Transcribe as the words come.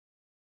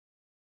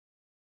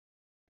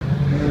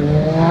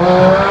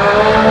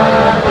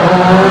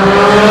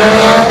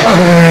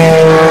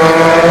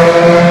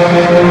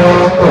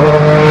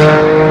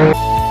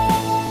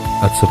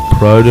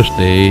proudest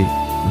day,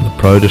 and the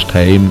proudest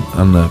time,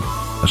 and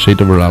a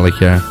seat of a rally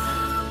car,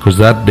 because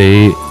that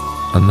day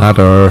and that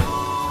hour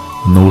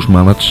and those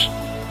minutes,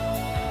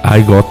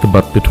 I got the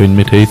bit between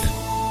my teeth.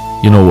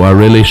 You know, I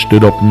really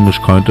stood up and was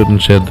counted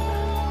and said,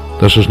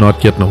 this is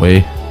not getting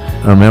away.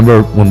 I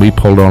remember when we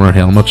pulled on our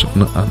helmets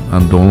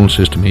and Donald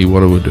says to me,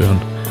 what are we doing?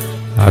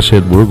 I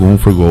said, we're going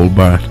for gold,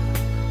 Barrett.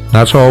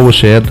 That's all was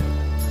said.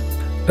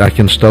 I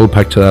can still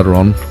picture that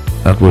run.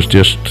 That was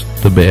just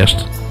the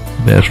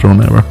best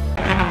run ever.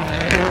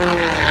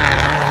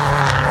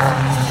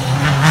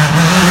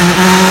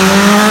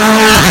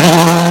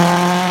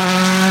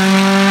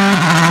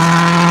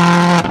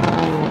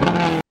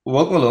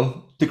 Welcome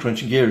along to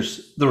Krunching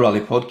Gears, the Rally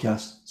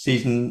Podcast,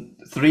 Season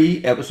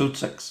 3, Episode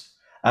 6.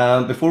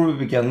 Before we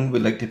begin,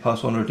 we'd like to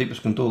pass on our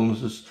deepest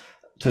condolences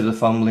to the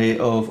family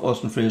of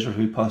Austin Fraser,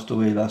 who passed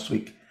away last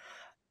week.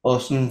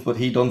 Austin, what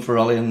he done for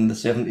rally in the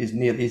 70s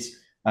and 80s,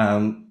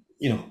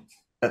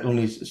 it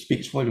only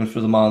speaks volumes for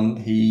the man.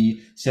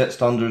 He set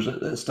standards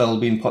that are still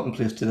being put in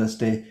place to this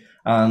day.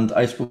 And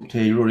I spoke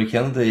to Rory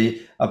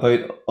Kennedy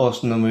about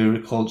Austin, and we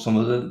recalled some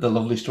of the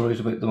lovely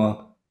stories about the man.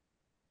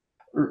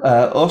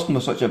 Austin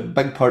was such a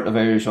big part of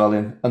Irish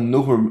rallying, and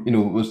nowhere,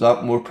 was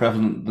that more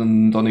prevalent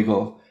than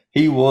Donegal.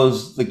 He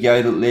was the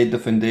guy that laid the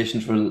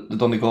foundations for the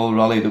Donegal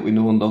rally that we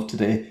know and love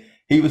today.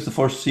 He was the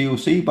first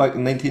COC back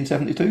in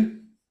 1972.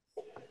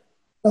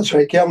 That's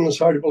right, Kevin. It's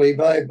hard to believe.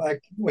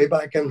 Way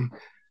back in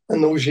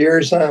those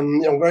years.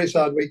 Very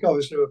sad week,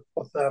 obviously,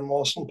 with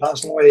Austin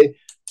passing away,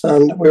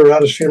 and we were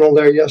at his funeral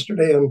there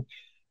yesterday, and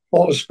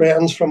all his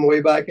friends from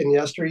way back in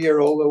yesteryear,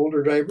 all the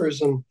older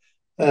drivers, and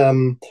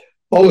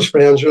all his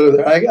friends really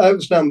there. I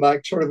was standing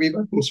back sort of a wee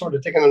bit and sort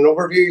of taking an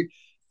overview,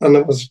 and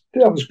it was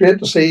great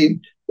to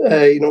see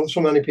so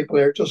many people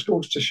there. It just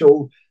goes to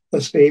show the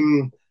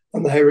esteem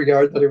and the high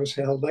regard that he was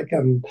held.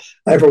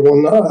 I for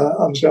one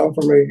obviously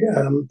offer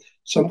my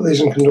sympathies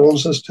and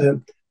condolences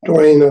to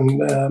Dorian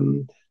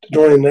and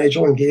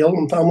Nigel and Gail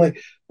and family.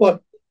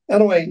 But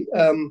anyway,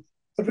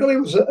 it really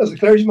was, as the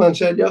clergyman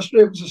said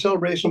yesterday, it was a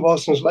celebration of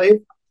Austin's life,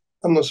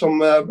 and there's some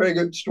very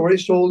good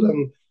stories told.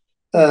 And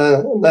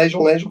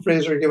Nigel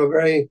Fraser gave a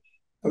very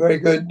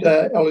good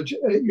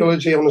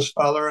eulogy on his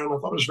father, and I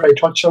thought it was very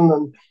touching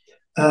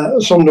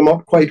and summed him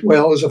up quite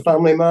well as a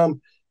family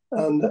man.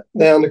 And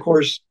then, of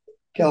course,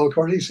 Cal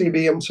Curley,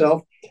 CB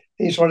himself,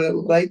 he sort of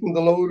lightened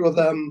the load with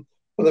a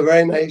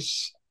very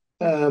nice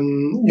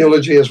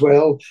eulogy as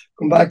well,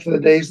 going back to the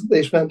days that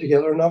they spent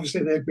together, and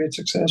obviously they had great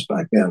success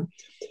back then.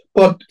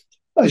 But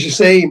as you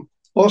say,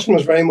 Austin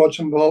was very much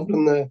involved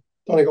in the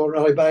Donegal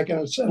Rally back in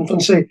its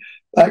infancy,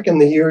 back in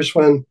the years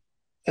when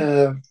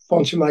Fonzie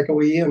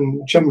McAwee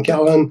and Jim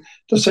Callahan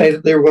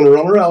decided they were going to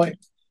run a rally.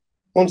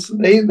 Once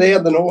they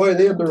had the know-how,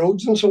 they had the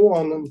roads and so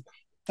on, and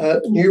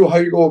knew how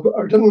to go,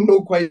 or didn't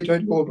know quite how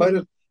to go about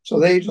it. So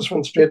they just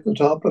went straight to the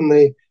top, and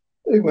they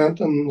went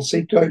and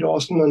seeked out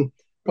Austin and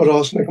got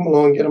Austin to come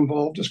along and get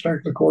involved as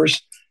clerk of the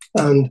course.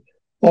 And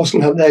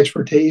Austin had the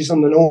expertise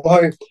and the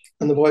know-how,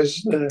 and the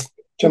boys,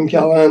 Jim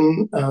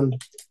Callahan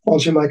and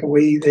Fonzie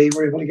McAwee, they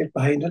were able to get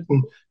behind it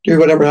and do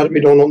whatever had to be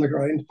done on the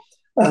ground.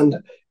 And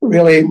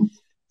really,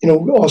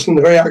 Austin,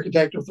 the very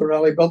architect of the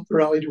rally, built the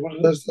rally to what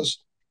it is this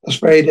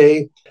very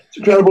day. It's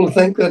incredible to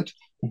think that,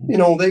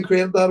 they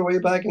created that way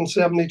back in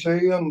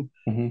 72, and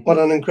what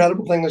an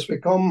incredible thing it's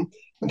become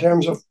in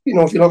terms of,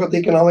 if you look at the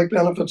economic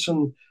benefits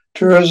and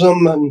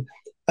tourism, and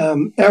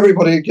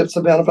everybody gets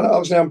the benefit.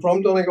 Obviously, I'm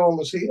from Donegal,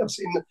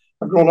 and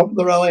I've grown up with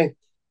the rally,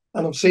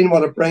 and I've seen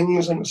what it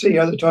brings, and see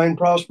how the town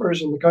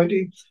prospers and the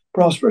county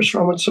prospers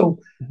from it. So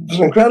it's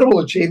an incredible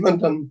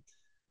achievement, and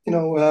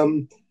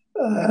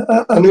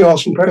I knew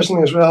Austin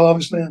personally as well,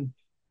 obviously,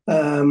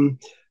 and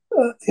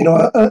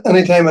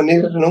anytime I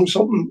needed to know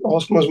something,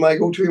 Austin was my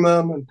go-to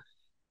man, and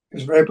he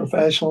was very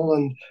professional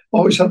and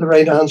always had the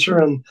right answer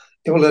and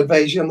able to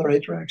advise you in the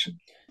right direction.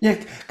 Yeah,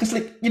 because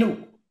 2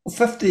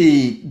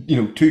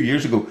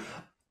 years ago,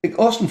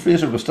 Austin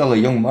Fraser was still a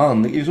young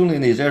man. He was only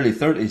in his early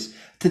 30s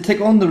to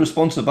take on the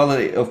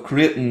responsibility of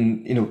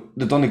creating,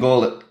 the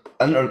Donegal.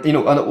 And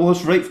it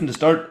was right from the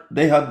start.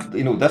 They had,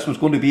 this was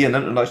going to be an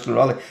international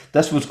rally.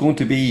 This was going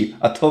to be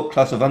a top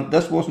class event.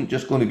 This wasn't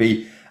just going to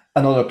be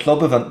another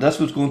club event. This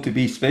was going to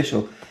be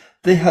special.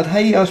 They had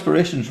high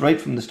aspirations right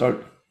from the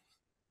start.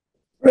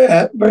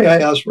 Very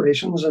high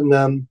aspirations,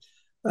 and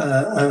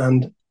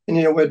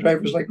we had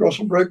drivers like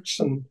Russell Brooks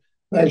and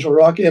Nigel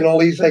Rocky and all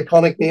these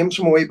iconic names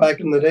from way back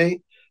in the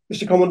day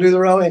used to come and do the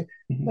rally.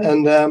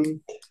 And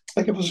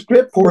it was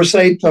great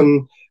foresight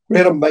and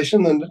great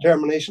ambition and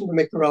determination to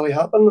make the rally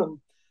happen.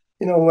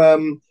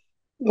 And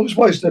those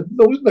boys they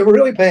were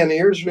really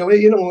pioneers,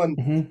 really,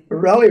 and the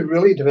rally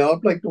really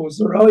developed like those.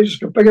 The rally just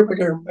got bigger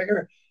and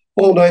bigger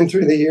all down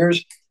through the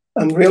years.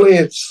 And really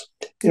it's,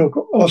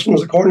 Austin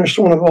was the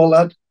cornerstone of all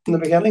that in the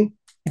beginning.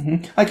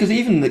 Because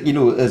even,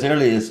 as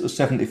early as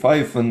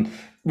 75, when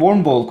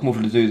Warmball come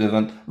over to do the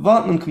event,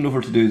 Vatman come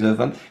over to do the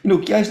event,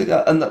 guys like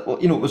that, and that,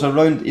 it was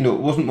around, it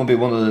wasn't maybe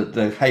one of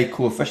the high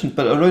coefficients,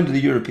 but around the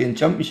European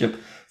Championship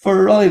for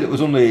a rally that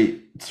was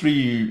only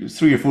three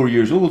or 4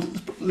 years old.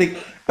 It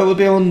It would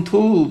be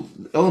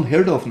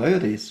unheard of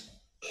nowadays.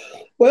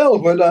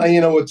 Well,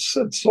 it's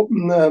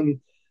something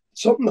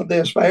that they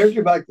aspired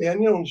to back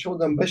then, and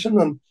showed ambition.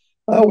 And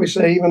I always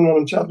say, even when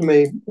I'm chatting to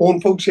my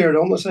own folks here at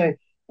home, I say,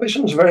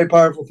 ambition is a very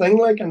powerful thing.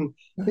 And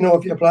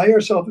if you apply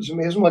yourself, it's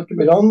amazing what can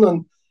be done.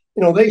 And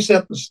they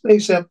set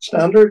the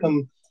standard.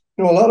 And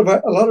a lot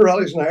of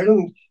rallies in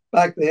Ireland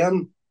back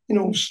then,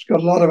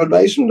 got a lot of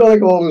advice from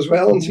Donegal as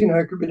well, and seeing how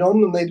it could be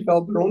done, and they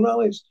developed their own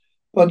rallies.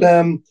 But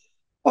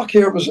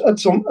here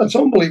it's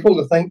unbelievable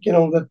to think,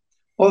 that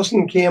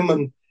Austin came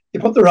and he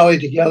put the rally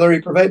together. He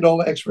provided all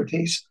the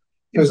expertise.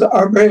 He was the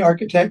very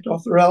architect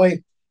of the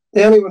rally.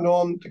 Then he went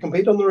on to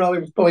compete on the rally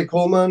with Billy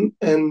Coleman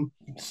in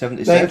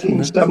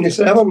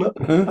 1977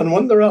 and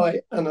won the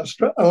rally in a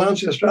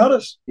Lancia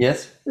Stratus.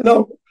 Yes.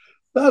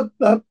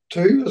 That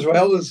too, as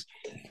well as,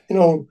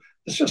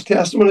 it's just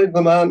testimony to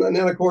the man. And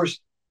then, of course,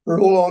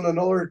 roll on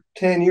another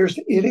 10 years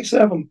to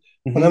 87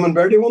 when him and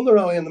Bertie won the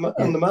rally in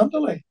the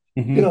Mandalay.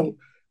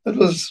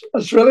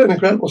 It's really an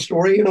incredible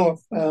story, of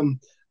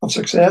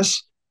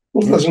success,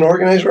 both as an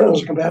organizer and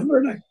as a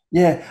competitor now.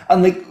 Yeah,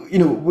 and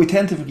we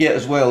tend to forget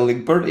as well,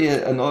 like Bertie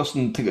and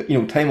Austin took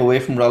time away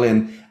from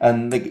rallying,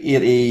 and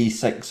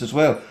 86 as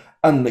well,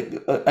 and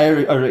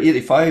or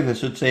 85 I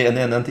should say, and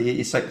then into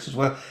 86 as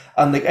well.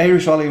 And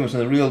Irish rallying was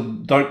in a real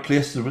dark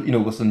place,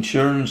 with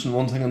insurance and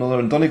one thing and another.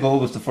 And Donegal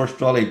was the first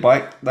rally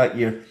back that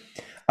year,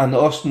 and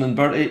Austin and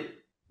Bertie,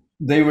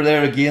 they were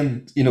there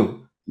again.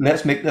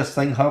 Let's make this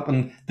thing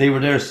happen. They were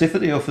their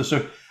safety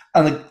officer,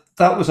 and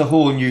that was a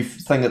whole new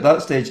thing at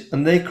that stage,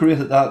 and they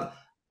created that.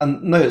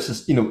 And now it's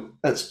just,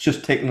 it's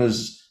just taken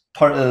as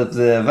part of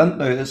the event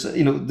now. It's,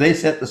 they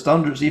set the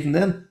standards even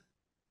then.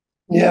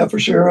 Yeah, for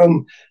sure.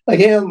 And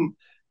again,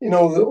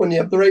 when you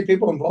have the right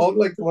people involved,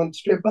 like they went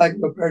straight back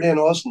with Bertie and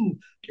Austin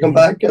to come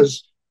back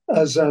as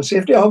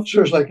safety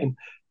officers, and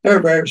they're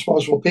very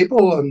responsible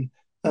people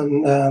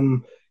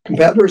and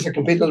competitors that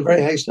compete at a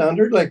very high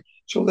standard.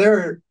 So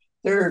their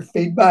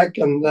feedback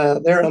and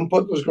their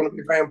input was going to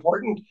be very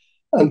important.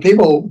 And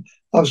people,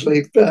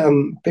 obviously,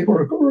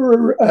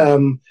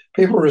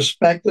 people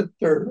respected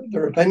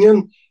their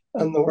opinion,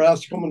 and they were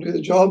asked to come and do the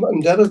job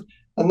and did it.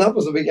 And that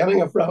was the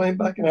beginning of rallying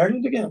back in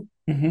Ireland again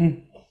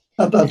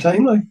at that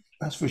time.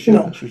 That's for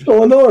sure.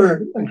 So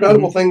another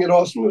incredible thing that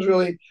Austin was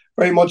really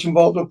very much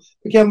involved in.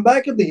 We came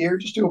back at the year,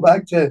 just to go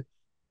back to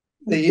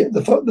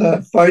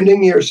the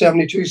founding year,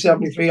 72,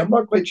 73. I'm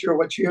not quite sure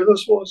which year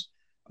this was,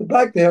 but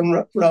back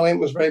then rallying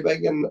was very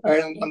big in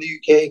Ireland and the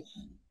UK.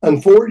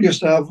 And Ford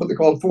used to have what they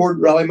called Ford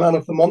Rallyman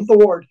of the Month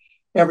award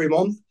every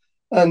month.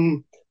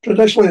 And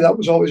traditionally that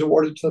was always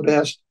awarded to the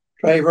best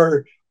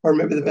driver or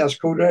maybe the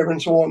best co-driver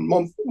and so on,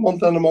 month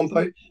in and month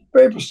out.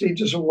 Very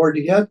prestigious award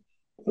to get.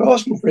 But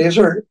Austin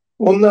Fraser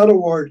won that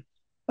award,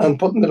 and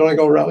putting the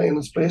Donegal Rally in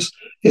its place.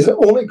 He's the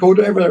only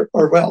co-driver,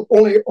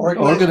 only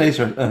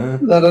organizer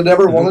that had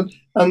ever won it.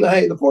 And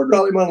the Ford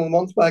Rallyman of the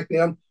Month back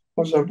then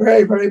was a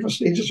very, very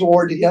prestigious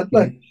award to get.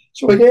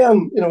 So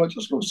again, it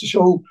just goes to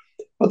show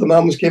what the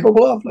man was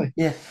capable of.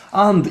 Yeah,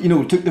 and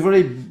took the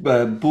very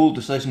bold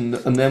decision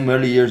in them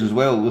early years as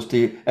well, was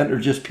to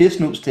introduce pace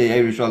notes to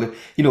Irish rally.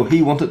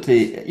 He wanted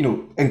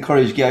to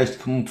encourage guys to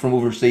come from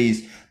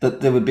overseas,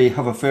 that they would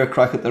have a fair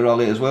crack at the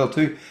rally as well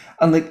too.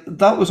 And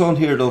that was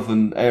unheard of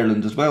in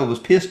Ireland as well, was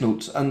pace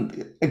notes,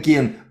 and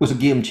again was a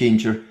game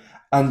changer.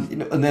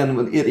 And and then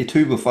when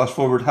 82, we'll fast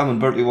forward, him and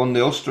Bertie won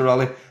the Ulster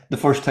Rally, the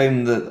first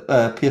time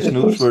that pace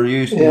notes were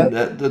used in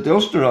the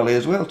Ulster Rally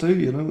as well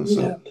too.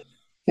 So.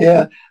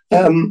 Yeah.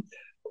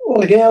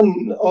 Well,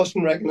 again,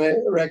 Austin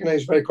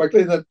recognised very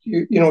quickly that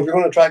if you're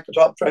going to attract the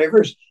top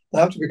drivers, they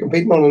have to be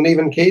competing on an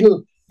even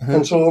keel.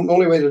 And so the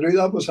only way to do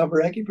that was have a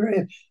recce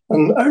period.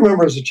 And I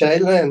remember as a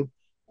child then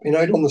being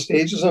out on the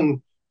stages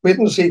and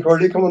waiting to see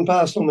Curly coming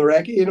past on the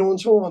recce, and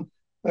so on,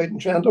 out in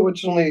Trento,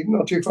 which is only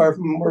not too far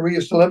from where we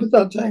used to live at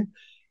that time.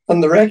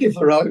 And the recce for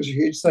the rally was a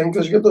huge thing,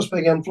 because you get this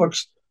big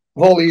influx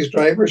of all these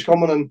drivers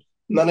coming in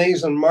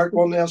minis and Mark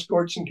 1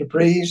 escorts and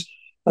Capris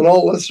and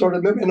all this sort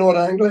of, maybe not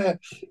Anglia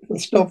and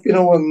stuff,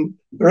 and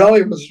the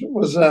rally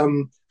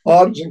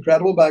was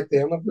incredible back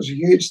then. It was a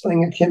huge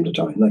thing. It came to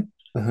town.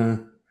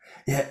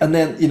 Yeah, and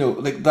then,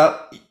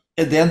 that,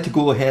 and then to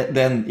go ahead,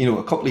 then,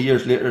 a couple of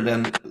years later,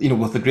 then,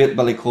 with the great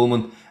Billy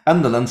Coleman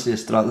and the Lancia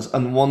Stratus,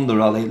 and won the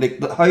rally.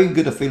 How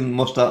good a feeling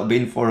must that have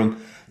been for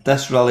him,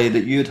 this rally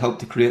that you had helped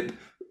to create?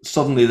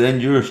 Suddenly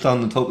then you're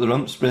standing on top of the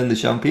ramp spraying the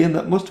champagne.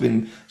 That must have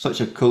been such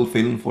a cool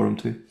feeling for him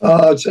too.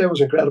 I'd say it was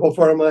incredible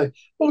for him.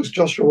 It's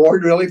just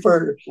reward really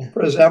for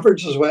his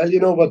efforts as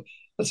well, but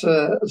it's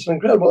an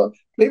incredible,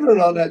 believe it or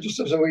not,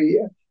 just as a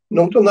wee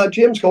note on that,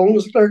 James Cullen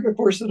was the clerk, of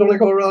course, the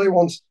Donegal Rally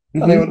once,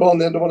 and he went on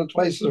then to win it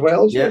twice as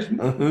well. So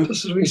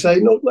just as a wee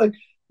side note,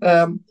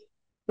 no,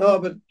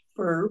 but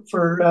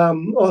for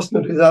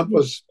Austin to do that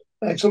was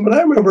excellent. But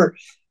I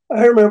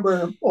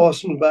remember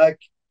Austin back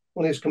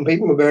when he was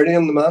competing with Bertie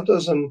and the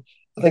Mantas, and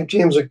I think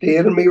James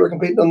McDade and me were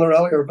competing on the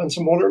rally, or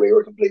Vincent Bonner and me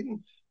were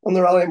competing on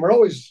the rally, and we're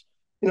always,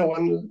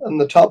 in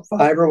the top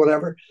 5 or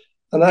whatever.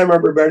 And I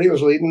remember Bertie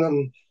was leading,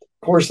 and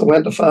course, they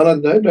went to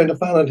Fanad, down to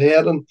Fanad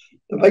Head, and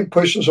the big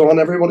push is on.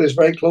 Everybody's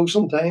very close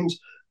sometimes,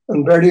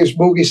 and Bertie's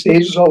bogey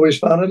stage is always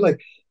Fanad. Like,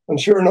 and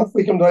sure enough,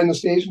 we come down the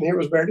stage, and here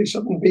was Bertie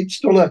sitting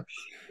beached on a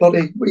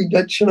bloody wee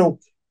ditch, you know.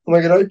 And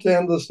we got out to the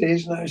end of the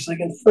stage, and I was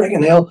thinking,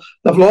 friggin' hell,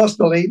 they've lost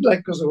the lead, like,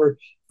 because they were,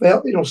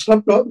 well, you know,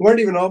 slipped out, weren't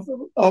even off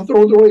the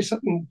road, they were only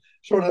sitting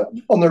sort of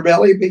on their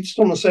belly, beached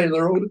on the side of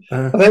the road.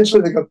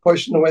 Eventually, they got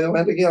pushed, and away they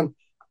went again,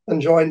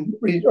 and joined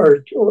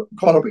or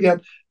caught up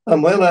again.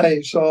 And when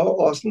I saw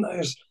Austin,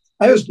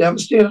 I was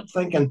devastated,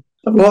 thinking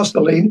I've lost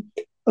the lead.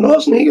 And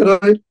Austin, he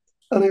got out,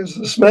 and he was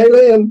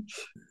smiling and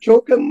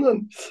joking,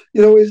 and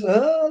you know, he's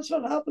that's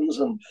what happens,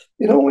 and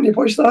you know, when you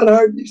push that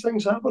hard, these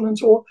things happen, and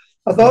so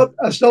I thought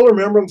I still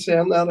remember him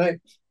saying that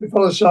how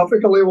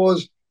philosophical he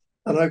was,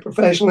 and how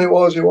professional he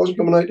was. He wasn't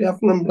coming out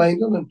deafening and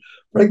blinding and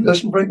break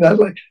this and break that.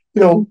 Like,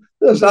 you know,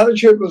 his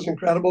attitude was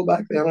incredible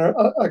back then.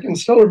 I can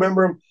still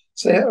remember him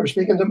saying or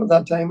speaking to him at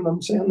that time, and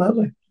I'm saying that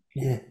like.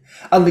 Yeah,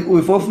 and like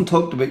we've often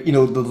talked about, you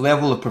know, the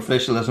level of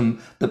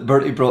professionalism that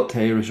Bertie brought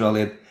to Irish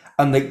rallying,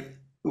 and like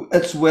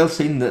it's well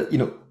seen that, you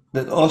know,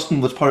 that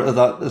Austin was part of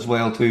that as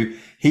well too.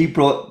 He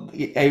brought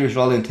Irish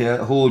rallying to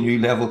a whole new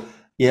level.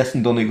 Yes,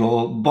 in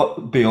Donegal,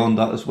 but beyond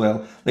that as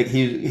well. Like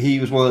he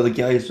was one of the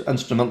guys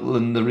instrumental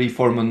in the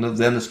reforming of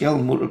the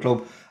Enniskillen Motor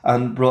Club,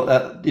 and brought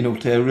that, you know,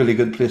 to a really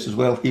good place as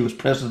well. He was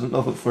president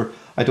of it for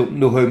I don't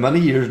know how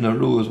many years in a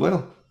row as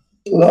well.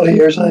 A lot of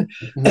years. But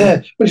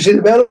you see,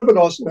 the benefit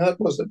Austin had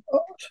was that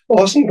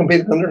Austin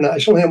competed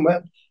internationally and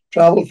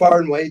travelled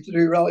far and wide to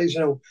do rallies, you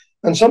know.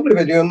 And simply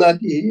by doing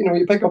that, you know,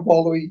 you pick up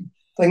all the wee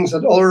things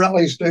that other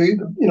rallies do,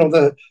 you know,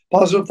 the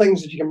positive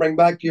things that you can bring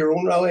back to your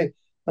own rally.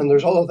 And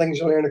there's other things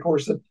you learn, of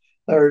course, that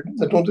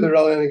don't do the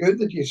rally any good,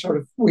 that you sort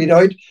of weed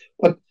out.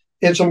 But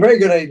he had some very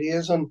good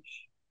ideas, and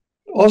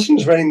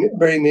Austin's very,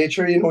 very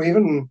nature, you know,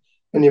 even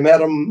when you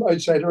met him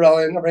outside the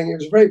rally and everything, he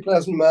was a very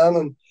pleasant man,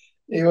 and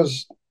he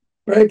was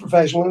very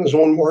professional in his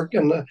own work,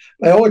 and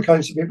by all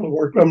accounts, the people who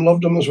worked with him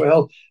loved him as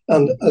well,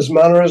 and his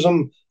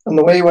mannerism and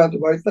the way he went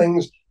about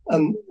things.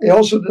 And he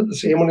also did the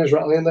same on his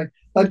rallying. Like,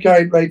 that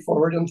carried right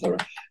forward into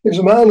it. He was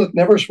a man that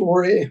never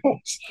swore. He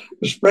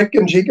was frick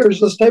and cheekers,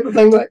 this type of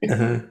thing. Like,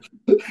 yeah,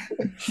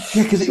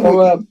 because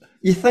so,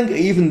 you think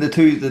even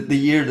the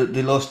year that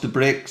they lost the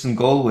brakes in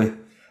Galway,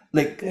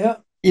 like, yeah.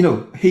 You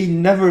know, he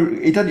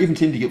didn't even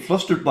seem to get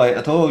flustered by it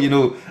at all, you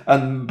know,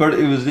 and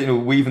Bertie was, you know,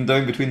 weaving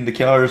down between the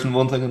cars and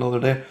one thing and another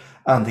there,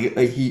 and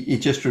he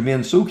just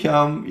remained so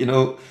calm, you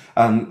know,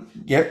 and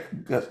yep,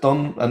 that's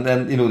done, and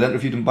then, you know, they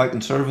interviewed him back in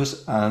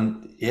service,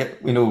 and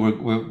yep, we know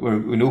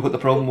we know what the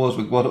problem was,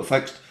 we got it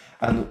fixed,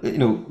 and, you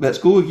know, let's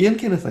go again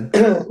kind of thing.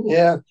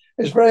 Yeah,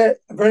 it's very,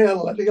 very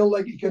analytical,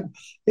 like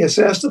he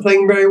assessed the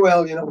thing very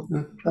well, you know,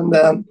 and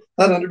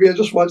that interview, I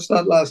just watched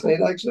that last night,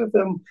 actually, of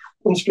them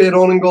on straight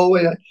on in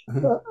Galway.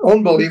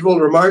 Unbelievable,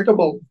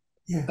 remarkable.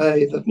 Yeah. That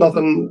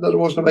it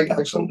wasn't a big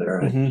accident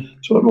there.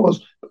 So it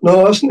was.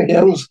 No, Austin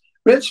again was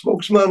a great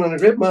spokesman and a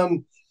great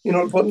man, you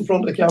know, to put in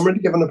front of the camera to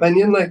give an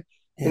opinion, like,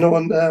 you know,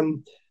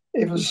 and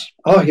he was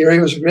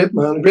a great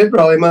man, a great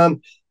rally man.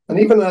 And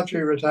even after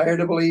he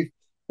retired, I believe,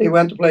 he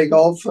went to play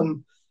golf,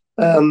 and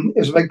he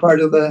was a big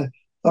part of the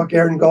Loch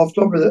Erin Golf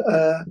Club, or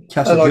the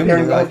Loch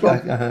Erin Golf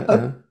Club.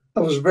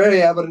 That was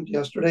very evident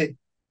yesterday.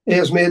 He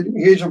has made a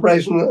huge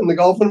impression in the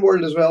golfing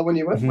world as well. When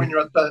you're at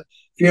the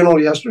funeral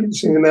yesterday,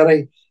 seeing the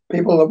many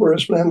people that were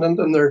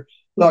resplendent in their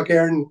Loch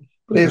Erin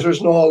blazers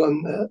and all,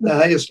 and the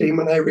high esteem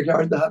and high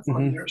regard they had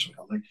for him there as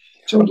well. Like,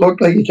 so it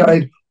looked like he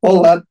carried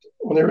all that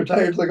when he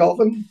retired to the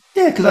golfing.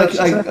 Yeah,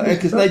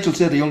 because Nigel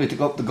said he only took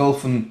up the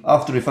golfing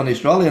after he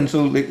finished rallying.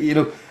 So, like, you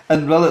know,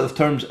 in relative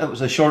terms, it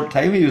was a short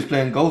time he was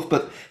playing golf,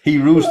 but he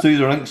rose through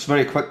the ranks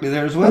very quickly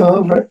there as well.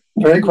 Oh, very,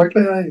 very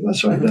quickly,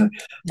 that's right.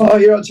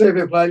 Yeah, I'd say if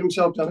he applied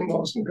himself, I think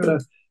Austin could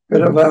have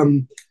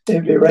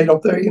he'd be right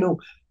up there, you know.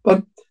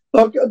 But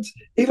look,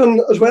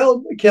 even as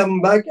well,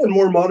 Kevin, back in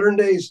more modern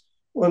days,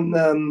 when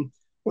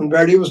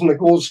Bertie was in the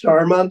Gold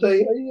Star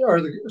Manta, or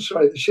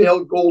the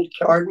Shell Gold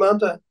Card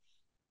Manta,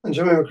 and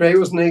Jimmy McRae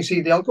was in the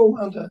AC Delco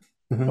Manta,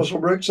 Russell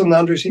Brooks and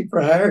Andrew Seat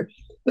for Hire,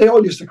 they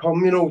all used to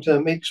come, you know, to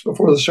meets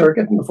before the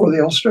circuit and before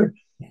the Ulster.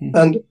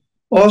 And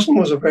Austin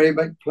was a very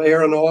big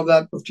player in all of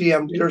that with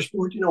GM Dealer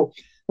Sport, you know,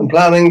 and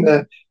planning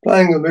the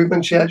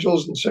movement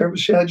schedules and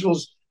service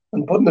schedules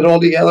and putting it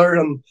all together.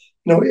 And,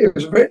 you know, it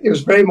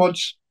was very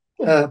much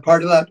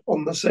part of that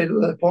on the side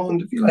of the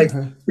pond, if you like,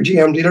 for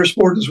GM Dealer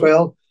Sport as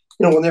well.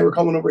 You know, when they were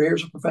coming over here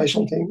as a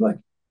professional team, like,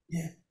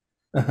 you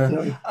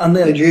know, and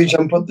then huge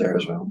input there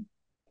as well.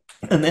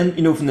 And then,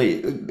 you know,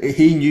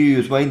 he knew he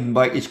was winding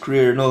back his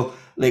career and all.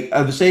 Like,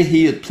 I would say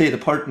he had played a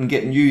part in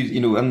getting you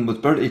know, and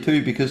with Bertie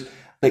too, because,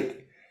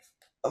 like,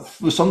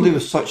 with somebody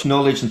with such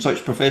knowledge and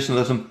such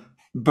professionalism,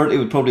 Bertie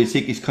would probably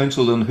seek his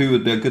counsel on who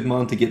would be a good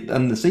man to get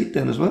in the seat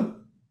then as well.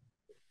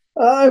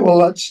 Well,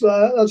 that's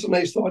a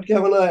nice thought,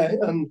 Kevin. I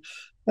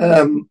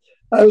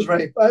used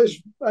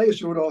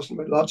to go to Austin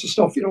about lots of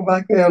stuff, you know,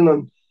 back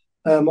then,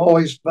 and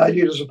always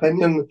valued his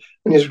opinion,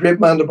 and he's a great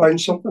man to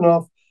bounce something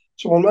off.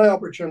 So when my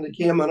opportunity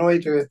came anyway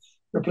to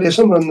replace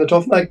him in the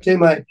Tough Neck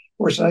team, I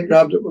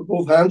grabbed it with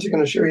both hands, I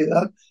can assure you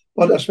that.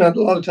 but I spent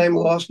a lot of time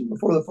with Austin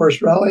before the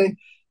first rally,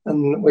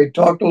 and we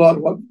talked a lot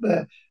about what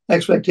the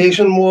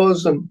expectation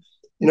was, and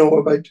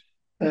about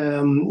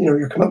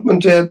your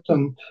commitment to it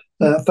and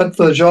fit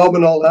for the job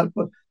and all that.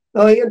 But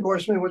no, he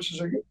endorsed me,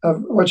 which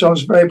I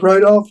was very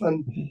proud of,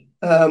 and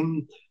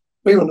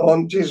we went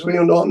on. We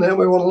went on. Then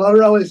we won a lot of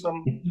rallies.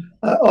 And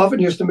I often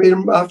used to meet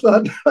him after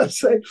that. I'd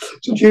say,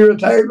 since you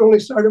retired, we only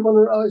started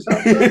winning rallies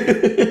after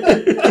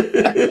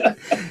that.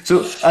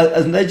 So,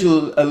 as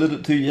Nigel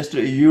alluded to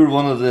yesterday, you were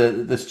one of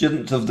the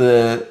students of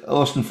the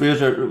Austin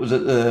Fraser. Was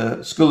it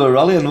the School of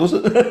Rallying? Was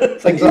it?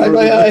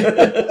 Exactly. I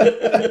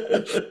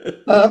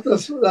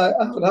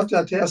would have to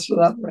attest to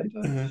that, right?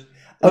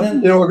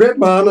 Then, a great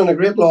man and a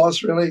great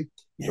loss, really,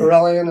 for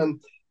rallying, and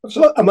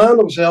so a man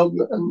himself,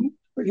 and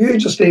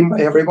huge esteem by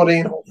everybody.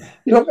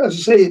 You look, as I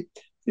say,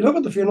 you look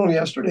at the funeral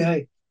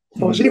yesterday.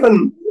 It was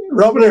even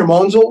Robin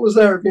Monzo was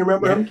there. If you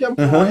remember him, Kim,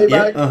 way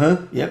back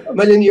a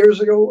million years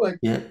ago. Like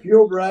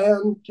Hugh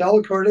O'Brien,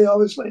 Cal Curley,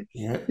 obviously.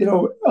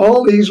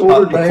 All these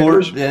older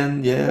drivers.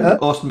 Then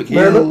Austin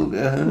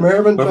McHale,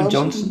 Mervyn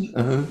Johnson.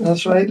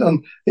 That's right.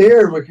 And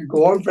here we could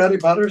go on. Freddie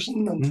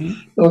Patterson, and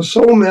there was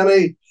so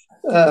many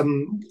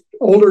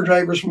older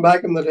drivers from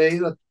back in the day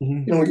that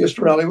used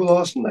to rally with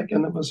Austin,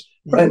 and it was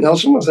Brian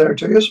Nelson was there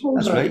too, I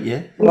suppose. That's right,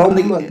 yeah.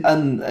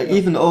 And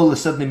even all the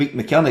Sydney Meek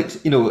mechanics,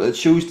 it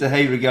shows the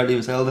high regard he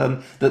was held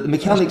in, that the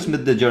mechanics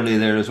made the journey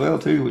there as well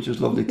too, which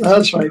was lovely.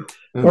 That's right.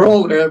 We're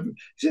all there.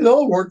 See, they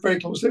all worked very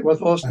closely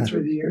with Austin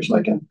through the years,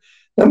 and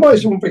them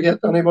boys don't forget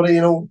anybody.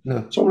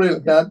 Somebody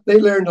like that. They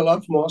learned a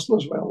lot from Austin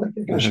as well. I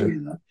can assure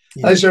you that.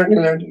 I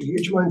certainly learned a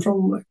huge amount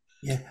from him.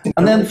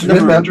 And then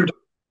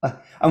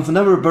and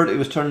whenever Bertie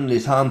was turning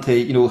his hand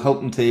to,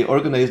 helping to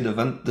organise an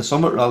event, the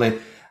Summit Rally,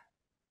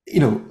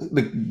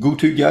 the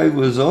go-to guy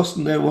was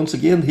Austin there once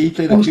again. He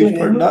played a huge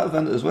part in that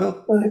event as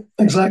well.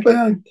 Exactly.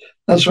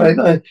 That's right.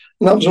 And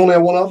that was only a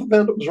one-off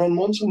event. It was run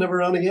once and never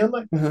ran again.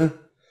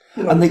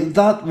 And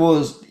that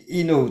was,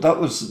 that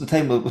was the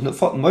time, wasn't it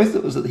Foot and Mouth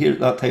that was here at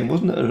that time,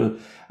 wasn't it?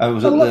 Or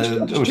was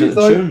it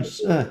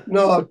insurance?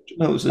 No,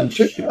 it was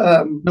insurance.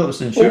 No, it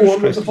was insurance.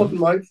 One was the Foot and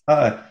Mouth.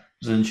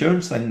 It was an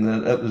insurance thing.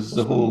 That was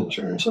the whole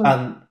insurance.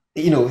 And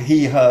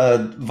he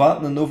had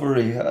Vatanen over.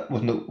 He had,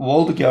 wasn't it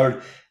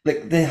Waldegard?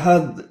 Like they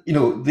had,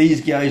 these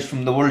guys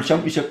from the World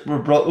Championship were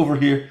brought over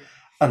here,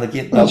 and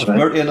again that was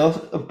Bertie and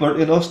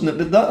Austin.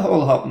 Did that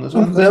all happen as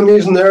well? Them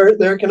using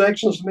their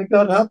connections to make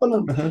that happen,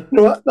 and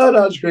that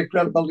adds great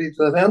credibility to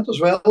the event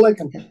as well.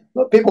 And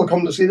people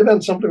come to see the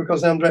event simply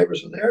because them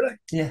drivers are there.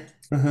 And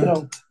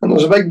there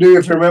was a big do,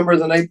 if you remember,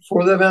 the night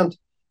before the event.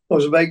 There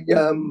was a big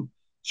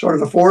sort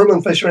of a forum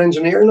in Fisher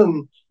Engineering,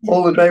 and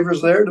all the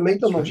drivers there to meet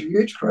them. It was a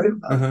huge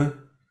crowd. And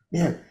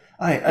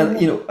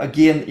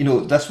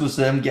again, this was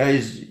them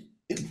guys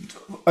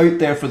out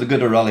there for the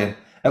good of rallying.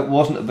 It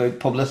wasn't about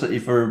publicity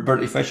for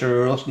Bertie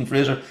Fisher or Austin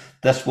Fraser.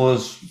 This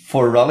was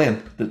for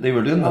rallying that they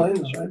were doing that.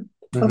 That's right.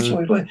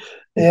 Absolutely.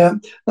 Yeah.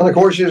 And of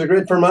course he was a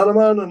great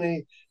Fermanagh, and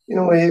he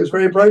was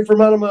very proud for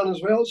Fermanagh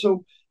as well.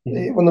 So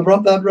when they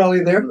brought that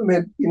rally there, they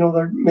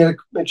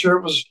made sure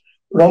it was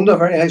run to a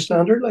very high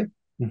standard.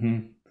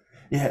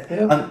 Yeah,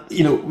 and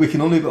we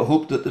can only but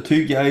hope that the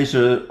two guys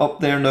are up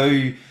there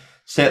now,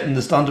 setting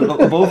the standard up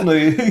above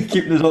now,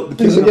 keeping us up.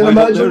 You can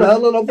imagine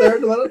Helen up there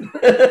at the minute.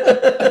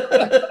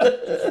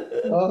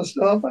 Oh,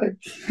 stop!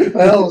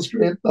 Well, it's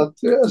great.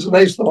 It's a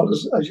nice thought,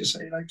 as you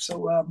say.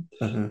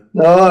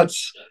 No,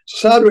 it's a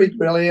sad week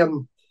really,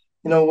 and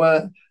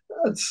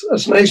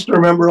it's nice to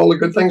remember all the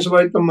good things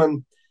about them,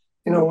 and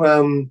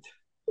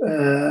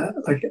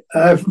I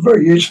have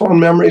very huge fond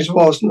memories of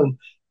Austin and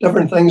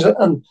different things,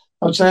 and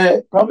I'd say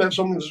I probably have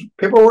some of this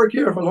paperwork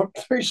here if I look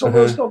through some of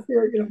the stuff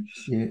here,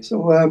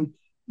 So,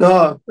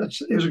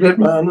 he was a great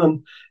man,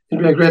 and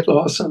it'd be a great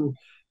loss. And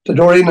to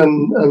Doreen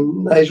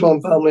and Nigel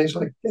and families,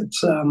 they're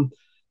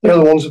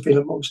the ones that feel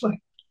it most.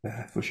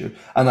 Yeah, for sure.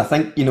 And I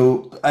think,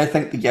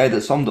 the guy that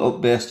summed it up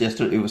best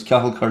yesterday was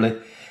Cathal Curley.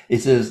 He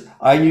says,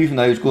 I knew when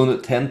I was going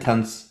at 10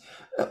 tenths,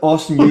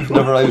 Austin knew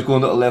whenever I was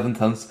going at 11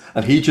 tenths,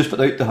 and he just put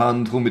out the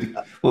hand, told me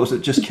to,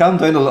 just calm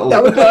down a little.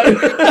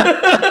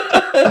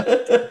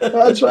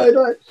 That's right.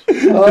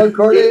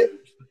 Cordy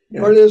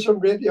has some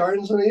great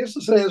yarns, and he used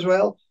to say as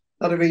well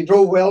that if he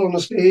drove well on the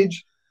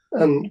stage,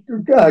 and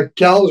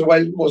Cal was a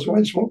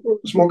wild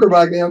smoker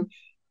back then,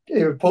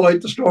 he would pull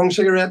out the strong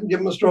cigarette and give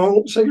him a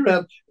strong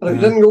cigarette, but if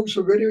it didn't go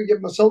so good, he would give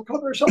him a silk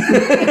cut or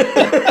something.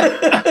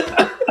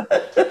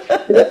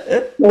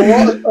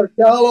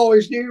 Cal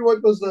always knew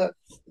what was the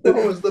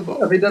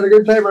if he did a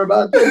good time or a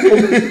bad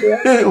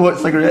time. What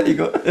cigarette you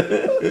got?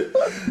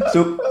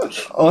 So,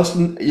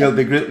 Austin, you'll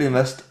be greatly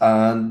missed,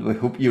 and we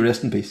hope you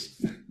rest in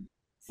peace.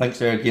 Thanks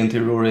there again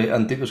to Rory,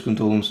 and deepest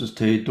condolences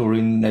to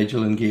Doreen,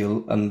 Nigel and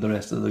Gail and the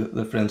rest of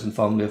the friends and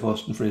family of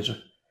Austin Fraser.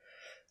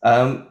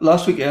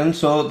 Last weekend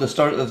saw the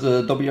start of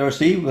the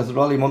WRC with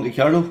Rally Monte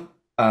Carlo,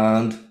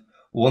 and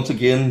once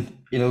again,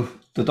 the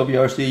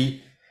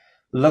WRC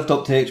lived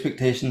up to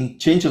expectation,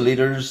 change of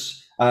leaders,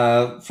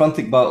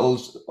 frantic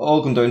battles,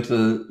 all going down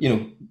to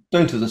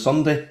the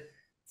Sunday.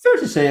 Fair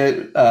to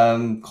say,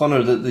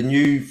 Connor, that the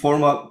new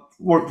format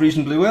worked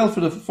reasonably well for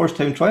the first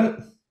time trying it.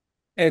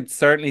 It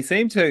certainly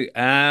seemed to.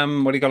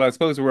 What do you call it? I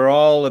suppose we're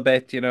all a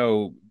bit,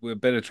 with a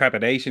bit of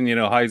trepidation,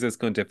 how's this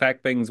going to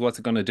affect things? What's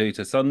it going to do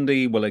to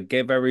Sunday? Will it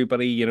give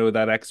everybody,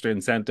 that extra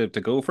incentive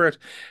to go for it?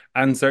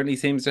 And certainly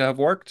seems to have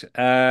worked.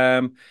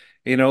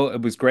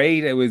 It was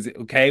great. It was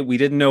okay. We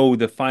didn't know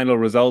the final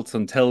results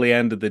until the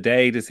end of the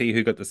day to see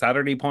who got the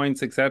Saturday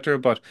points, etc.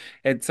 But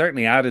it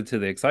certainly added to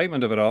the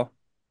excitement of it all.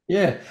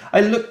 Yeah,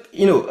 I look,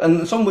 and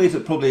in some ways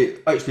it probably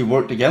actually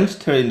worked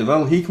against Terry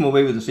Neville. He came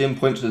away with the same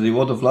points as he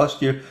would have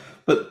last year.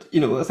 But,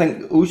 I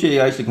think O'Shea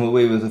actually came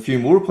away with a few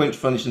more points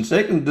finishing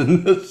second,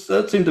 and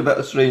that seemed a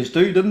bit strange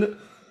too, didn't it?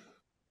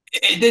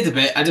 It did a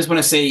bit. I just want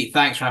to say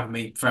thanks for having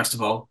me, first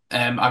of all.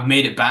 I've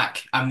made it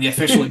back. I'm the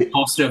official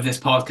imposter of this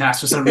podcast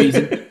for some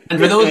reason. And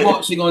for those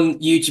watching on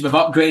YouTube, I've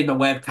upgraded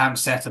my webcam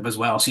setup as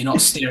well, so you're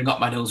not staring up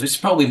my nose, which is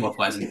probably more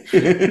pleasant.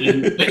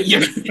 But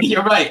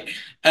you're right.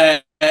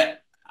 As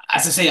I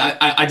say,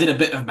 I did a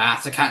bit of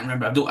math. I can't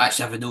remember. I don't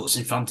actually have the notes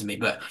in front of me,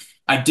 but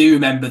I do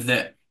remember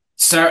that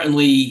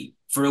certainly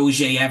for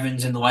OJ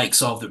Evans and the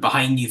likes of that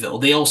behind Newville,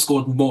 they all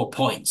scored more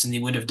points than they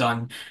would have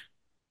done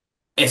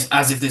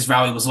as if this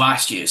rally was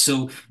last year.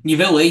 So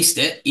Newville aced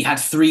it. He had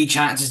three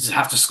chances to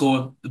have to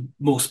score the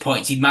most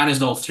points. He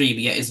managed all three,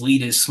 but yet his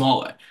lead is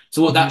smaller.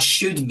 So what that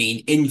should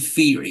mean, in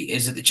theory,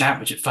 is that the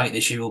championship fight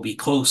this year will be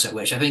closer,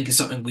 which I think is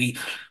something we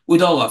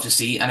would all love to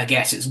see. And I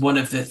guess it's one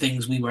of the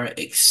things we were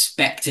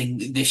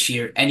expecting this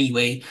year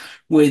anyway,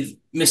 with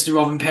Mr.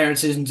 Robin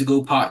Parrotism to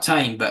go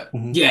part-time. But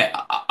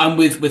yeah, I'm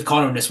with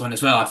Connor on this one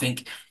as well. I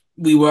think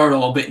we were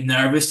all a bit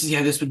nervous to see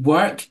how this would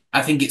work.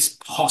 I think it's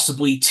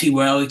possibly too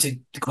early to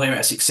declare it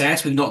a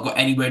success. We've not got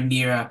anywhere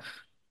near a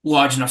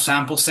large enough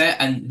sample set,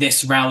 and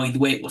this rally, the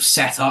way it was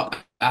set up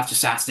after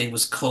Saturday,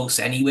 was close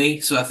anyway.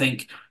 So I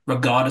think,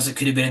 regardless, it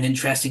could have been an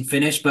interesting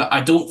finish, but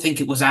I don't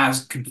think it was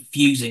as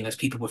confusing as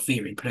people were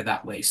fearing, put it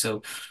that way.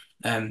 So,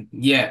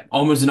 yeah,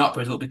 onwards and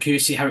upwards. We'll be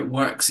curious to see how it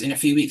works in a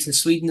few weeks in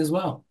Sweden as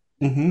well.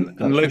 And That's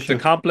for look, to sure.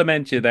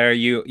 compliment you there,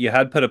 you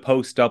had put a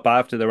post up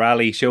after the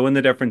rally showing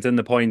the difference in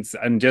the points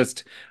and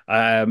just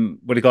what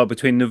do you call it,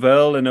 between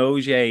Neville and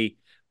OJ,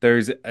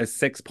 there's a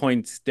 6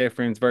 points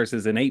difference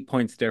versus an 8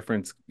 points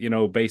difference,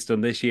 based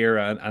on this year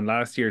and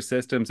last year's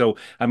system. So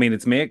I mean,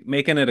 it's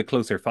making it a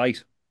closer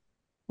fight.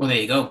 Well, there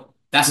you go.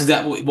 That's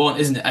exactly what we want,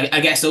 isn't it? I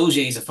guess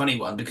OJ is a funny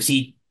one because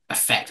he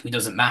effectively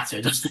doesn't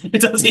matter, does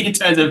he, in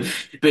terms of.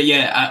 But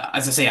yeah,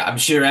 as I say, I'm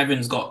sure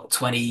Evans got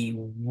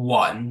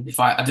 21. If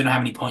I don't know how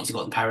many points he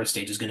got in Power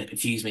Stage is going to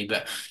confuse me,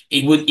 but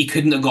he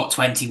couldn't have got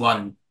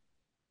 21.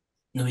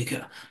 No, he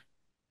could.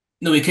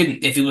 No, he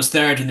couldn't. If he was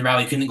third in the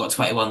rally, he couldn't have got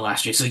 21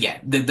 last year. So yeah,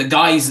 the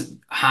guys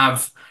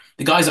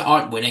that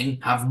aren't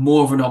winning have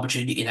more of an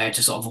opportunity now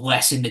to sort of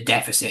lessen the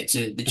deficit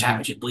to the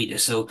championship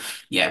leaders. So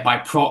yeah, by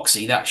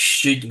proxy, that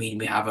should mean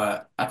we have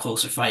a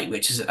closer fight,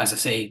 which is, as I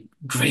say,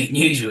 great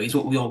news. Really, is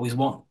what we always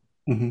want.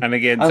 And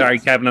again, And sorry,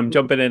 Kevin, I'm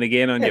jumping in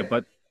again on you, yeah,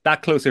 but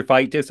that closer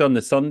fight just on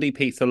the Sunday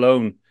piece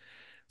alone.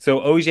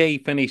 So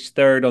OJ finished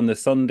third on the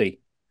Sunday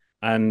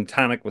and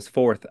Tanak was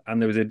fourth, and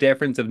there was a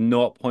difference of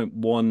zero point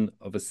 0.1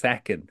 of a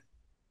second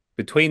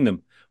between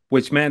them,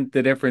 which meant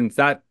the difference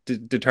that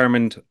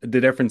determined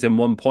the difference in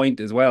 1 point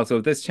as well. So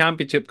if this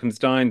championship comes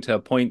down to a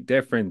point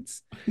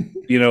difference,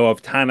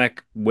 of Tanak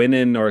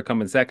winning or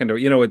coming second, or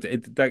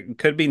that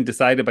could be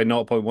decided by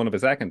zero point 0.1 of a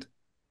second.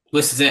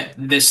 This is it.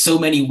 There's so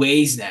many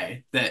ways now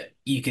that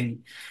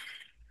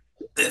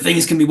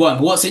things can be won.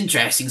 But what's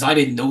interesting is I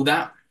didn't know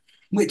that,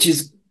 which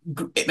is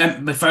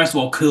first of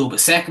all cool, but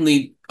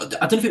secondly, I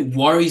don't know if it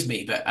worries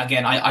me, but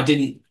again,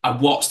 I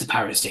watched the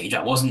Paris stage.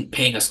 I wasn't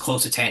paying as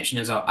close attention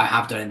as I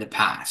have done in the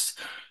past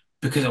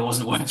because I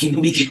wasn't working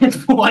the weekend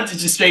for once.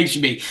 It's just strange to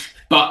me,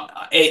 but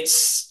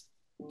it's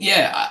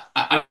yeah.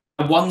 I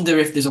wonder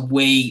if there's a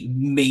way,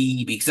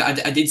 maybe, because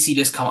I did see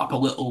this come up a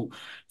little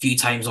few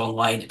times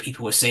online that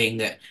people were saying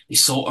that they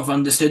sort of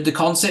understood the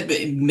concept, but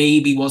it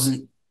maybe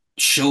wasn't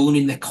shown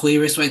in the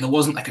clearest way. There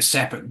wasn't like a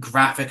separate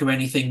graphic or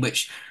anything,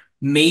 which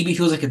maybe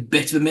feels like a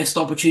bit of a missed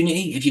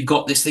opportunity. If you've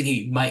got this thing,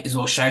 you might as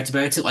well shout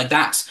about it. Like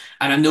that's,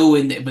 and I know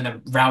when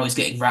a rally's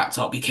getting wrapped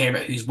up, we care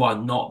about who's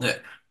won, not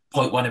that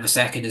 0.1 of a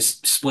second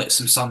has split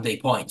some Sunday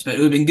points. But it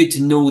would have been good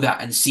to know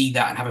that and see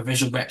that and have a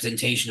visual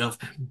representation of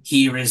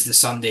here is the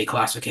Sunday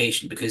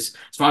classification. Because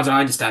as far as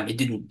I understand, it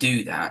didn't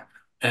do that.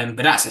 But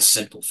that's a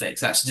simple fix.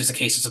 That's just a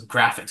case of some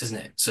graphics, isn't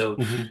it? So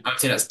I'd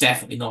say that's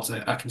definitely not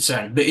a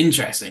concern. But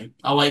interesting.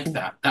 I like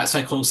that. That's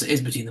how close it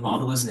is between them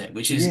all, isn't it?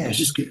 Which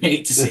is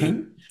great to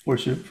see. for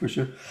sure, for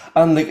sure.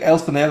 And like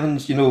Elfyn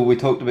Evans, we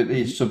talked about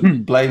his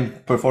sublime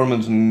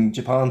performance in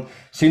Japan,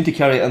 seemed to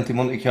carry it into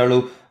Monte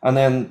Carlo, and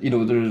then,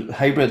 there's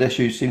hybrid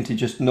issues seem to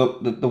just knock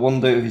the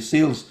wind out of his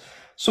sails.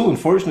 So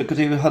unfortunate because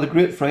he had a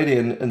great Friday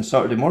and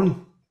Saturday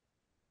morning.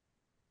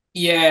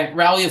 Yeah,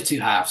 rally of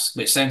two halves,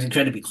 which sounds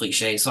incredibly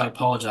cliche, so I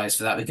apologise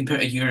for that. We can put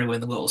a euro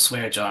in the little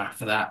swear jar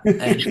for that.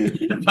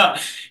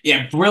 But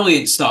yeah,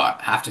 brilliant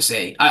start, I have to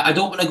say. I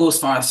don't want to go as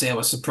far as say I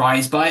was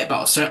surprised by it, but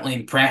I was certainly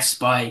impressed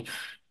by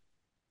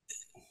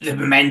the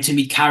momentum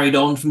he carried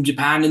on from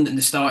Japan and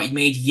the start he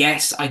made.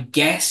 Yes, I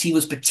guess he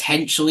was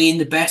potentially in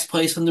the best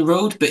place on the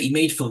road, but he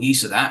made full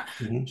use of that.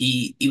 Mm-hmm.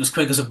 He was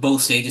quick as of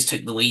both stages,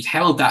 took the lead,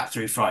 held that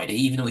through Friday,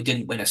 even though he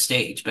didn't win a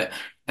stage. But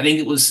I think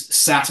it was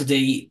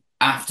Saturday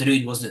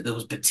afternoon, wasn't it, that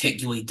was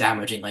particularly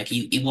damaging. Like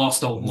he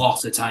lost a Mm-hmm.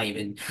 lot of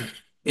time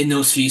in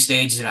those few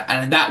stages,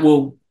 and that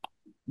will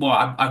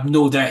well, I've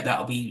no doubt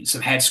that'll be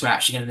some head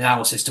scratching and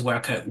analysis to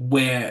work out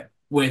where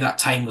that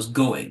time was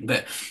going.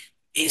 But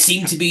it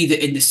seemed to be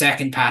that in the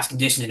second pass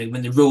conditioning,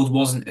 when the road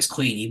wasn't as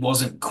clean, he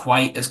wasn't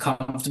quite as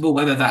comfortable.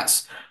 Whether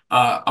that's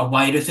a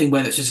wider thing,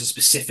 whether it's just a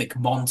specific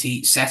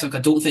Monty setup, I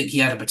don't think he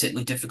had a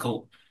particularly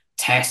difficult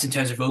test in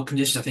terms of road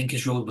conditions. I think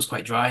his road was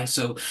quite dry,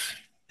 so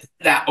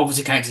that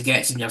obviously counts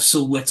against him. You have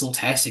so little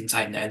testing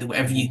time now that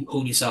whatever you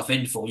hold yourself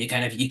in for, you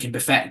can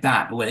perfect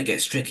that. But when it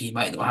gets tricky, you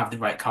might not have the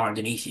right car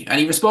underneath you. And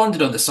he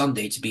responded on the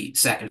Sunday to be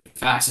second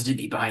fastest,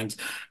 didn't he, behind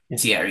Yeah.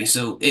 Thierry?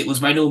 So it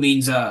was by no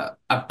means a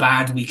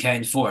bad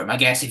weekend for him. I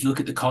guess if you look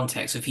at the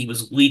context, if he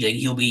was leading,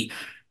 he'll be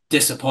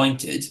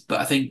disappointed. But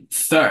I think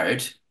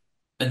third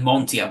and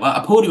Monty, a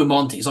podium with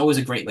Monty is always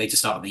a great way to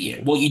start the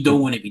year. What you don't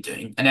want to be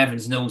doing, and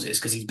Evans knows this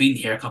because he's been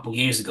here a couple of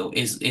years ago,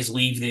 is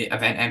leave the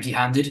event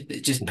empty-handed.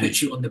 It just Mm-hmm.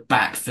 puts you on the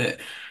back foot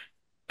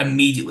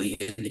immediately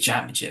in the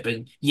championship.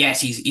 And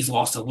yes, he's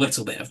lost a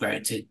little bit of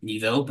ground to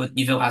Newville, but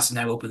Newville has to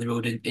now open the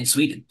road in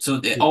Sweden. So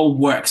it Yeah, all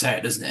works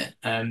out, doesn't it?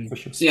 for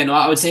sure. So yeah, no,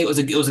 I would say it was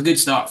a good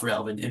start for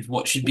Elvin in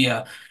what should be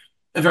a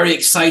very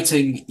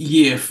exciting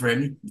year for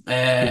him.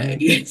 Mm-hmm.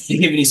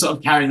 Given he's sort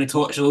of carrying the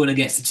torch alone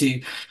against the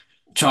two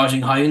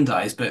charging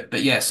Hyundais,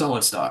 but yeah,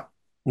 solid start.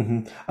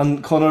 Mm-hmm.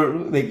 And Connor,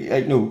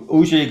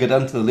 OJ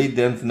got into the lead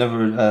then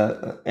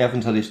whenever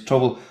Evans had his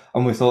trouble,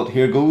 and we thought,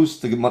 here goes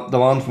the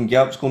man from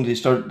Gap's going to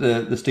start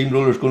the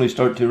steamroller's going to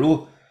start to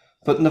roll,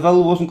 but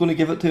Neville wasn't going to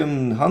give it to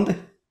him handy.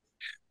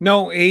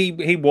 No,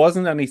 he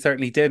wasn't, and he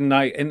certainly did. And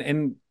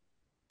in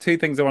two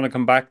things I want to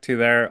come back to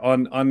there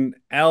on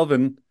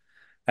Elvin.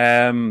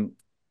 Um,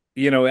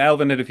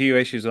 Elvin had a few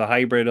issues with a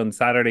hybrid on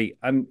Saturday,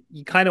 and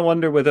you kind of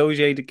wonder with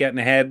OJ getting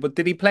ahead, but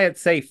did he play it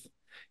safe?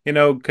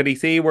 Could he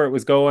see where it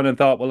was going and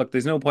thought, well, look,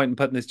 there's no point in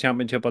putting this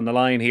championship on the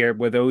line here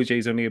with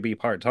OJ's only to be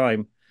part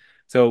time.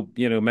 So,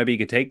 maybe he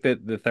could take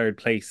the third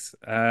place.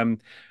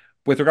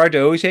 With regard to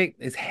OJ,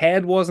 his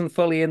head wasn't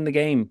fully in the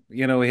game.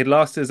 He'd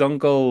lost his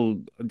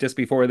uncle just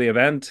before the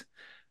event.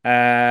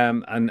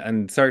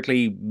 And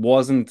certainly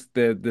wasn't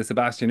the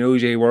Sebastian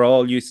Ogier we're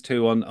all used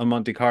to on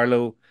Monte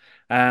Carlo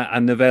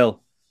and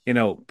Neville.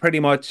 Pretty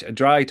much a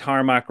dry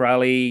tarmac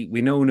rally.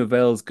 We know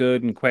Neville's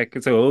good and quick,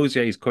 so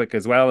OJ's quick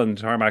as well in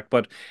tarmac,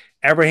 but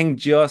everything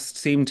just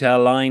seemed to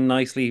align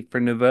nicely for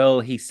Neville.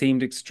 He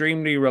seemed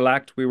extremely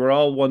relaxed. We were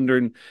all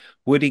wondering,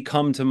 would he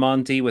come to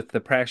Monty with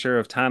the pressure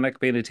of Tanak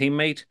being a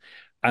teammate?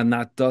 And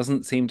that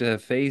doesn't seem to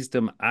have phased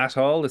him at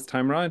all this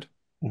time round.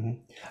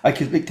 Mm-hmm. I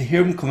could like to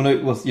hear him coming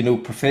out with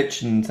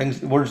perfection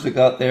things, words like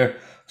that. There,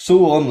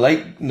 so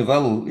unlike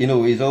Neville,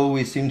 he's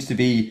always seems to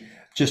be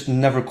just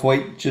never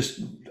quite, just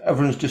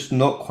everyone's just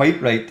not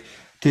quite right.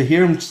 To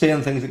hear him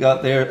saying things like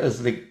that there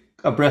is like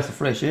a breath of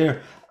fresh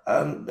air.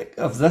 And like,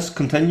 if this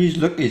continues,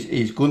 look,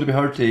 he's going to be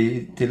hard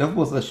to live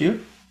with this year.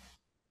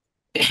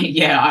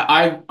 Yeah,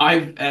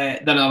 I've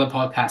done another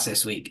podcast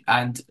this week,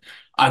 and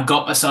I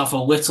got myself a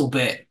little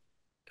bit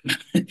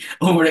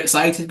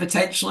overexcited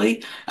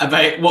potentially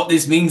about what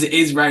this means. It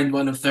is round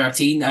one of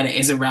 13 and it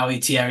is a rally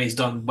Thierry's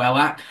done well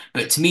at.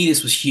 But to me,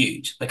 this was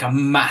huge, like a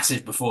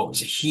massive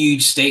performance, a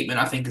huge statement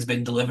I think has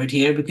been delivered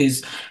here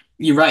because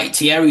you're right.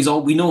 Thierry's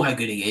all we know how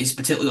good he is,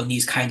 particularly on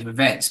these kind of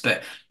events,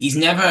 but he's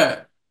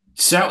never.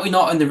 Certainly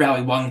not in the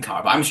Rally One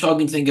car, but I'm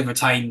struggling to think of a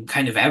time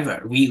kind of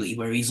ever really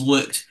where he's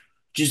looked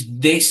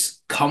just this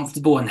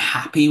comfortable and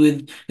happy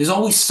with. There's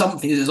always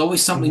something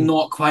Mm-hmm.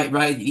 not quite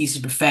right that needs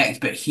to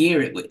perfect, but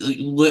here it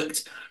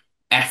looked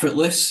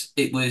effortless.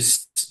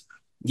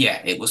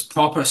 Yeah, it was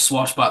proper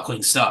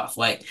swashbuckling stuff.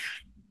 Like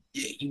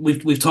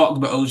we've talked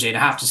about OJ, and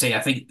I have to say, I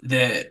think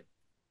the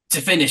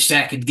to finish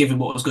second, given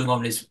what was going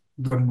on, is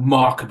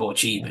remarkable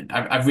achievement.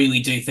 I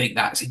really do think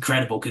that's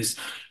incredible because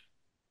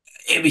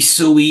it'd be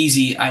so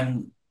easy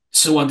and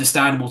so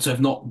understandable to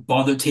have not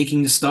bothered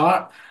taking the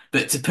start.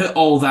 But to put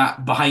all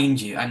that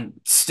behind you and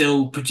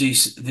still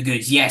produce the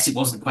goods, yes, it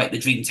wasn't quite the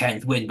dream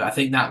 10th win, but I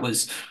think that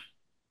was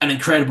an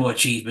incredible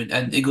achievement.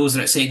 And it goes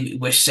without saying we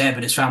wish Seb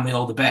and his family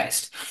all the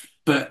best.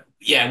 But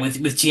yeah, with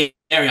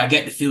Thierry, I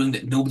get the feeling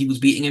that nobody was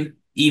beating him.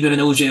 Even an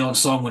OJ on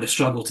song would have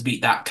struggled to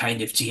beat that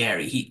kind of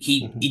Thierry.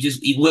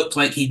 He looked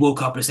like he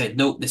woke up and said,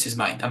 "Nope, this is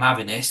mine. I'm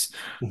having this."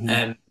 Mm-hmm.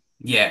 Um,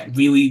 yeah,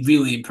 really,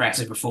 really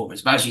impressive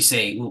performance. But as you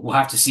say, we'll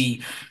have to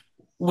see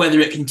whether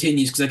it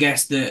continues because I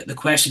guess the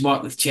question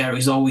mark with Thierry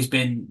has always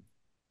been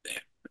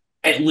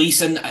at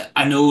least, and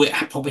I know it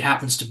probably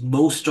happens to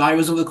most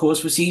drivers over the course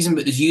of a season,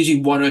 but there's usually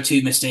one or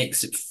two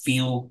mistakes that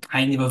feel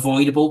kind of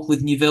avoidable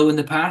with Newville in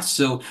the past.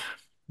 So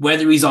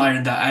whether he's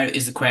ironed that out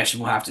is the question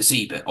we'll have to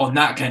see. But on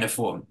that kind of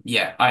form,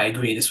 yeah, I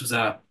agree. This was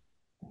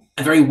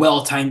a very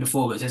well timed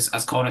performance.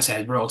 As Connor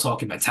said, we're all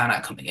talking about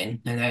Tanak coming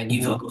in, and then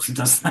Newville goes and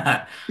does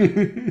that.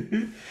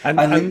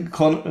 And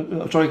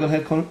Connor, sorry, go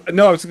ahead, Connor.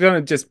 no, I was going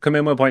to just come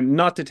in with a point,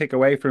 not to take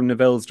away from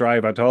Neville's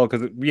drive at all,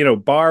 because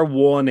bar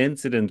one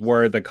incident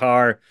where the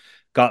car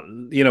got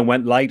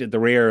went light at the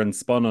rear and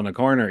spun on a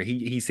corner,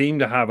 he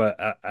seemed to have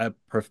a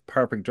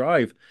perfect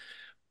drive.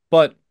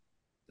 But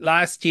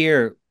last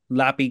year,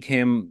 Lappy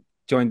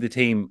joined the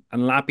team,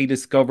 and Lappy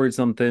discovered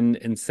something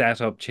in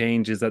setup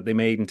changes that they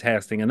made in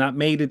testing, and that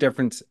made a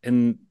difference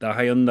in the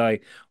Hyundai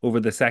over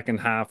the second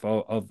half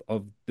of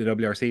the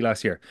WRC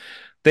last year.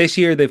 This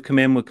year, they've come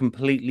in with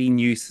completely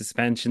new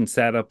suspension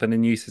setup and a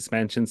new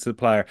suspension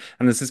supplier.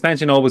 And the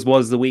suspension always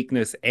was the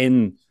weakness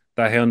in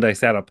the Hyundai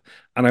setup.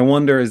 And I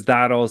wonder, is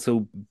that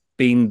also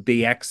been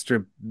the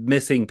extra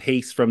missing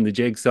piece from the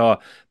jigsaw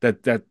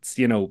that's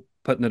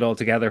putting it all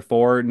together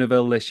for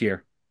Neville this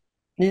year?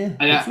 Yeah,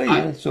 I, hopefully,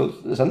 I, yeah. So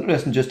it's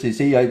interesting just to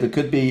see how this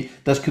could be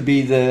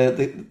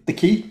the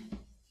key.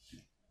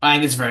 I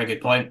think it's a very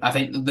good point. I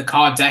think the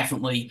car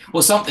definitely,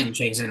 well, something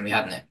changed in him,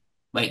 hadn't it?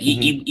 Like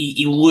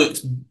he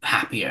looked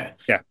happier,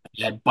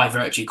 Yeah. by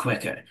virtue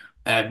quicker.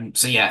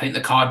 So yeah, I think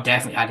the car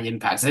definitely had an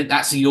impact. I think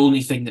that's the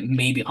only thing that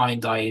maybe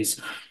Hyundai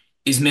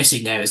is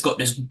missing now. It's got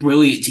this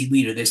brilliant team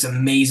leader, this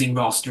amazing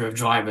roster of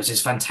drivers,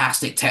 this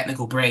fantastic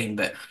technical brain.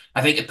 But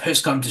I think if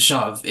push come to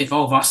shove, if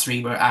all of us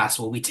three were asked,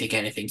 well, we take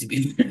anything to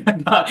be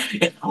but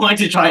if I wanted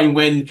to try and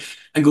win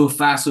and go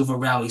fast over a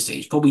rally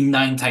stage, probably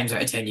 9 times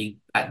out of 10, you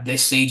at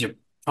this stage you're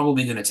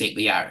probably going to take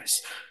the Yaris.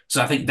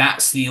 So I think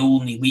that's the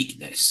only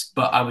weakness.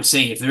 But I would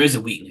say if there is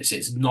a weakness,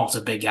 it's not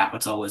a big gap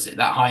at all, is it?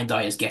 That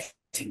Hyundai is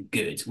getting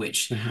good,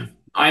 which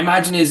I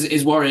imagine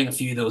is worrying a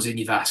few of those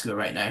in Vasco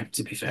right now,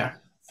 to be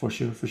fair. For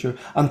sure, for sure.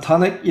 And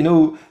Tanak,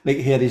 like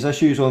he had his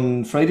issues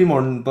on Friday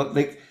morning, but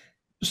like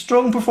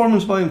strong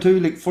performance by him too.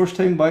 Like first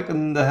time back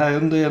in the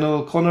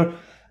Hyundai, Connor.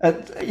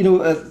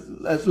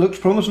 It looks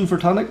promising for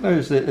Tanak now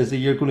as the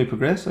year going to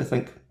progress, I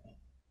think.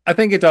 I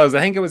think it does.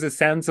 I think it was a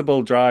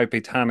sensible drive by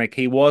Tanak.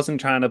 He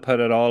wasn't trying to put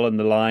it all on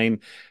the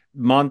line.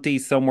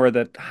 Monty's somewhere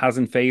that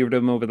hasn't favoured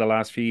him over the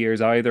last few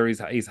years either.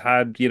 He's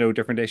had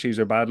different issues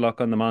or bad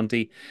luck on the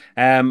Monty.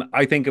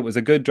 I think it was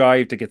a good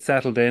drive to get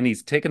settled in.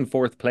 He's taken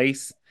fourth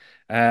place,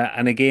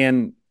 and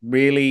again,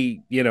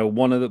 really,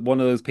 one of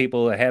those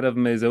people ahead of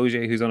him is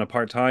OJ, who's on a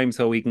part time,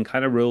 so he can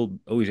kind of rule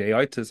OJ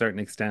out to a certain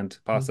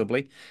extent,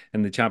 possibly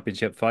in the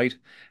championship fight.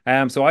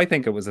 So I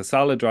think it was a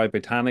solid drive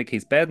by Tanak.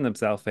 He's bedding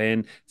himself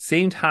in,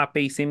 seemed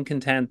happy, seemed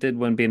contented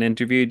when being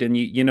interviewed, and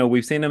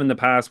we've seen him in the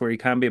past where he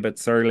can be a bit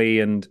surly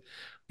and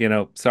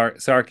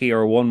sarky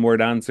or one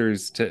word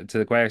answers to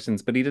the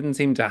questions, but he didn't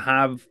seem to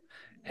have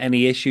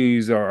any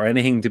issues or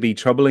anything to be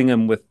troubling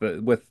him with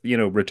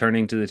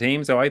returning to the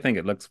team. So I think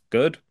it looks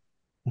good.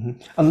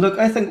 And look,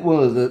 I think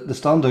one of the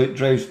standout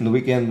drives from the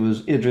weekend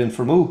was Adrian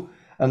Formeau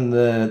and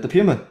the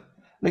Puma.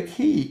 Like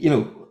he,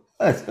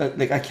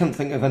 I can't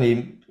think of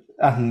anything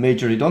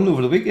major he done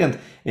over the weekend.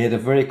 He had a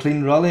very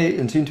clean rally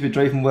and seemed to be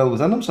driving well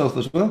within himself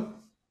as well.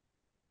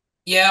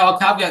 Yeah, I'll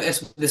caveat this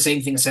with the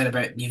same thing I said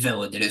about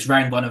Newville, that it's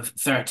round one of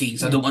 13,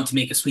 so I don't want to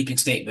make a sweeping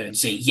statement and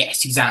say,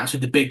 yes, he's answered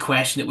the big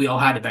question that we all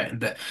had about him.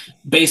 But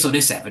based on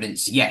this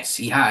evidence, yes,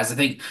 he has. I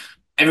think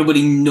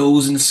everybody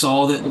knows and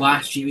saw that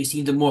last year he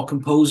seemed a more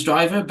composed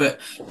driver, but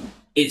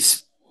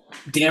it's,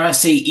 dare I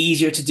say,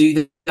 easier to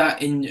do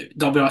that in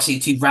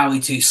WRC2, Rally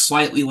 2,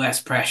 slightly less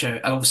pressure,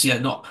 and obviously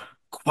not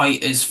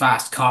quite as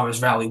fast car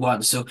as Rally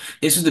 1. So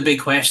this was the big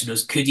question,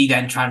 was could he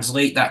then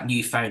translate that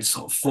newfound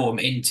sort of form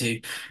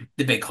into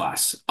the big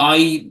class?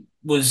 I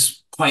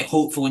was quite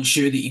hopeful and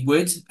sure that he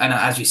would. And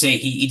as you say,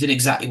 he did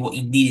exactly what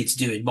he needed to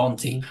do in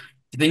Monty.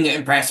 The thing that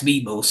impressed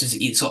me most is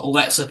he sort of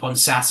let slip on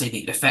Saturday that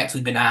he'd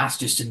effectively been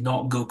asked just to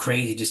not go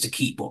crazy, just to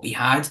keep what he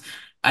had.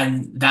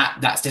 And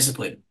that's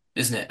discipline,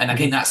 isn't it? And I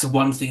think that's the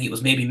one thing he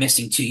was maybe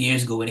missing 2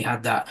 years ago when he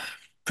had that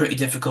pretty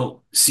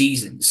difficult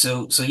season.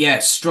 So yeah,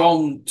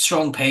 strong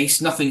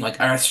pace, nothing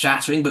like earth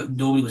shattering, but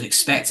nobody was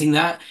expecting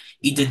that.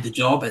 He did the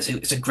job.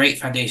 It's a great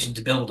foundation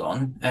to build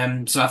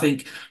on. So I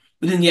think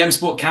within the M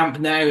Sport camp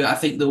now, I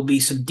think there'll be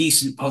some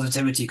decent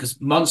positivity because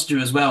Munster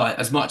as well,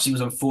 as much as he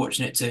was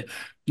unfortunate to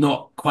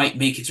not quite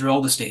make it through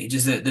all the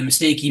stages, the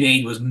mistake he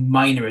made was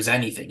minor as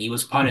anything. He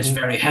was punished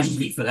very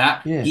heavily for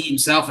that. Yeah. He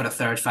himself had a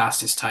third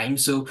fastest time.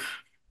 So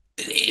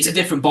it's a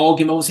different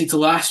ballgame, obviously, to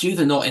last year.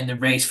 They're not in the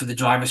race for the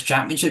Drivers'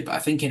 Championship, but I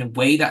think in a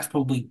way that's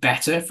probably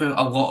better for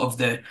a lot of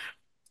the.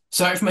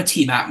 Sorry, from a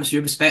team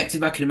atmosphere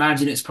perspective, I can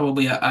imagine it's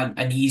probably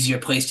an easier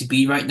place to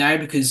be right now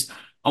because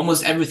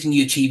almost everything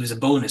you achieve is a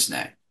bonus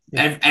now.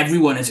 Yeah.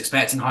 Everyone is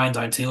expecting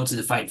Hyundai and Toyota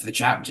to fight for the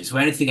championship. So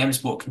anything M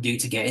Sport can do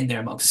to get in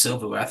there amongst the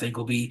silverware, I think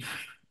will be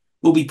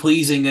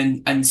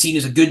pleasing and seen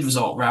as a good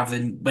result rather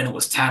than when it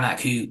was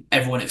Tanak, who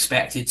everyone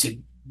expected to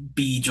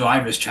be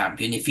drivers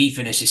champion. If he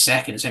finishes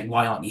second, it's like,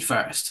 why aren't you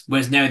first?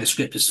 Whereas now the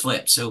script has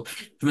flipped. So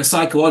from a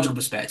psychological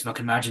perspective, I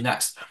can imagine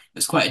that's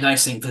quite a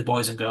nice thing for the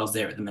boys and girls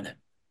there at the minute.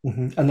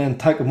 And then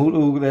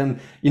Takamoto, then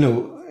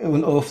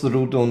went off the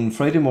road on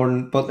Friday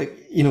morning, but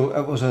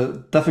it was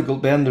a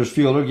difficult bend. There's a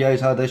few other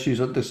guys had issues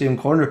at the same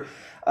corner,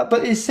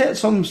 but he set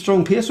some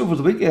strong pace over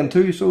the weekend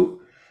too.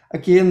 So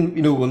again,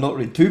 we'll not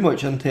read too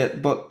much into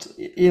it, but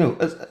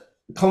it's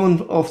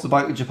coming off the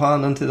back of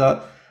Japan into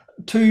that,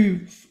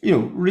 two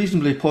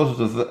reasonably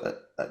positive,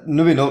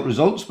 maybe not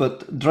results,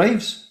 but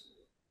drives.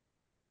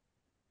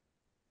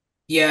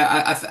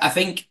 Yeah, I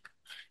think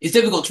it's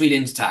difficult to read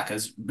into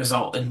Taka's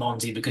result in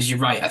Monty because you're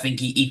right. I think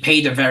he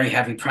paid a very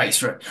heavy price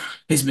for it.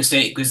 His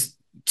mistake was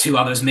two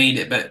others made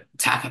it, but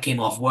Taka came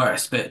off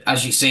worse. But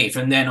as you say,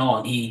 from then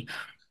on, he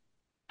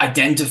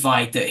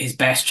identified that his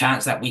best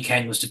chance that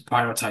weekend was to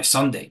prioritize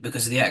Sunday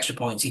because of the extra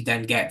points he'd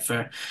then get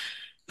for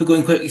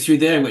going quickly through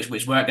there,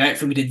 which worked out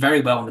for him. He did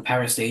very well on the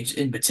power stage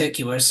in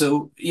particular.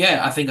 So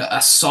yeah, I think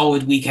a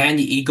solid weekend.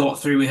 He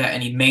got through without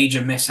any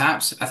major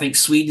mishaps. I think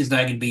Sweden's now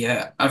going to be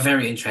a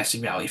very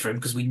interesting rally for him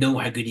because we know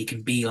how good he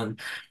can be on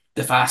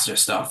the faster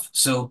stuff.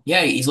 So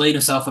yeah, he's laid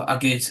himself a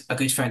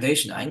good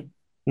foundation, I think.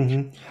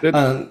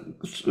 And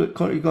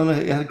Connor, you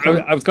gonna add a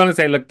comment? I was going to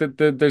say, look,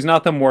 there's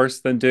nothing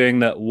worse than doing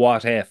the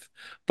what if.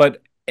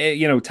 But,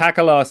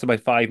 Taka lost about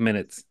 5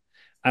 minutes.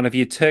 And if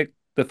you took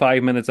the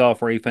 5 minutes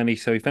off where he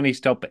finished, so he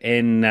finished up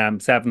in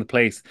seventh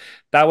place,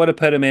 that would have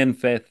put him in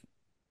fifth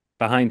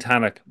behind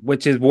Tannock,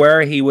 which is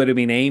where he would have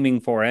been aiming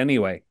for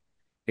anyway.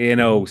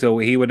 So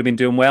he would have been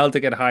doing well to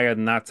get higher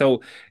than that.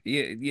 So,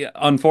 yeah,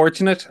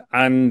 unfortunate.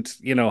 And,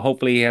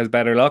 hopefully he has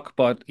better luck.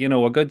 But,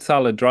 a good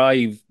solid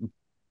drive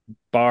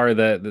bar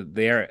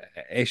the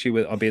issue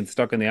with being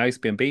stuck in the ice,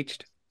 being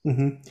beached.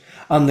 And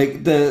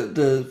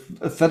the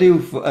video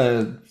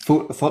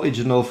footage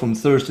and all from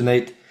Thursday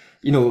night,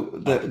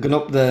 going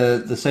up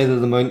the side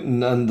of the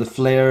mountain and the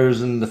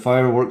flares and the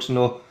fireworks and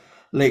all,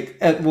 like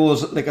it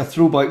was like a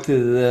throwback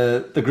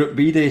to the Group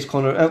B days,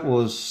 Connor. It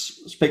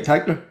was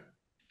spectacular.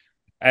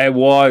 It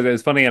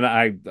was funny, and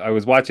I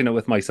was watching it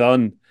with my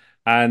son,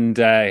 and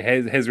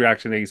his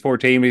reaction. He's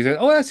 14. He said,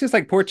 "Oh, that's just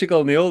like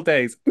Portugal in the old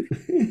days."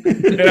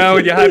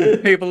 And you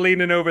had people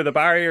leaning over the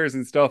barriers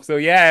and stuff. So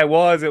yeah, it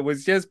was. It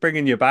was just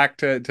bringing you back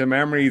to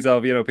memories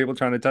of people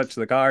trying to touch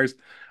the cars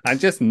and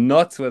just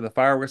nuts with the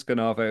fireworks going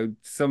off.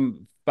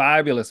 Some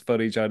fabulous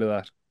footage out of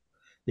that.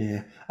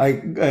 Yeah,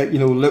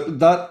 look,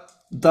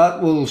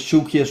 that will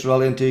showcase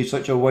rallying to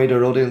such a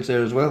wider audience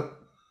there as well.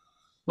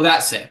 Well,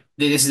 that's it.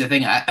 This is the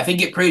thing. I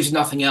think it proves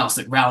nothing else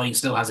that rallying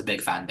still has a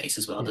big fan base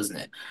as well, doesn't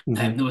it?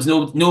 There was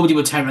nobody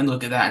would turn around and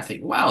look at that and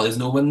think, "Wow, there's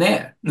no one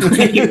there."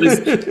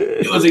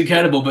 It was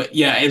incredible. But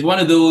yeah, it's one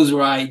of those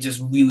where I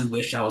just really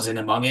wish I was in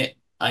among it.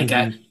 Like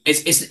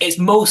it's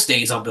most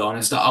days, I'll be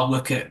honest, that I'll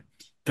look at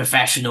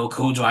professional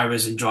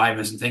co-drivers and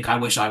drivers and think, I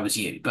wish I was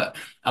you. But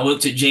I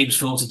looked at James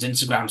Fulton's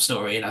Instagram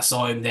story and I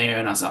saw him there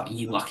and I was like,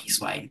 you lucky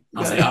swine. I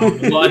was like, I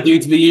don't know what I do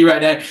to be you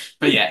right now.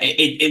 But yeah,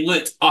 it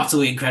looked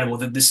utterly incredible.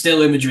 The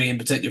still imagery in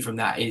particular from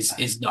that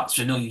is nuts.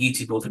 I know you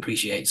two both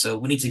appreciate. So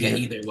we need to get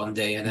you there one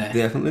day and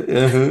definitely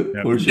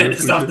for sure.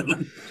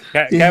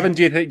 Kevin,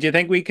 do you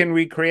think we can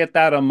recreate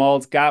that on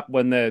Mall's Gap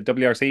when the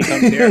WRC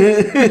comes here?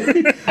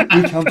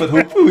 We can but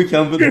hope. We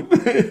can but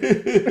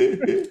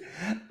hope.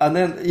 And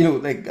then,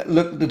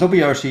 look, the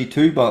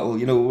WRC2 battle,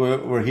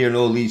 we're hearing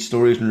all these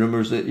stories and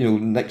rumours that,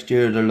 next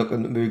year they're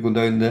looking at maybe going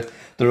down the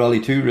Rally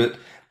 2 route.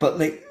 But,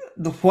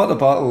 what a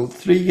battle.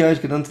 3 guys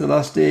get into the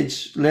last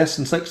stage, less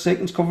than 6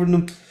 seconds covering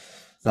them.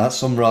 That's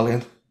some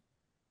rallying.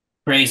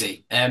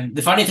 Crazy.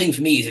 The funny thing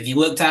for me is if you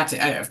looked at it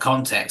out of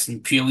context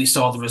and purely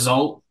saw the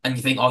result and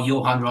you think, oh,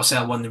 Johan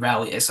Rossell won the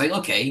rally, it's like,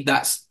 okay,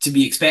 that's to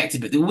be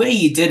expected. But the way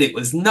he did it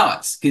was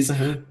nuts because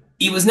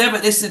he was never,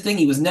 this is the thing,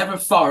 he was never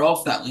far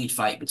off that lead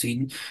fight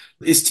between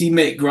his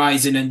teammate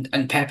Greisen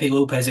and Pepe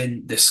Lopez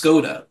in the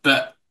Skoda.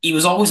 But he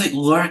was always like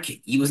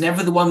lurking. He was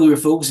never the one we were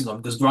focusing on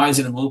because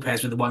Greisen and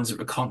Lopez were the ones that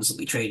were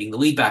constantly trading the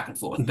lead back and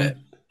forth. But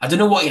I don't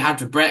know what he had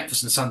for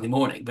breakfast on Sunday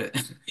morning, but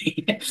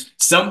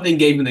something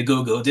gave him the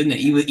go-go, didn't it?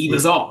 He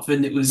was off,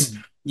 and it was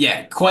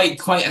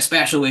quite a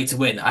special way to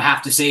win. I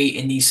have to say,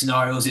 in these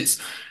scenarios, it's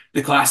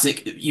the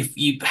classic.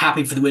 You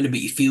happy for the winner,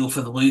 but you feel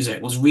for the loser.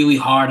 It was really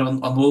hard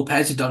on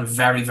Lopez, who'd done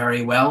very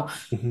very well,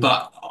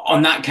 but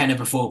on that kind of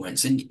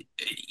performance, and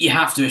you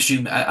have to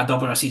assume a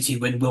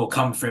WRC2 win will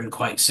come for him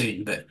quite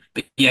soon. But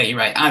yeah, you're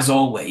right. As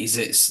always,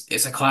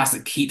 it's a class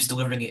that keeps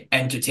delivering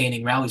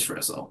entertaining rallies for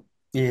us all.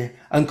 Yeah,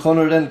 and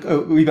Connor, then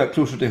a wee bit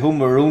closer to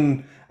home, our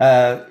own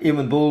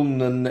Eamon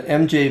Bolan and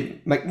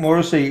MJ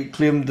McMorrissey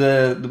claimed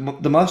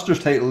the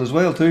Masters title as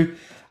well too.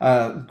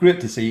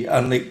 Great to see,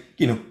 and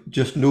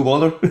just no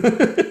bother.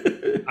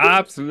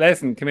 Absolutely.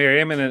 Listen, come here,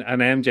 Eamon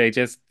and MJ.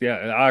 Just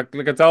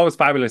look, it's always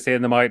fabulous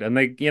seeing them out, and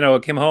they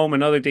came home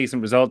another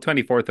decent result,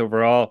 24th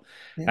overall.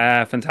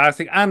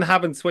 Fantastic, and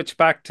having switched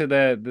back to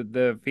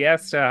the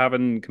Fiesta,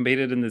 having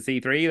competed in the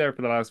C3 there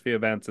for the last few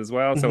events as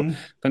well. So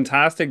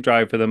fantastic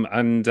drive for them,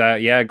 and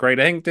great.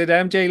 I think did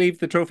MJ leave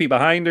the trophy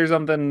behind or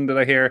something? Did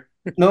I hear?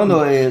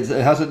 No, it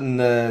has it in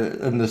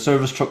the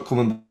service truck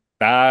coming.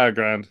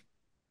 Grand.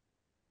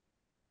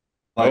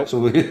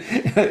 So he'll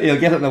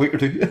get it in a week or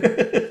two.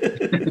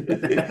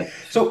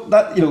 So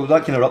that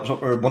that kind of wraps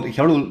up our Monte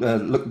Carlo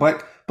look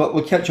back. But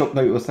we'll catch up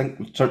now. I think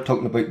we'll start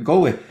talking about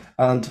Galway,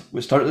 and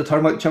we started the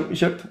Tarmac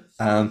Championship.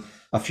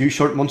 A few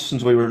short months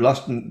since we were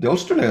last in the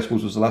Ulster. I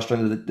suppose was the last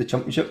round of the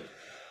championship.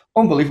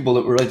 Unbelievable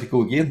that we're ready to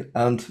go again.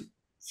 And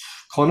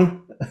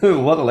Connor,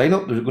 what a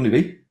lineup there's going to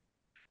be.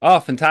 Oh,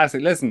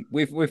 fantastic. Listen,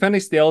 we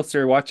finished the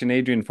Ulster watching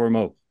Adrian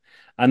Formeau.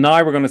 And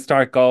now we're going to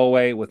start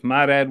Galway with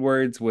Matt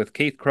Edwards, with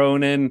Keith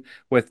Cronin,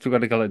 with, we're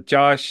going to call it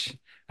Josh,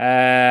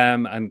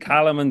 and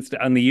Callum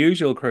and the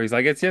usual crews.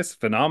 Like, it's just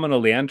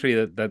phenomenal, the entry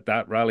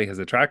that rally has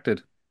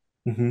attracted.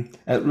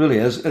 It really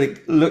is.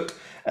 Like, look,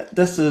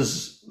 this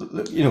is,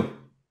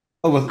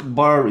 with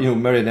bar,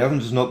 Marion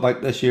Evans is not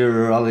back this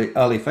year, or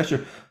Ali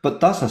Fisher, but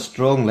that's a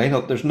strong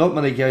lineup. There's not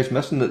many guys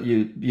missing that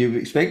you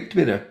expect to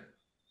be there.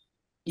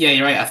 Yeah,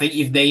 you're right. I think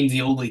you've named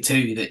the only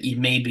two that you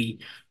maybe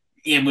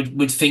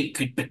would think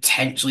could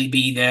potentially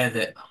be there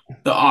that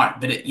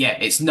aren't. But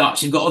it's not.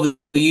 So you've got all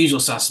the usual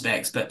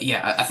suspects. But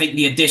yeah, I think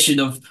the addition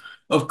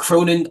of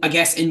Cronin, I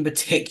guess in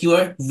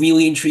particular,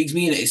 really intrigues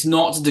me. And it's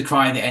not to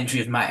decry the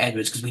entry of Matt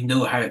Edwards because we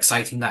know how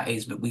exciting that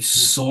is. But we've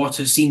sort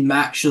of seen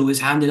Matt show his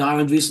hand in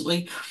Ireland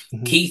recently.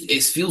 Keith,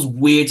 it feels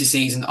weird to say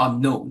he's an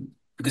unknown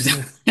because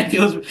it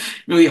feels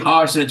really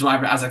harsh to a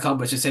driver as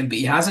accomplished as him. But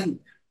he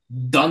hasn't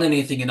done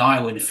anything in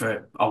Ireland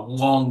for a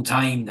long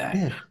time now.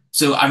 Yeah.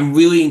 So I'm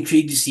really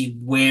intrigued to see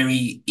where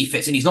he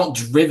fits in. He's not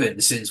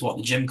driven since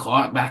the Jim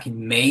Clark back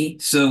in May.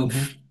 So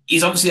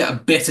he's obviously at a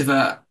bit of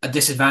a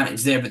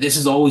disadvantage there, but this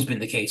has always been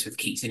the case with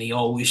Keith, and he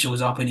always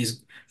shows up and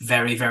is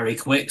very, very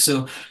quick.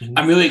 So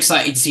I'm really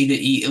excited to see that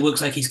it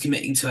looks like he's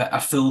committing to a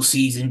full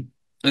season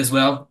as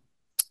well.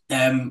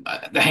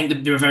 I think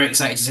that they were very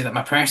excited to say that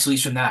my press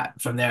release from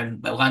there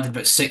landed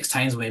about 6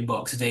 times in my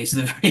inbox today, so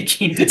they're very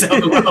keen to tell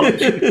the world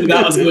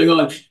that was going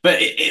on. But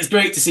it's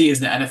great to see,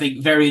 isn't it? And I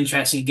think very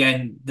interesting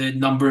again the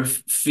number of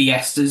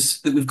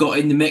Fiestas that we've got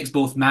in the mix,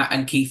 both Matt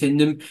and Keith in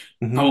them,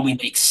 probably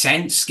makes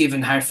sense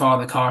given how far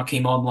the car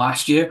came on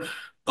last year.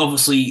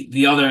 Obviously,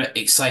 the other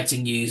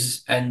exciting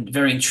news and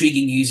very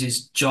intriguing news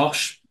is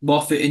Josh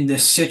Moffat in the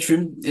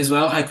Citroen as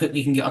well. How quickly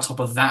he can get on top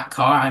of that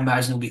car, I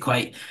imagine will be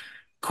quite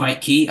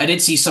key. I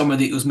did see someone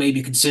that was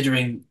maybe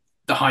considering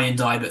the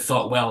Hyundai, but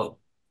thought, well,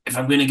 if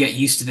I'm going to get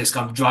used to this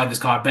car, drive this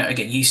car, I better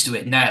get used to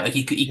it now. Like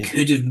he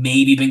could have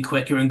maybe been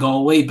quicker in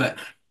Galway, but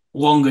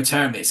longer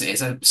term, it's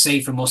a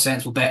safer, more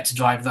sensible bet to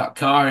drive that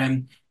car.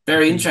 And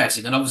very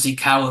interesting. And obviously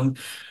Callum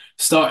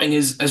starting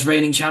as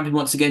reigning champion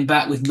once again,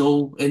 back with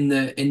Noel in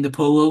the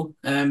polo.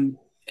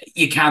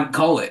 You can't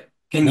call it,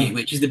 can you?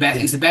 Which is the best.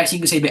 It's the best you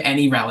can say about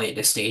any rally at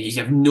this stage. Is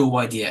you have no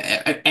idea.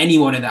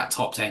 Anyone in that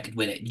top 10 could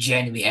win it.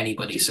 Genuinely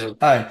anybody. So,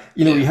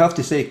 you have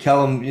to say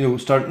Callum.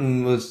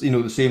 Starting with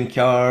the same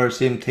car,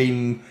 same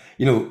team.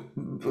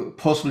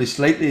 Possibly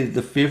slightly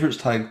the favourites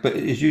tag, but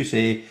as you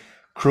say,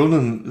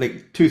 Cronin,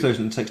 like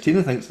 2016,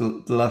 I think, is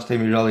the last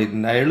time he rallied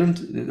in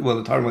Ireland. Well,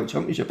 the Tarmac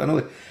Championship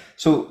anyway.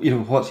 So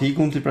what's he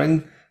going to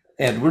bring?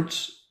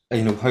 Edwards.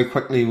 How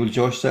quickly will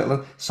Josh settle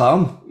in?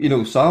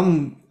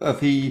 Sam, if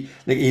he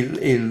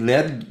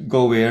led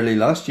Galway early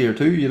last year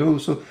too,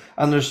 so,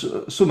 and there's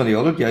so many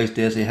other guys,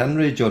 Desi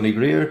Henry, Johnny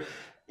Greer.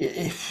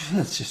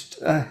 It's just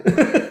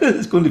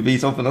it's going to be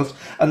something else.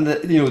 And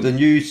the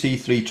new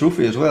C3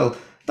 trophy as well.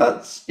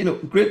 That's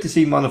great to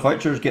see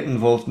manufacturers getting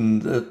involved in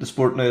the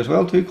sport now as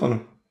well too,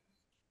 Connor.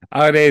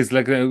 Oh, it is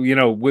like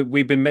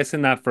we've been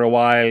missing that for a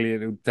while,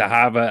 to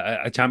have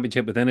a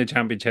championship within a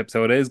championship.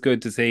 So it is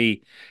good to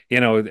see.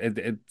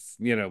 It's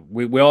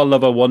we all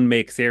love a one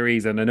make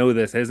series, and I know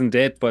this isn't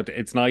it, but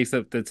it's nice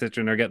that the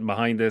Citroen are getting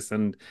behind this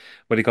and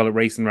what do you call it,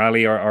 race and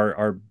rally,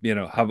 or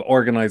have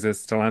organised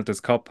this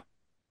Stellantis Cup.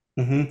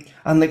 And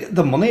like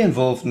the money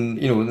involved in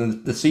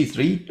the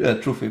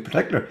C3 trophy in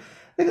particular.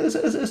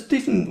 It's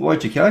decent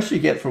wage of cash you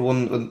get for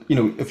one.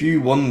 If you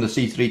won the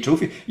C3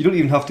 trophy, you don't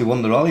even have to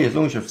win the rally as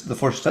long as you're the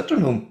first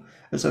Citroen home.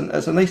 It's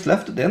a nice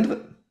lift at the end of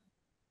it.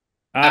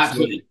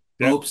 Absolutely.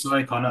 Yeah. Oh,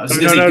 sorry, Connor.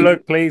 No,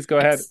 look, please go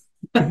ahead.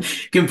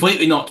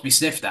 Completely not to be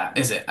sniffed at,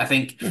 is it? I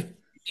think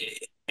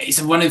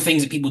it's one of the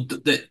things that people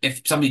that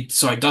if somebody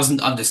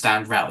doesn't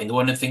understand rally,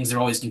 one of the things they're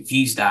always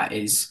confused at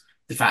is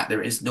the fact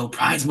there is no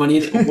prize money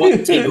in it. What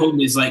you take home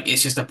is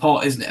it's just a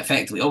pot, isn't it?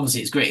 Effectively,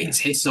 obviously, it's great. It's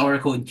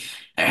historical, and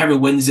whoever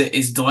wins it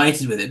is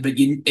delighted with it. But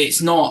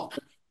it's not.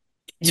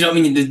 Do you know what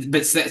I mean?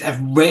 But it's a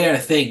rare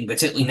thing,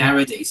 particularly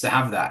nowadays, to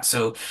have that.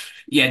 So,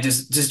 yeah,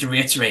 just to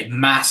reiterate,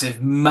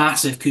 massive,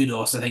 massive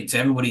kudos, I think, to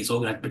everybody who's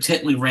organised,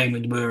 particularly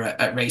Raymond Moore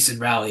at Race and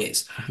Rally.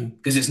 It's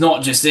because it's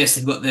not just this.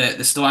 They've got the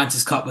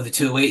Stellantis Cup with the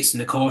 208s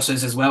and the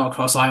Corsas as well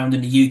across Ireland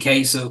and the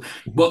UK. So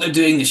what they're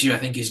doing this year, I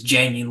think, is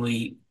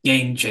genuinely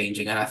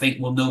game-changing. And I think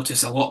we'll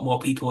notice a lot more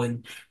people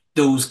in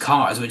those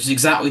cars, which is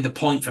exactly the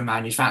point from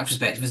manufacturer's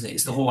perspective, isn't it?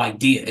 It's the whole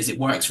idea is it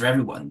works for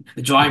everyone.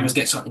 The drivers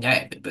get something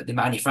out of it, but the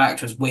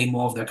manufacturers way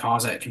more of their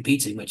cars out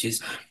competing, which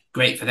is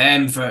great for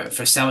them, for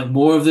selling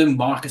more of them,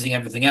 marketing,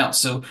 everything else.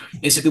 So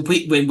it's a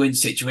complete win-win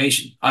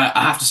situation. I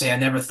have to say, I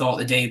never thought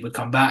the day would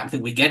come back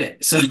that we get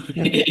it. So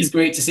it is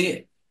great to see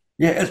it.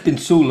 Yeah, it's been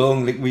so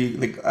long.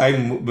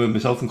 I'm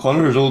myself and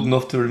Connor is old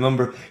enough to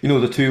remember, the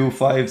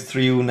 205s,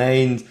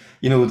 309s,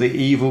 the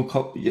Evo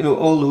Cup,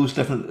 all those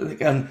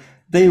different, and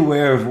they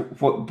were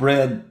what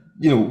bred,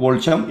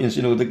 world champions.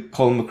 The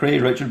Colin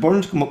McRae, Richard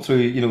Burns come up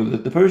through,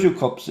 the Peugeot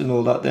Cups and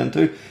all that then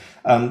too,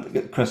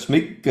 and Chris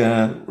Meek,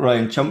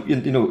 Ryan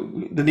Champion.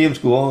 The names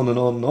go on and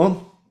on and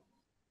on.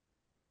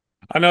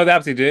 I know they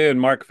absolutely do, and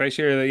Mark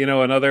Fisher,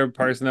 another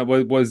person that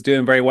was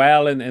doing very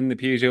well in the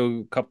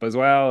Peugeot Cup as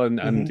well,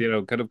 and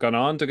could have gone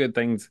on to good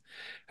things.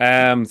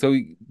 So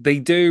they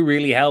do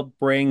really help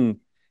bring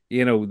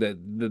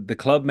the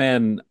club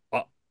men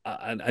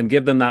and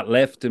give them that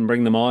lift and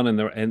bring them on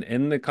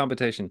in the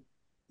competition.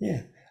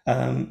 Yeah.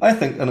 I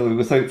think,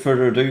 without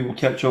further ado, we'll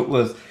catch up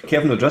with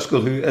Kevin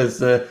O'Driscoll, who is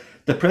the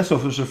press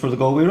officer for the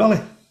Galway Rally.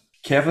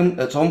 Kevin,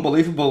 it's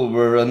unbelievable.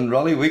 We're in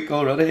Rally Week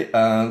already.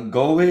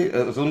 Galway,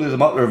 it's only a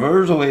matter of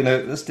hours away now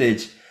at this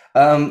stage.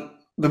 The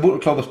Motor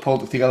Club has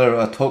pulled together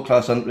a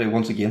top-class entry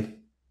once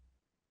again.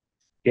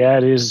 Yeah,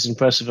 it is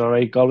impressive, all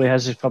right. Galway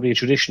has probably a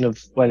tradition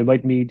of, while it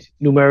might be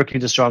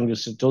numerically the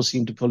strongest, it does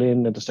seem to pull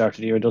in at the start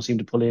of the year. It does seem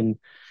to pull in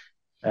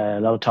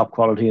a lot of top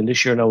quality, and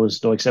this year now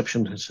is no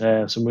exception. It's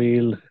some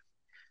real, I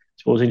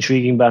suppose,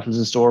 intriguing battles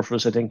in store for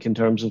us, I think, in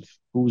terms of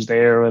who's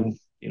there and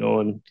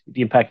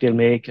the impact they'll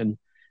make, and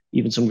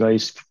even some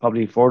guys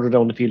probably further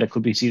down the field that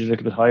could be seated a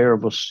little bit higher.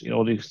 But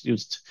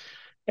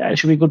it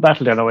should be a good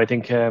battle there now. I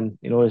think I'm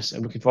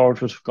looking forward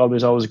to it.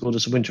 Galway's always good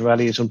as a winter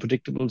rally. It's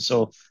unpredictable,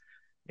 so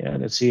yeah,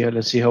 let's see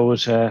how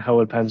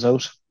it pans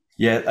out.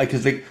 Yeah,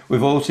 because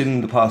we've all seen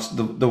in the past,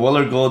 the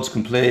Weller gods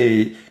can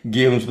play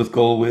games with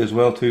Galway as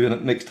well too, and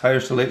it makes tyre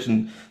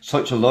selection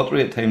such a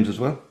lottery at times as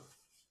well.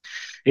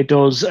 It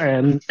does.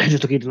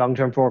 Just looking at the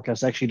long-term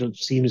forecast, actually, it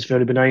seems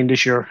fairly benign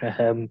this year.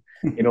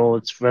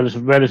 It's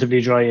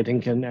relatively dry, I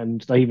think,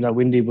 and not even that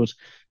windy. But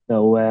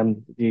now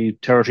the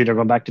territory they're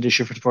going back to this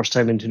year for the first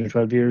time in 10 or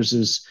 12 years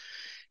is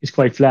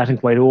quite flat and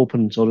quite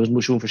open. So there's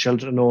much room for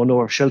shelter.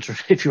 No shelter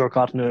if you are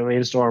caught in a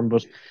rainstorm.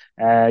 But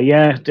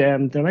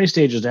they're nice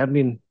stages. They haven't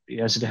been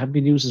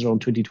used since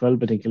around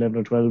 2012, I think, 11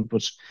 or 12.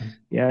 But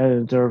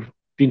yeah, they're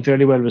being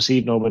fairly well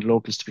received now by the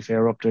locals. To be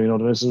fair, up there, the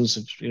residents,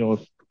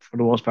 for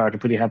the most part, are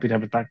pretty happy to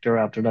have it back there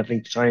after that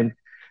length of time.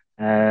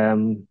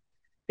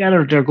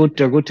 They're good.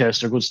 They're good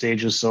tests. They're good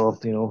stages. So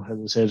as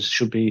I said,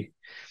 should be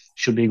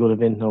a good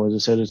event now. As I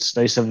said, it's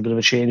nice to have a bit of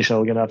a change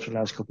now again after the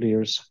last couple of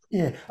years.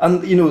 Yeah,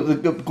 and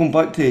going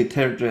back to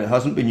territory that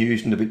hasn't been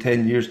used in about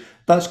 10 years,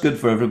 that's good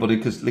for everybody,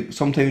 because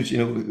sometimes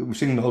we've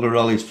seen in other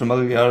rallies,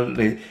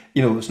 familiarity,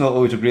 it's not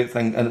always a great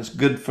thing, and it's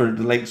good for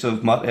the likes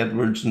of Matt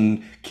Edwards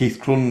and Keith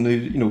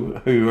Cronin,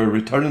 who are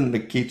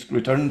returning. Keith's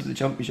returning to the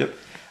championship,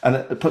 and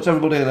it puts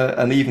everybody in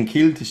an even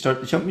keel to start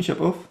the championship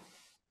off.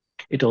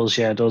 It does,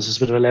 yeah, it does. It's a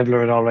bit of a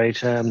leveler and all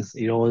right. As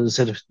I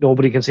said,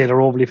 nobody can say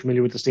they're overly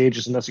familiar with the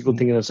stages, and that's a good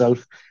thing in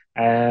itself.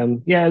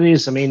 It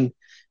is. I mean,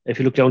 if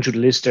you look down through the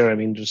list there, I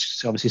mean,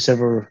 there's obviously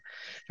several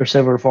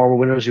former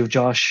winners. You've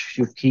Josh,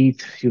 you've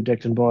Keith, you've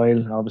Declan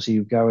Boyle, obviously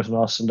you've Garrett and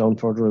Austin down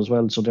further as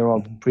well. So they're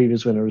all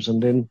previous winners.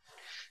 And then,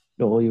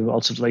 you've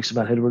also the likes of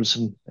Matt Edwards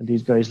and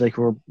these guys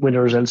were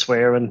winners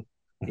elsewhere. And,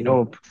 I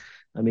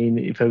mean,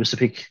 if I was to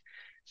pick,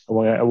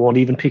 I won't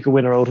even pick a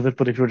winner out of it,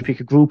 but if you were to pick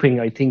a grouping,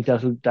 I think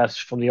that's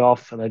from the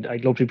off, and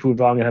I'd love to be proved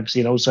wrong and have to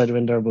see an outsider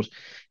in there, but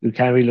you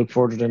can't really look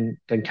further than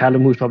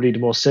Callum, who's probably the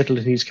most settled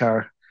in his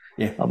car.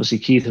 Yeah. Obviously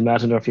Keith and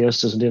Matt in their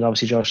Fiestas, and then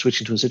obviously Josh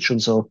switching to a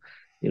Citroen, so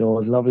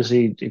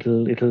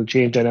it'll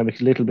change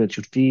dynamic a little bit.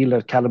 You'd feel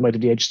that Callum might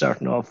have the edge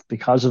starting off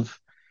because of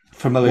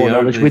familiarity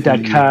knowledge with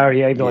that car.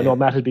 I know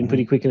Matt has been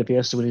pretty quick in a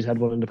Fiesta when he's had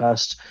one in the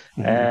past.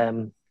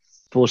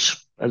 But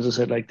as I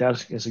said, like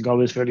that, it's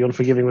always fairly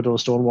unforgiving with those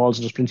stone walls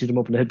and just plenty them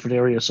up in the Headford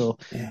area. So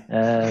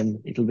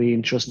it'll be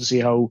interesting to see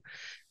how,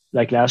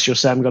 like last year,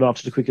 Sam got off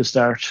to the quickest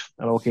start.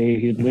 And okay,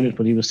 he didn't win it,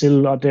 but he was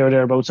still out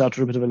thereabouts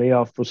after a bit of a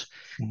layoff. But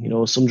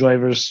some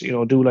drivers,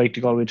 do like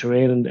the Galway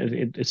terrain, and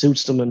it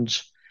suits them. And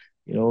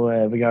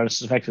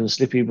regardless of the fact that it's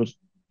slippy, but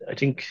I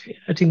think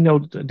now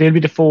they'll be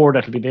the four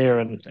that'll be there.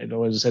 And I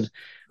know, as I said,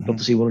 I'd love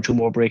to see one or two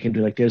more break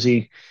into like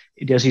Desi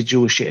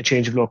do a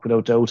change of luck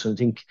without doubt. And I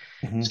think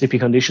slippy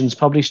conditions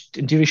probably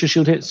in theory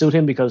should suit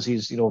him, because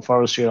he's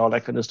forestry and all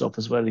that kind of stuff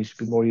as well. He should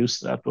be more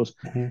used to that. But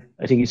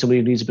I think he's somebody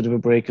who needs a bit of a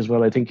break as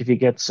well. I think if he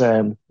gets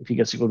a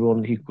good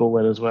run, he could go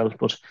well as well.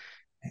 But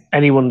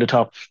anyone in the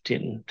top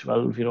 10,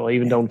 12,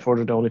 even down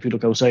further down, if you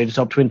look outside the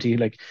top 20,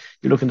 like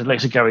you're looking at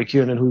like Gary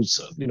Kiernan,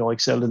 who's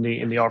excelled in the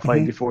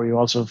R5 before. You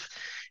also have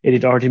Eddie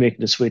Doherty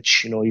making the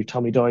switch. You've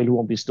Tommy Doyle, who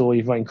won't be slow.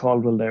 You've Ryan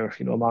Caldwell there,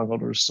 among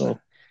others. So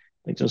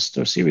there's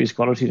serious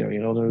quality there.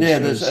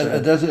 There's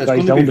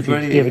guys down the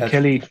field. David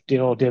Kelly,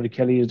 David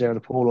Kelly is there at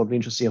the pole. I'd be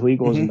interested to see how he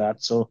goes in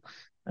that. So,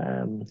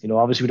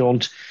 obviously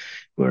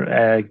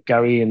we're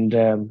Gary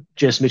and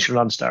Jason Mitchell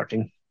on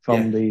starting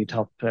from the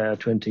top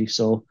 20.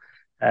 So,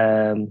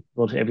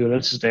 but everyone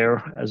else is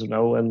there as of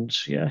now, and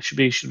should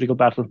be a good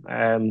battle.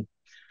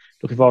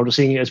 Looking forward to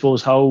seeing, I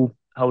suppose, how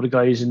the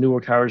guys in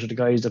newer cars, or the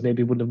guys that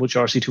maybe wouldn't have much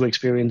RC2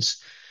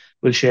 experience,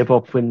 will shape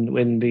up when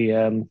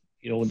the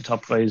when the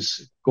top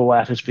guys go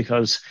at it,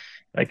 because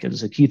like as I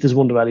said, Keith has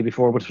won the rally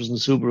before, but it was in the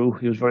Subaru.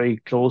 He was very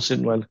close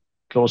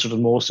closer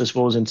than most, I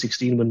suppose, in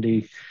 16 when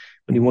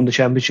when he won the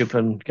championship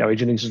and Gary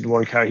Jennings was the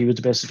world car, he was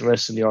the best of the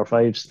rest in the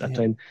R5s at that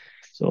time.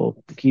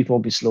 So Keith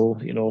won't be slow,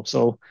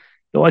 So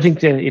no, I think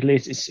that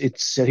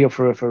it's set here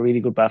for a really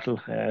good battle,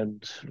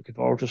 and looking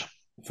forward to it.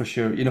 For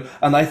sure,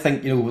 and I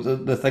think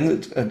the thing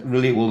that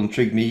really will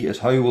intrigue me is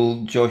how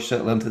will Josh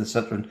settle into the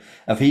Citroen.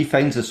 If he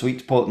finds a sweet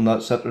spot in that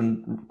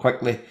Citroen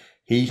quickly,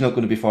 he's not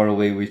going to be far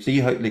away. We see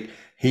how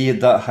he had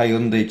that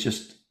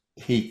Hyundai,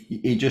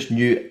 he just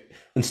knew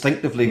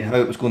instinctively how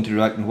it was going to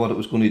react and what it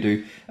was going to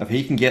do. If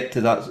he can get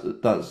to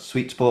that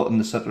sweet spot in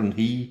the Citroen,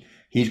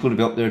 he's going to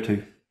be up there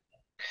too.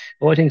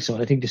 Oh, I think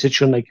so. I think the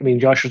Citroen,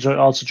 Josh was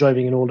also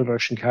driving an older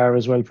version car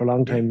as well for a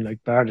long time,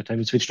 bar the time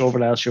he switched over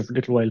last year for a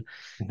little while.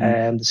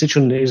 The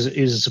Citroen is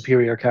a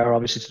superior car,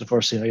 obviously, to the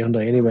first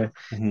Hyundai anyway.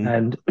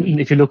 And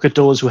if you look at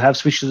those who have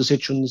switched to the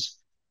Citroens,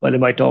 well, they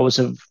might always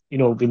have,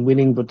 been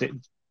winning, but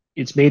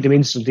it's made them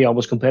instantly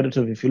almost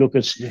competitive. If you look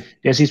at,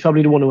 yes, he's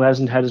probably the one who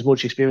hasn't had as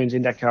much experience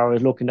in that car or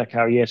look in that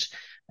car yet.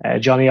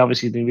 Johnny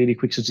obviously has been really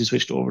quick since he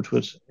switched over to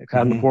it.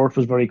 Cal McCourt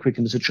was very quick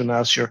in the Citroen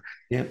last year.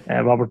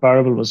 Robert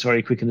Barrable was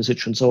very quick in the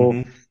Citroen.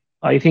 So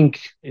I think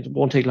it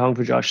won't take long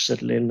for Josh to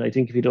settle in. I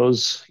think if he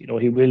does, he'll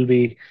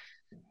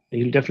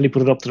definitely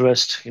put it up to the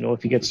rest.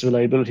 If he gets the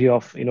reliability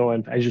off,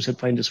 and as you said,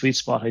 find the sweet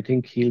spot, I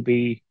think he'll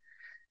be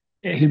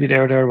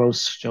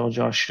thereabouts.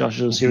 Josh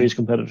is a serious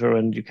competitor,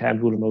 and you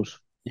can't rule him out.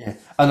 Yeah,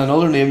 and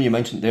another name you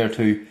mentioned there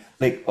too,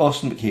 like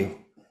Austin McHale.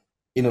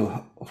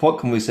 What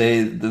can we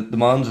say? The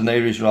man's an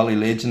Irish rally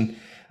legend,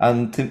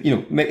 and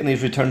making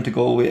his return to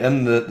Galway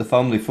in the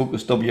family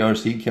focused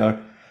WRC car,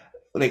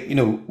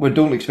 we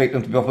don't expect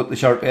him to be up at the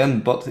sharp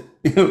end, but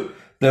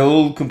the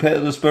old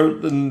competitive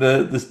spirit and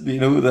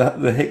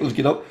the heckles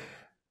get up.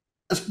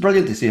 It's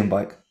brilliant to see him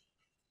back.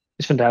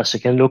 It's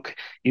fantastic, and look,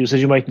 you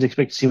said you mightn't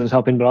expect to see him in the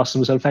top end, but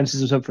Austin himself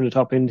fancies himself for the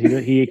top end.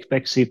 He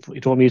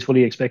told me he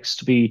fully expects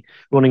to be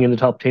running in the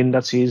top 10.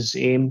 That's his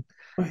aim.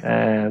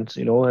 And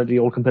the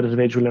old competitive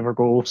edge will never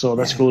go, so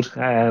that's good.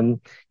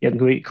 He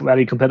hadn't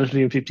rallied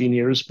competitively in 15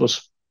 years, but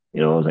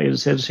like I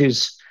said,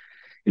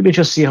 it'll be interesting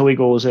to see how he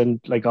goes. And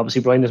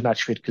obviously Brian is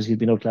match fit because he's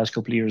been out the last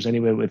couple of years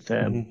anyway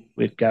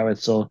with Garrett.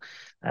 So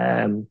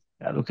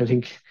look,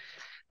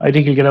 I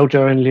think he'll get out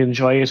there and he'll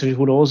enjoy it. And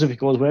who knows, if it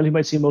goes well, he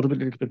might see him out a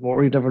little bit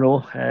more. You never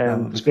know.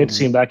 It's great to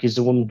see him back. He's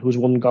the one who's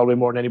won Galway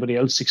more than anybody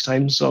else 6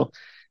 times. So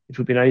it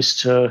would be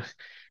nice to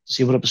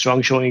see him put up a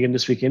strong showing again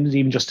this weekend, and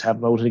even just to have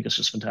him out, I think it's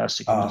just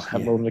fantastic. And just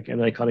have him out in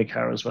an iconic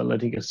car as well. I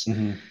think it's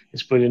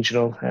brilliant,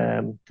 So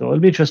it'll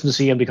be interesting to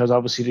see him because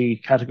obviously the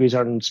categories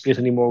aren't split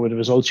anymore with the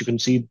results. You can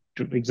see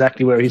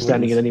exactly where he's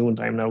standing at any one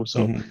time now.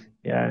 So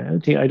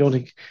I don't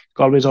think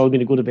Galway's always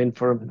been a good event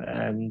for him,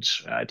 and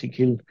I think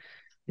he'll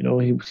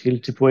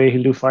tip away.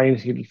 He'll do fine.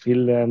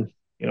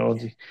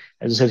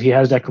 As I said, he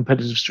has that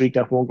competitive streak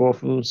that won't go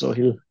from him, so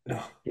he'll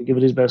give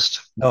it his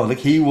best. No,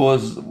 he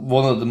was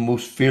one of the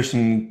most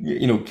fearsome,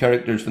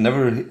 characters.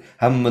 Whenever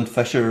him and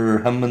Fisher or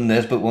him and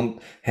Nesbitt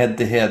went head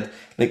to head,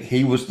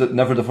 he was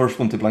never the first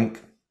one to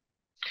blink.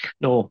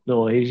 No,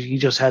 he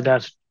just had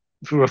that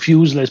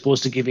refusal, I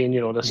suppose, to give in.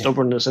 The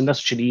stubbornness, and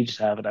that's what you need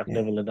to have at that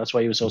level, and that's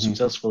why he was so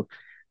successful.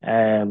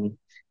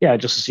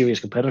 Just a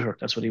serious competitor.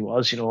 That's what he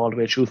was, all the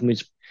way through from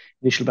his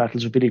initial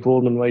battles with Billy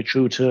Coleman right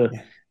through to,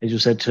 as you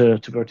said, to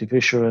Bertie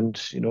Fisher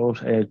and,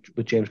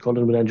 with James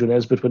Cullen, with Andrew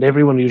Nesbitt, with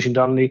everyone, Eugene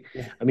Donnelly.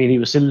 I mean, he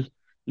was still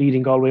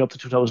leading Galway up to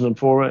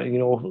 2004,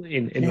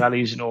 in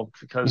rallies,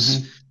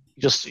 because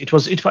he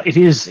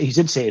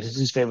did say it's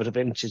his favourite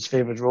event, his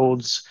favourite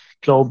roads,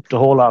 club, the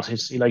whole lot.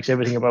 He likes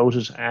everything about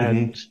it.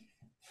 And,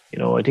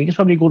 I think it's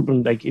probably a good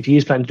one. If he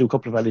is planning to do a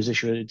couple of rallies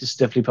this year, this is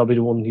definitely probably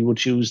the one he would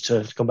choose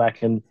to come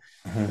back and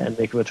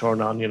make a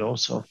return on,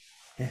 so.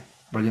 Yeah,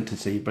 brilliant to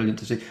see.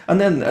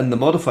 And then in the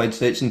modified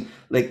section,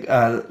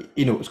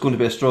 it's going to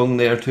be a strong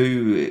there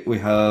too. We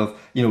have,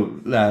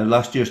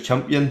 last year's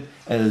champion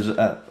is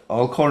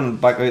Alcorn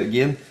back out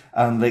again,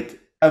 and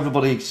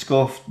everybody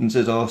scoffed and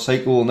says, "Oh,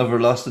 Psycho will never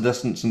last the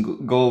distance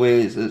and go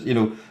away."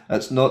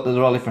 It's not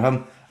the rally for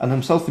him. And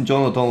himself and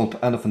John O'Donnell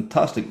put in a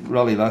fantastic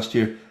rally last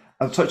year,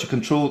 and such a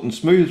controlled and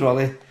smooth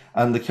rally,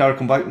 and the car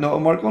come back not a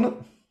mark on it.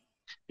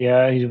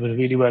 Yeah, he did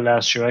really well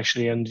last year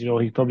actually, and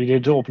he probably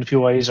did open a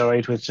few eyes all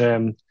right with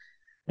the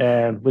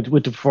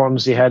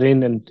performance he had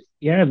in, and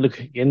look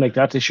again like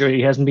that this year.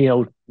 He hasn't been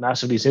out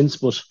massively since,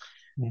 but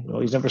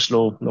he's never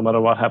slow. No matter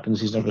what happens,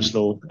 he's never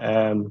slow.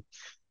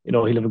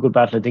 He'll have a good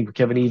battle, I think, with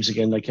Kevin Eves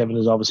again. Kevin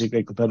is obviously a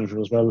great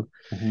competitor as well.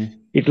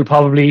 It'll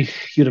probably,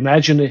 you'd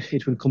imagine,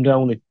 it will come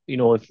down, if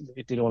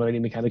they don't have any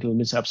mechanical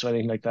mishaps or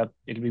anything like that,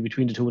 it'll be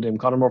between the two of them.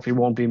 Conor Murphy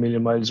won't be a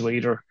million miles away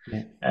either.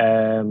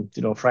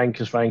 Frank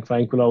is Frank.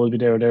 Frank will always be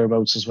there or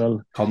thereabouts as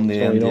well.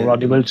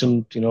 Rodney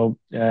Wilton,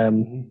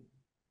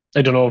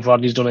 I don't know if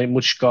Rodney's done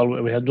much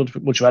Galway. We haven't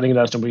done much rallying in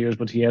the last number of years,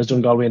 but he has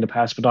done Galway in the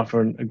past, but not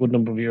for a good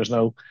number of years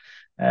now.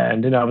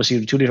 And then obviously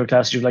the 2 litre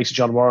classes, you like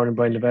John Warren and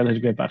Brian Lavelle had a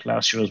great battle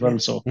last year as well.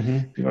 So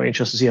it'll be very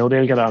interesting to see how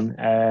they'll get on.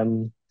 I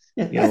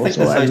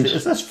think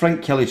is this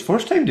Frank Kelly's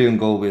first time doing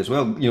Galway as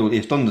well?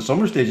 He's done the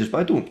summer stages, but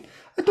I don't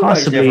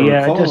possibly,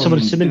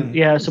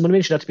 someone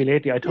mentioned that to me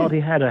lately. I thought he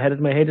had. I had it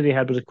in my head that he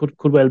had, but it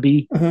could well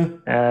be.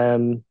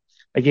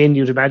 again,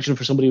 you'd imagine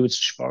for somebody with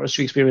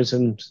forestry experience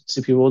and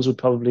CP roads would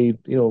probably,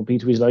 be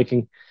to his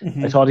liking.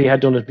 I thought he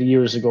had done it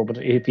years ago, but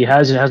if he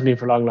has, it hasn't been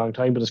for a long, long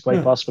time. But it's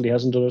quite possible he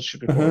hasn't done it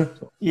before.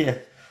 So, Yeah.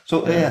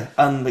 So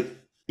and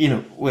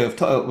we've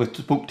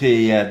spoke to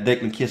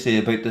Declan Casey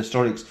about the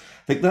historics.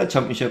 Like that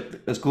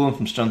championship is going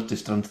from strength to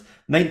strength.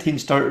 19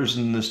 starters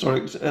in the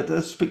historics. It's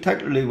a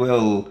spectacularly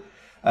well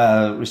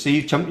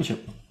received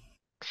championship.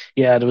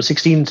 Yeah, there was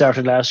 16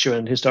 started last year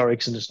in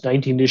historics, and there's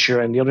 19 this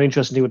year. And the other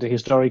interesting thing with the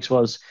historics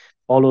was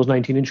all those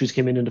 19 entries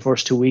came in the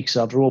first 2 weeks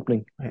after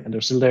opening, and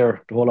they're still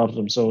there, the whole lot of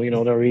them. So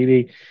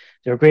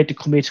they're great to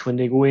commit when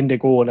they go in, they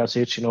go, and that's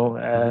it.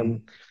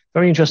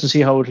 Very interesting to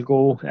see how it'll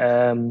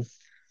go.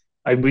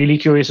 I'm really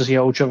curious to see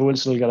how Trevor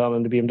Wilson will get on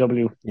in the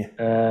BMW.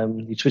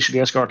 He switched to the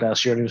Escort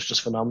last year and he was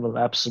just phenomenal,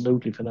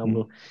 absolutely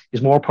phenomenal.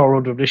 He's more power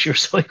under this year,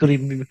 so he could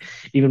even be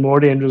even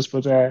more dangerous.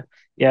 But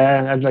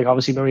and like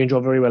obviously Marion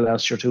drove very well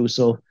last year too.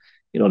 So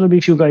there'll be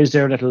a few guys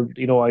there that'll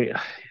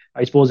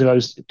I suppose if I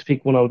was to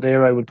pick one out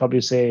there, I would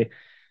probably say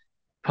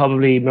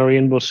probably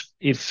Marion. But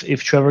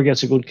if Trevor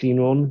gets a good clean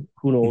run,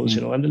 who knows?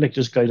 And like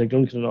just guys like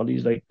Duncan and all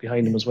these like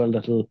behind him as well,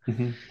 that'll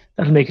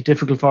make it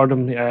difficult for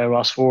them.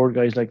 Ross Ford,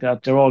 guys like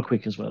that, they're all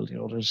quick as well.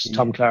 There's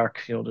Tom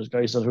Clark. There's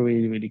guys that are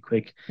really, really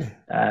quick.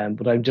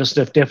 But I'm just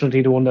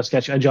definitely the one that's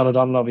catching. And John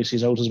O'Donnell obviously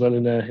is out as well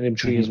in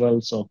M3 as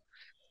well. So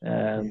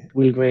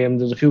Will Graham,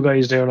 there's a few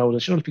guys there now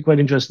that it'll be quite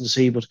interesting to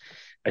see. But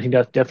I think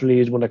that definitely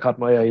is one that caught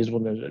my eyes.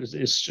 One that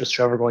is just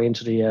Trevor going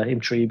into the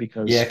M3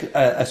 because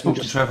I spoke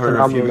to Trevor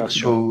a few weeks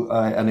ago,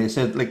 and he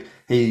said like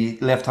he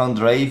left-hand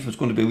drive was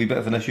going to be a wee bit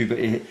of an issue, but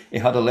he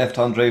had a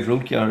left-hand drive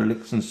road car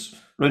since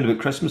round about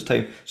Christmas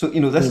time. So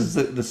this is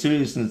the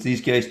seriousness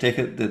these guys take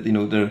it, that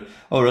they're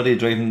already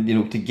driving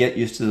to get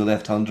used to the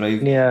left-hand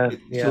drive.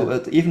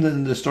 So even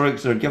in the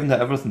historics, they're giving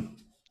it everything.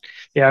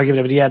 Yeah, I'll give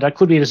it. Yeah, that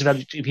could be a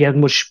disadvantage if he had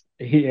much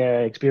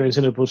experience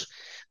in it, but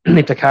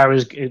if the car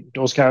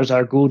those cars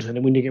are good,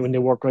 and when they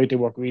work right, they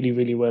work really,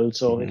 really well.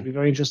 So it'll be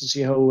very interesting to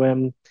see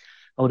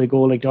how they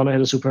go. Like Donna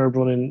had a superb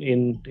run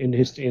in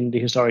the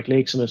historic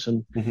lakes in it,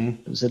 and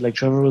as I said, like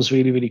Trevor was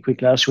really, really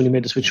quick last year when he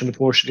made the switch from the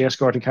Porsche to the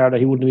Escort, a car that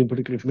he wouldn't have been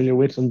particularly familiar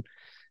with, and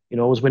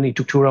was when he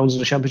took 2 rounds in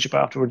the championship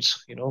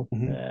afterwards.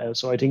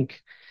 So I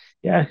think.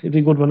 Yeah, it'd be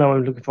a good one now.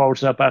 I'm looking forward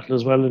to that battle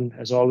as well. And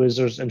as always,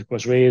 of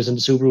course Ray is in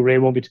the Subaru. Ray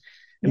won't be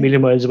a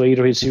million miles away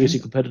either. He's seriously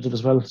competitive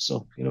as well.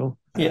 So,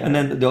 and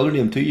then the other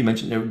name too you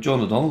mentioned there,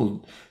 John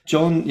O'Donnell.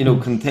 John,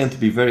 can tend to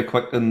be very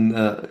quick, and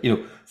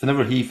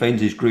whenever he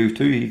finds his groove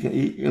too,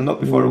 he'll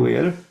not be far away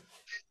either.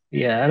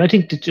 Yeah, and I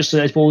think that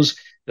I suppose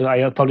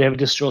I probably have a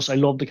distrust. I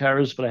love the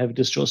cars, but I have a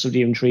distrust of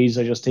the M3s.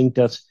 I just think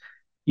that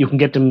you can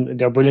get them;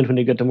 they're brilliant when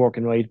you get them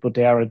working right, but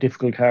they are a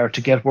difficult car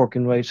to get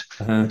working right.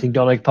 I think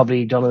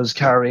Donna's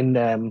car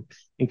in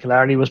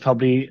Killarney was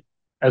probably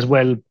as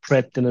well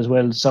prepped and as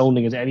well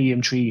sounding as any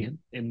M3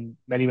 in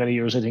many, many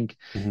years. I think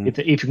if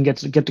you can get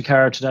the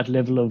car to that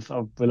level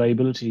of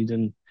reliability,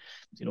 then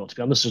to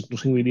be honest, there's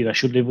nothing really that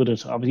should live with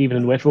it. Obviously, even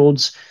in wet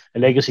roads, a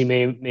Legacy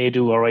may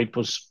do all right,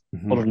 but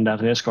other than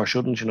that, an Escort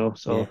shouldn't.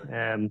 So,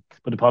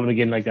 but the problem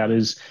again like that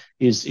is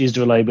the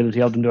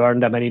reliability of them. There aren't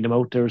that many of them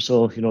out there,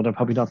 so they're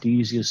probably not the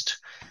easiest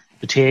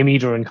to tame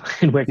either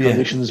in wet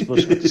conditions. But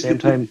at the same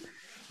time,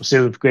 it's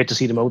still great to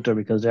see them out there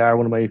because they are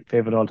one of my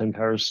favorite all-time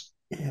cars.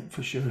 Yeah,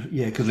 for sure.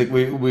 Yeah, because like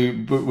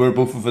we're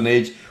both of an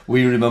age.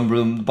 We remember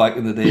them back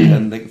in the day,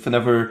 and like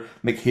whenever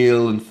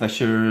McHale and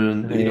Fisher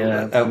and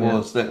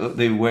was that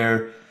they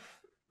were,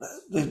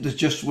 they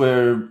just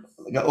were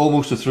like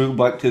almost a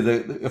throwback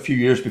to a few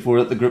years before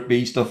that, the Group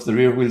B stuff, the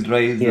rear wheel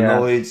drive, the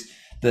noise.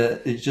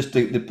 It's just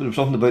there was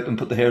something about them,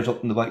 put the hairs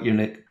up in the back of your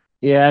neck.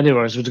 Yeah,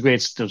 anyways, it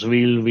was a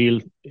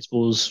real,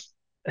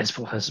 I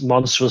suppose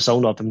monstrous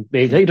sound of them.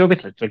 They're a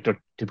bit like their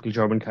typical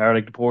German car,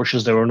 like the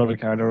Porsches. They were another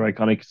car, they're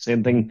iconic.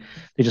 Same thing.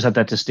 They just had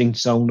that distinct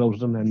sound out of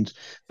them, and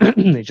I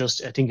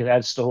think it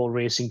adds to the whole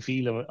racing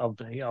feel of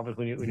it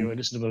when you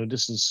listen to them at a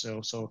distance.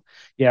 So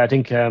yeah, I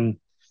think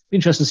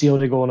interesting to see how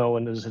they go now,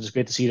 and it's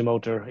great to see them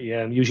out there.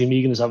 Yeah, Eugene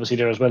Megan is obviously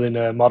there as well in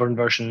a modern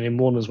version in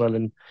M1 as well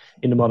in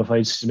the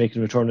modifieds to make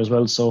a return as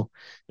well. So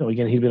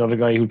again, he'll be another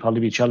guy who'll probably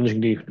be challenging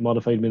the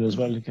modified men as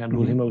well. You can't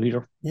rule him out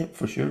either. Yeah,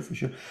 for sure.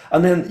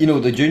 And then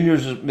the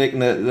juniors are making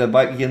the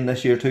back again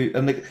this year too.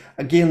 And like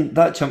again,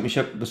 that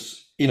championship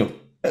was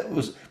it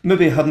was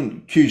maybe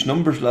hadn't huge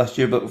numbers last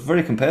year, but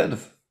very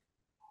competitive.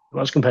 It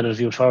was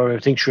competitive. I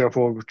think 3 or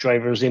 4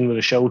 drivers in with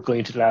a shout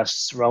going to the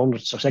last round or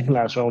second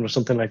last round or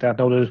something like that.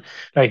 Now,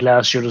 like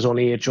last year, there's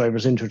only 8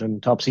 drivers entered,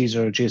 and top seeds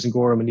are Jason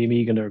Gorham and Liam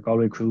Egan, their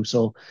Galway crew.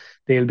 So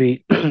they'll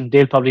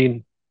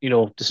probably,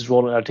 this is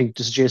rolling. I think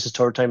this is Jason's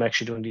 3rd time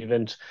actually doing the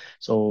event.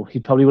 So he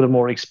probably would have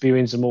more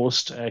experience than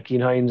most.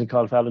 Keane Hines and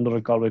Carl Fallon, another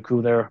Galway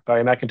crew there.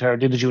 Barry McIntyre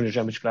did the junior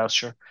championship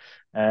last year.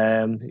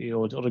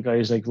 Other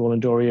guys like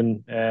Ronan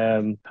Dorian,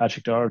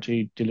 Patrick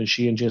Doherty, Dylan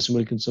Sheehan, Jason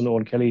Wilkinson,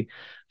 Owen Kelly.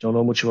 Don't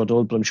know much about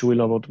those, but I'm sure we'll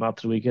know about them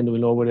after the weekend.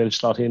 We'll know where they'll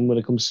slot in when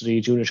it comes to the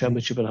junior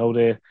championship and how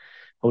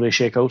they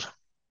shake out.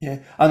 Yeah,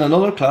 and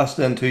another class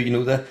then too.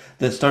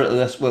 The start of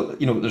this. Well,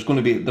 there's going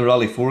to be the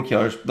Rally 4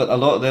 cars, but a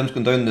lot of them's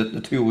going down the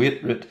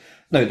 208 route.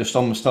 Now there's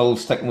some still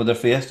sticking with their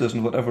Fiestas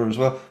and whatever as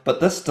well. But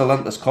this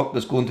Stellantis Cup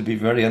is going to be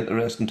very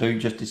interesting too,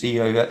 just to see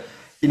how it.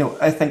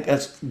 I think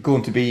it's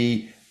going to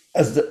be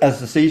as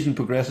the season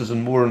progresses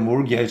and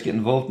more guys get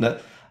involved in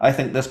it. I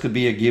think this could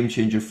be a game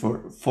changer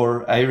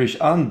for Irish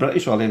and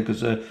British rallying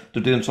because they're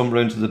doing some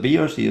rounds of the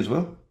BRC as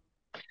well.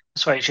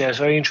 That's right, yeah, it's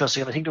very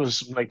interesting. I think there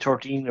was like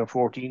 13 or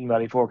 14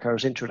 Rally 4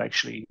 cars entered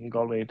actually in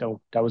Galway.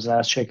 That was the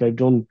last check I've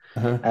done.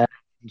 Uh-huh.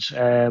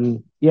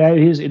 Yeah,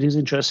 it is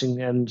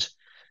interesting, and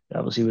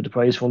obviously with the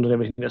prize fund and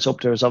everything that's up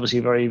there, it's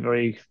obviously very,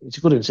 very. It's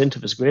a good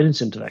incentive. It's a great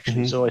incentive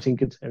actually. Mm-hmm. So I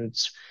think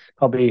it's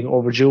probably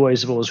overdue, I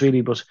suppose, really.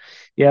 But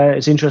yeah,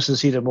 it's interesting to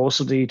see that most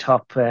of the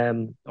top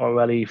or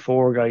Rally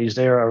 4 guys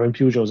there are in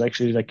Peugeots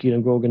actually, like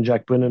Keenan Grogan,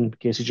 Jack Brennan,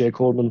 Casey J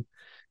Coleman.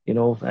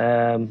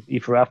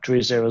 Aoife Raftery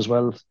is there as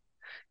well.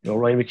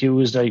 Ryan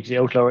McHugh is like the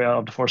outlaw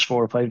of the first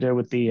 4 or 5 there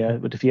with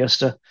the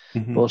Fiesta,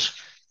 Mm-hmm.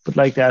 but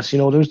like that,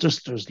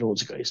 there's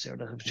loads of guys there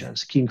that have a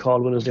chance. Keane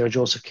Caldwell is there,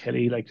 Joseph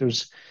Kelly, like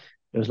there's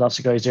lots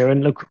of guys there,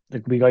 and look, there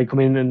could be a guy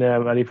coming in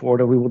Rally 4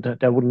 that would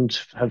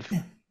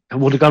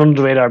have gone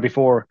under the radar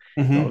before.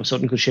 Mm-hmm. All of a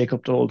sudden could shake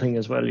up the whole thing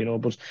as well,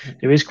 but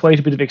there is quite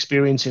a bit of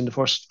experience in the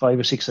first 5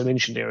 or 6 I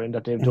mentioned there, in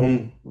that they've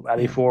done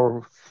Rally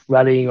 4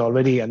 rallying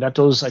already, and that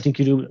does, I think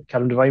you do.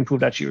 Callum Devine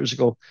proved that years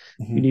ago.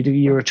 Mm-hmm. You need a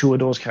year or two of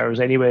those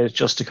cars anyway,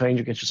 just to kind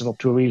of get yourself up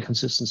to a real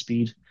consistent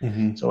speed.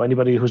 Mm-hmm. So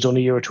anybody who's done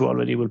a year or two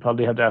already will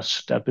probably have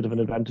that bit of an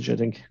advantage, I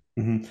think.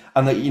 Mm-hmm.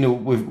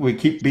 And we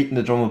keep beating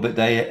the drum about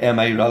the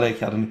MI Rally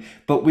Academy,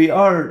 but we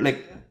are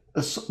like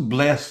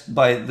blessed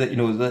by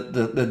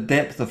the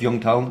depth of young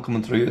talent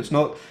coming through. It's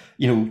not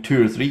 2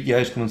 or 3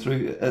 guys coming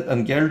through,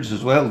 and Gerds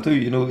as well too.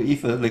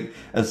 Aoife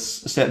is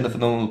setting a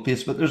phenomenal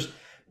pace, but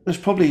there's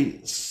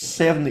probably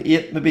 7,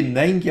 8, maybe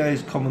 9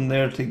 guys coming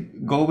there to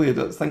Galway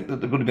that think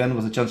that they're going to be in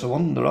with a chance of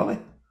winning the rally.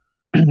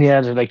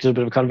 Yeah, there's a bit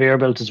of a conveyor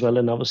belt as well,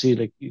 and obviously,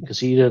 like, you can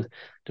see the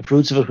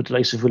fruits of it with the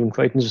likes of William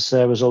Crichton's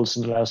results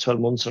in the last 12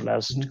 months or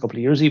last couple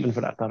of years, even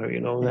for that matter.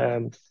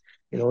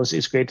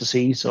 It's great to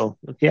see. So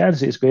yeah,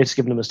 it's great. It's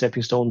giving them a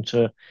stepping stone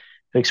to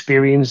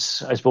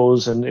experience, I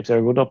suppose, and if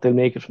they're good up, they'll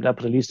make it from that.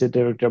 But at least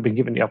they're being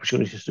given the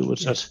opportunity to do it.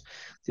 That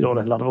a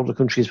lot of other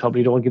countries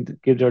probably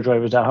don't give their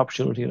drivers that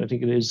opportunity, and I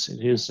think it's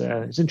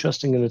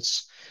interesting, and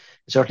it's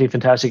certainly a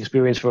fantastic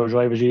experience for our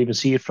drivers. You even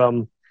see it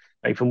from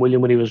William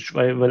when he was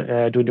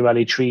doing the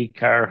Rally 3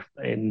 car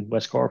in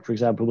West Cork, for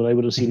example. When I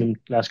would have seen him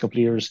last couple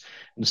of years,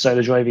 and the style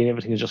of driving,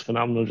 everything is just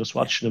phenomenal. Just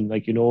watching him,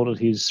 that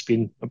he's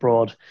been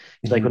abroad.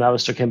 It's like when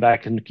Alistair came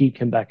back and Keith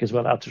came back as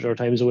well after their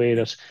times away.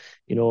 That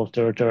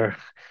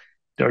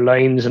their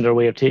lines and their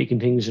way of taking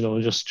things,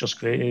 just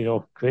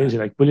crazy,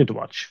 like brilliant to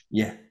watch.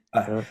 Yeah.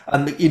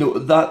 And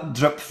that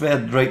drip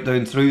fed right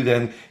down through.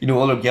 Then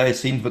other guys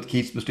seen what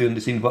Keith was doing,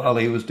 they seen what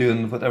Ali was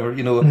doing, whatever,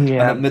 and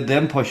it made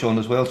them push on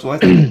as well. So I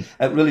think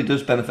it really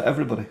does benefit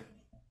everybody.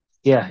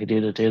 Yeah, it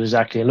did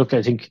exactly. And look,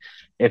 I think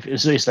if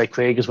it's like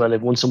Craig as well.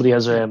 If once somebody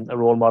has a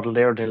role model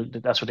there,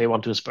 that's what they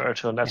want to aspire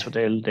to, and that's what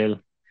they'll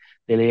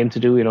aim to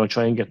do.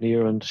 Try and get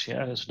near. And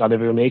yeah, not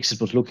everyone makes it,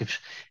 but look, if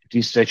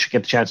these guys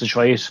get the chance to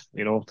try it,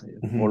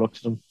 more luck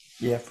to them.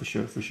 Yeah, for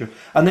sure.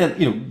 And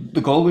then the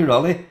Galway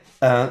Rally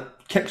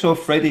kicks off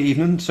Friday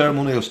evening,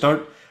 ceremonial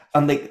start,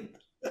 and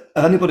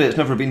anybody that's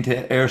never been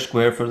to Ayr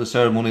Square for the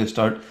ceremonial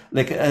start,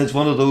 it's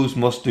one of those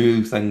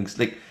must-do things.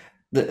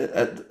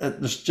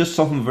 There's just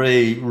something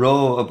very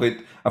raw about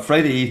a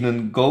Friday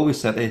evening, Galway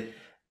City,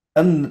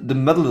 in the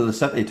middle of the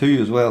city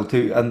too, as well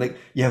too, and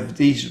you have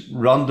these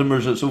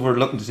randomers that's over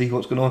looking to see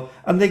what's going on,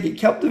 and they get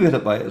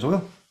captivated by it as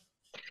well.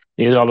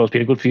 It's always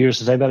been a good few years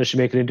since I managed to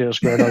make it into a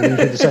square. Now,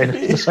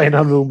 usually the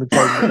sign-on room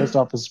inside the post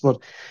office,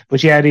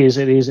 but yeah, it is.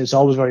 It's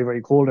always very,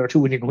 very cold there too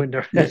when you go in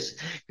there.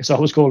 It's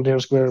always cold in Ayr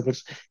Square,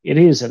 but it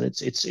is, and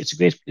it's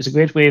a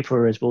great way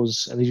for, I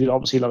suppose, and there's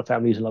obviously a lot of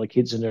families, a lot of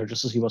kids in there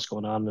just to see what's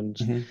going on,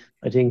 and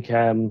I think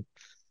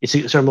it's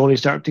a ceremony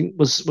starting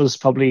was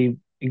probably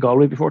in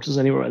Galway before it was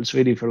anywhere else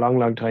really for a long,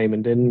 long time,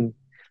 and then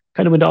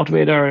kind of went out the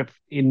radar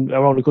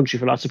around the country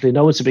for lots of places.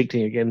 Now it's a big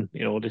thing again,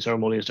 the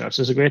ceremony starts.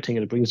 It's a great thing,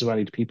 and it brings the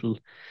rally to people.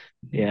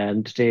 Yeah,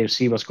 and they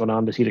see what's going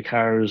on, they see the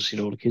cars,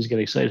 the kids get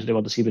excited, they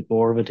want to see a bit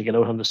more of it, to get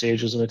out on the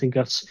stages, and I think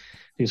it's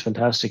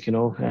fantastic,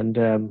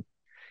 and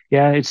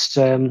it's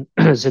I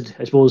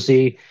suppose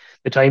the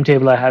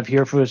timetable I have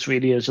here for it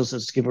really is just,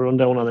 let's give a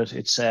rundown on it.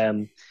 It's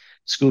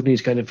scrutiny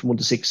is kind of from 1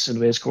 to 6 in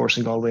the race course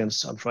in Galway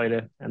on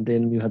Friday, and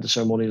then you had the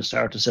ceremony to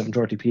start at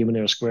 7:30 p.m. in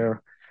Ayr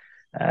Square.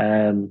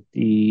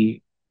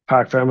 The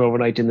Park Farm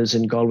overnight is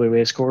in Galway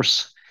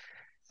Racecourse,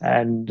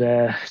 and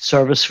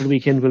service for the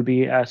weekend will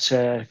be at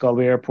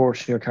Galway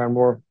Airport near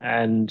Carnmore,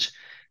 and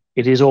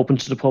it is open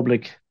to the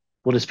public,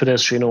 but it's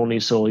pedestrian only,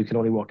 so you can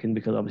only walk in,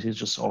 because obviously it's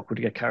just awkward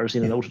to get cars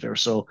in and out of there.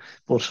 So,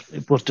 but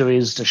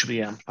there should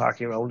be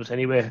parking around it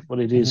anyway. But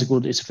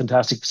it's a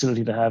fantastic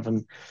facility to have,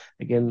 and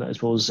again, I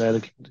suppose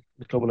the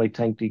club would like to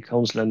thank the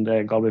council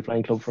and Galway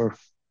Flying Club for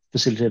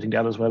facilitating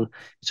that as well.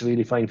 It's a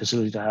really fine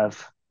facility to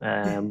have.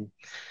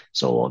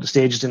 So the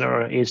stages in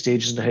are 8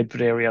 stages in the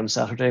Headford area on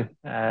Saturday,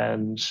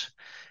 and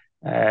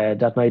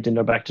that night then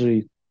they're back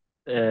to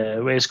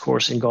the race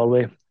course in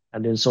Galway,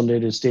 and then Sunday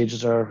the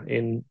stages are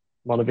in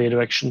Monaghan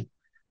direction,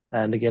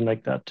 and again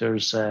like that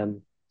there's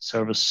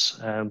service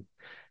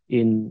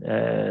in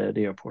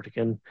the airport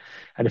again,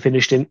 and the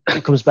finish then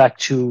comes back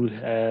to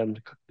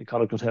the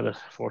Connacht Hotel at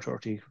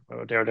 4:30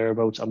 or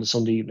thereabouts on the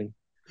Sunday evening.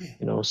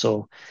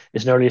 So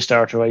it's an early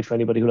starter, right, for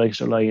anybody who likes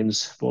their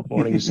Lions both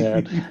mornings.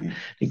 I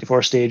think the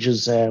first stage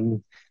is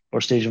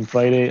first stage on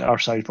Friday, or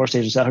sorry, first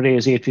stage on Saturday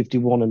is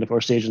 8:51, and the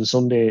first stage on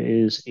Sunday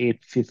is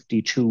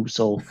 8:52.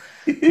 So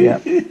yeah,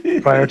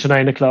 prior to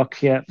 9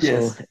 o'clock. Yeah,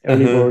 yes. So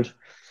early bird,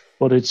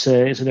 but it's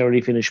an early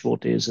finish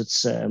both days.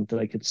 It's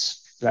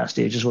it's the last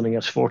stage is running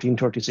at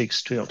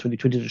 14:36 to 20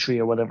 to 3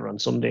 or whatever on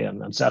Sunday,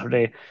 and on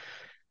Saturday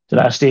the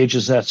last stage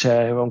is at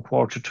around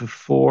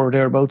 3:45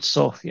 thereabouts.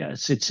 So yeah,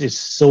 it's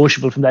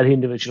sociable from that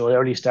end of it,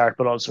 early start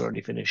but also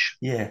early finish.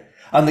 Yeah,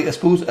 and I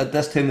suppose at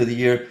this time of the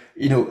year,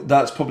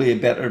 that's probably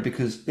better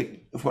because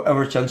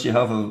whatever chance you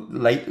have of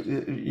light,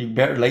 you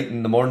better light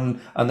in the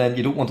morning, and then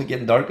you don't want it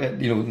getting dark, in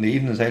the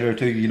evenings either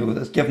too.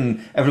 It's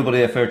giving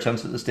everybody a fair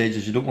chance at the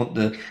stages. You don't want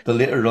the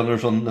later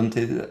runners on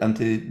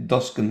into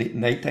dusk and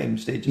nighttime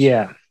stages.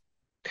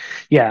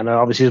 Yeah, and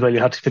obviously as well, you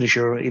have to finish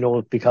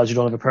your, because you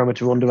don't have a permit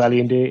to run the rally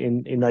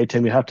in night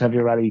time, you have to have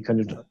your rally kind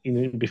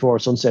of before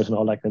sunset and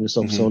all that kind of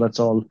stuff. So that's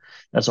all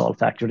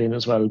factored in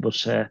as well.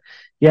 But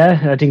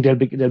I think they'll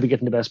be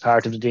getting the best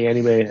part of the day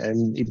anyway,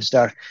 and even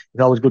start.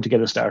 It's always good to get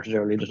it started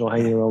early. There's no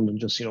hanging around and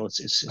just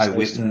it's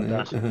nice to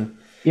have that.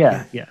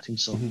 Yeah, I think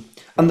so.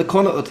 And the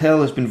Connacht Hotel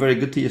has been very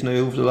good to you now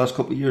over the last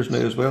couple of years now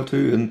as well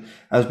too, and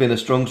has been a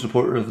strong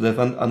supporter of the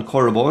event, and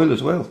Cora Boyle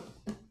as well.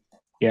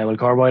 Yeah, well,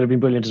 Carboyle have been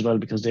brilliant as well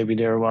because they've been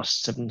there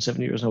 7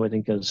 years now, I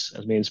think, as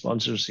main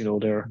sponsors.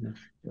 They're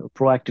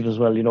proactive as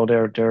well.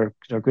 They're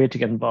great to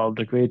get involved.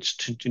 They're great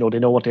to, they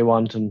know what they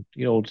want, and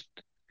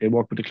they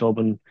work with the club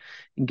and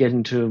get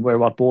into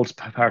what both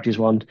parties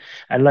want.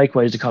 And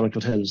likewise, the Connacht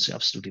Hotel is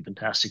absolutely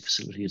fantastic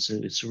facility.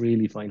 It's a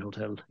really fine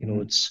hotel.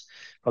 It's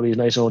probably as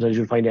nice a hotel as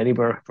you'll find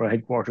anywhere for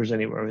headquarters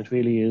anywhere. It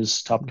really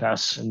is top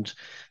class, and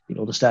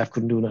the staff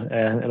couldn't do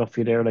enough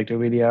for you there. Like they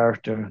really are.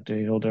 They're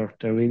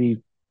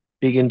really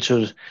big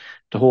into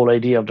the whole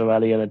idea of the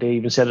rally, and they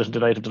even said it on the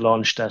night of the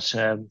launch that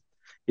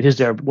it is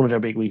one of their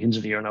big weekends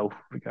of the year now,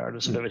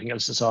 regardless of everything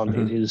else that's on.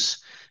 It is,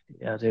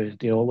 I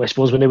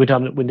suppose when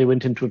they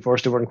went into it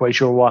first, they weren't quite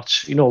sure what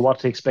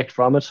to expect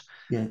from it.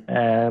 Yeah.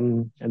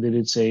 And they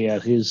did say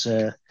it is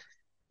a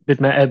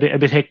bit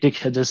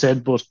hectic, as I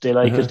said, but they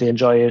like it, they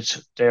enjoy it,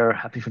 they're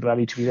happy for the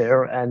rally to be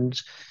there,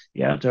 and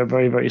they're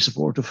very, very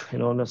supportive.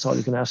 And that's all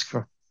you can ask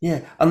for.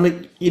 Yeah,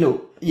 and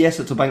yes,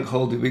 it's a bank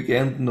holiday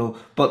weekend,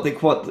 but we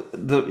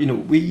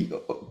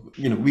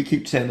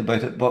keep saying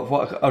about it, but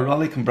what a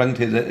rally can bring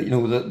to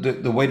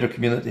the wider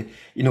community,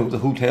 the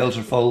hotels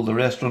are full, the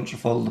restaurants are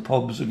full, the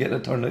pubs are getting a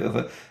turn out of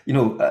it,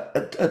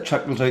 it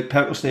trickles out,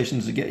 petrol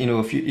stations to get,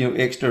 a few,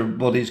 extra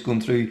bodies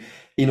going through,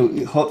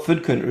 hot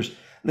food counters.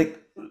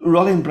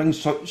 Rallying brings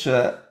such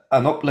an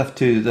uplift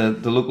to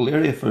the local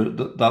area for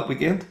that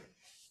weekend.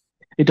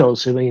 It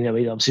does. I mean,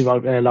 obviously,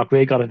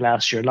 Loughrea got it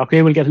last year.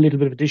 Loughrea will get a little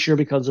bit of it this year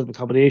because of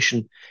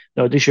accommodation.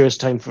 Now, this year it's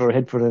time for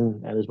Headford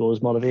and I suppose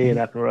Monaghan and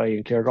Athenry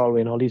and Clare Galway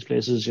and all these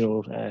places,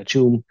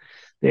 Tuam,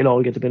 they'll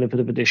all get the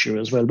benefit of it this year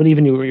as well. But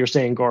even you're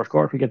saying Cork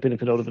will get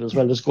benefit out of it as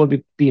well. There's going to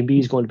be B&B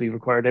is going to be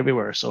required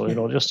everywhere. So,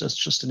 it's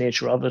just the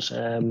nature of it.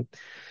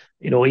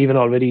 Even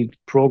already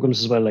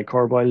programs as well, like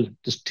Corboyle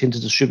just tend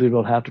to distribute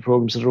about half the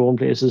programs at their own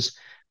places.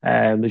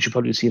 They should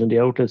probably see it in the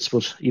outlets,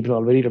 but even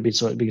already they're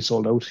being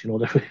sold out.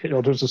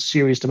 There's a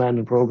serious demand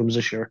in programs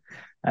this year.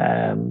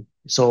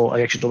 So I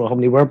actually don't know how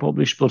many were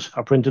published, but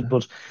are printed.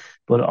 But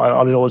all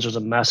I know is there's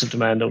a massive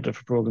demand out there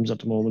for programs at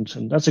the moment,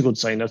 and that's a good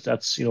sign.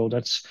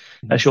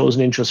 That shows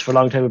an interest. For a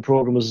long time, a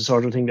program was the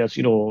sort of thing that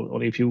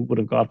only a few would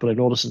have got. But I've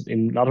noticed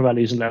in a lot of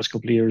rallies in the last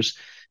couple of years,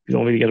 if you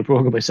don't really get a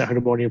program by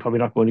Saturday morning, you're probably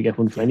not going to get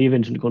one for any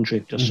event in the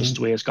country. Just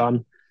the way it's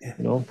gone.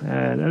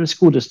 And it's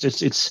good.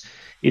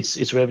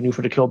 It's revenue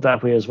for the club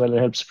that way as well. It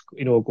helps,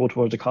 go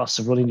towards the costs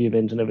of running the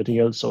event and everything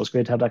else. So it's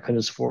great to have that kind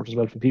of support as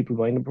well from people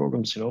buying the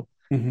programs,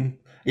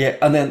 Yeah,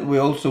 and then we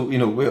also,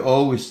 we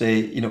always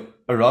say,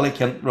 a rally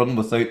can't run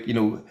without,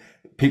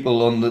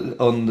 people on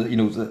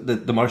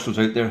the marshals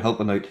out there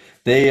helping out.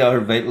 They are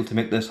vital to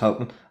make this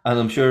happen. And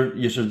I'm sure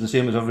you're the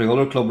same as every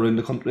other club around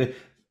the country.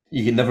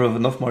 You can never have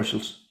enough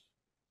marshals.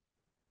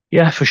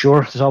 Yeah, for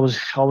sure. It's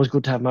always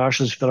good to have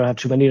marshals. You better have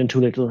too many than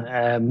too little.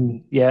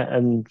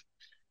 And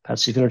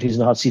Patsy Finnerty's in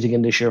the hot seat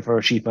again this year for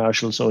a chief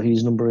marshal, so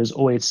his number is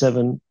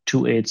 087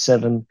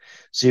 287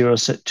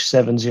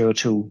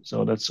 0702.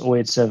 So that's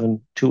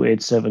 087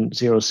 287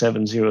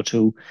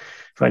 0702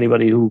 for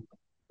anybody who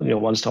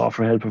wants to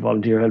offer help or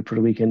volunteer help for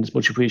the weekend. It's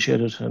much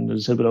appreciated, and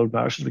as I said, without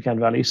marshals we can't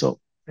rally. So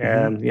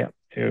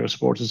your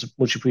support is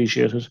much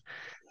appreciated.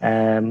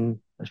 I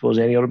suppose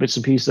any other bits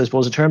and pieces. I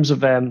suppose in terms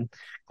of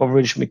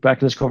coverage,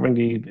 McBacken is covering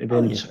the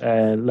event,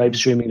 live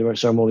streaming the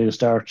ceremony to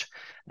start.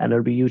 And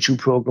there'll be a YouTube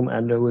program,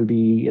 and there will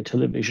be a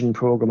television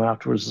program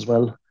afterwards as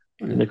well.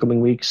 in the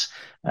coming weeks.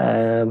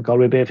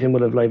 Galway Bay FM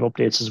will have live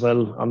updates as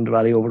well on the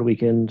rally over the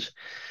weekend.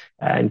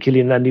 And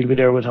Killian Landy will be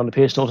there with on the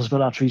pace notice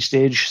well after each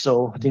stage.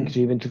 So I think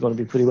the event is going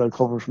to be pretty well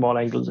covered from all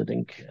angles, I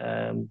think,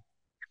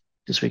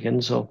 this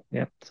weekend. So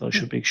yeah, so it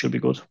should be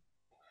good.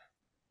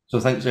 So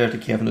thanks there to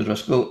Kevin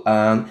O'Driscoll.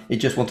 He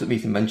just wanted me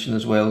to mention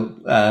as well,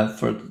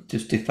 for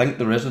just to thank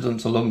the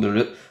residents along the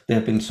route. They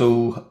have been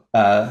so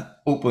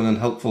open and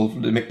helpful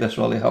to make this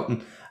rally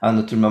happen,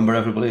 and to remember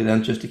everybody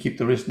then just to keep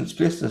the race in its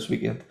place this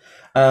weekend.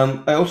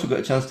 I also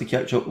got a chance to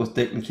catch up with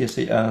Declan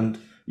Casey, and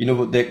you know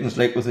what Declan's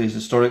like with his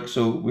historic,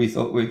 so we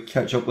thought we'd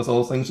catch up with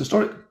all things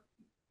historic.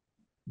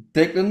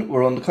 Declan,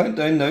 we're on the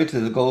countdown now to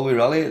the Galway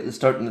Rally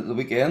starting at the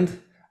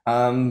weekend.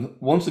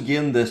 Once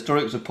again, the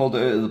historics have pulled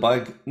it out of the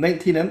bag.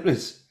 19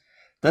 entries.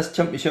 This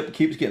championship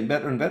keeps getting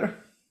better and better.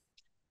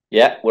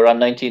 Yeah, we're on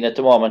 19 at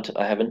the moment.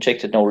 I haven't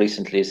checked it now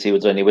recently to see if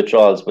there's any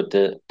withdrawals, but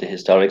the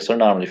historics are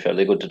normally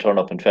fairly good to turn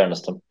up, in fairness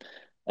to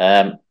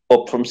them.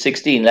 Up from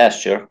 16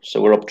 last year,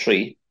 so we're up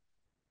 3.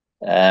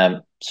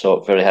 So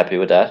very happy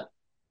with that.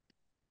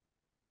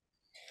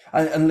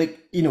 And like,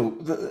 you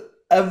know,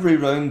 every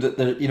round that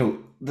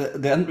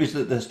the entries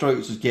that the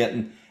historics is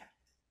getting,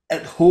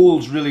 it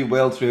holds really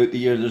well throughout the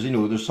year.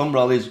 There's some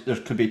rallies there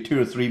could be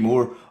 2 or 3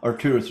 more or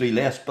 2 or 3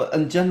 less, but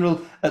in general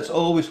it's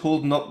always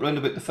holding up round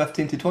about the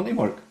 15 to 20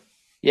 mark.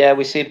 Yeah,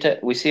 we seem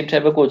to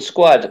have a good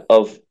squad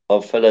of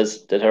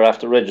fellas that are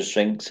after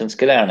registering since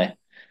Killarney,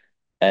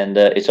 and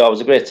it's always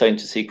a great sign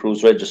to see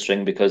crews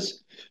registering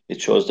because it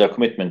shows their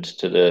commitment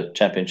to the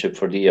championship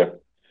for the year.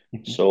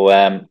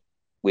 So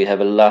we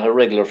have a lot of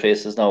regular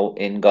faces now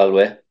in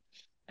Galway.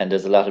 And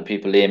there's a lot of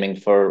people aiming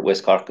for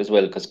West Cork as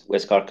well, because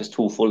West Cork is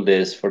 2 full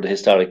days for the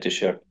historic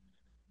this year,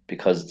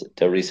 because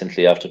they're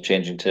recently after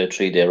changing to a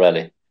 3-day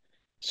rally.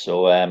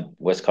 So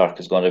West Cork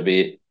is going to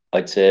be,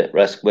 I'd say,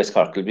 West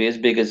Cork will be as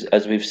big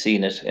as we've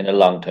seen it in a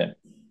long time,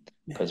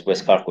 because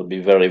West Cork would be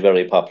very,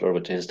 very popular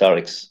with the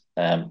historics,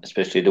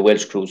 especially the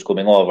Welsh crews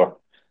coming over.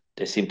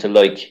 They seem to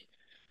like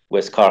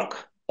West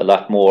Cork a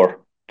lot more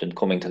than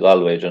coming to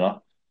Galway, you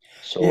know.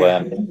 So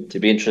it'll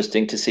be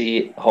interesting to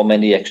see how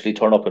many actually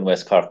turn up in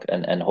West Cork,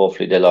 and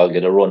hopefully they'll all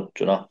get a run,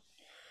 you know.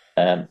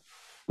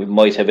 We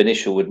might have an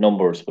issue with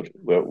numbers, but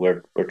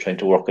we're trying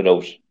to work it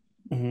out.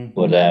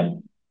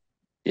 But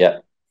yeah,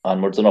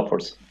 onwards and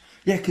upwards.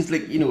 Yeah, because I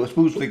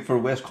suppose for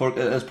West Cork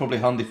it is probably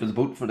handy for the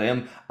boat for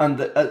them, and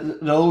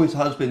there always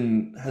has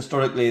been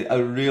historically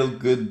a real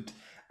good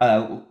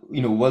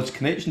Welsh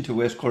connection to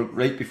West Cork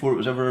right before it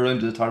was ever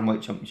around to the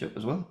Tarmac Championship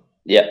as well.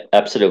 Yeah,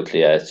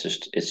 absolutely. Yeah,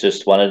 it's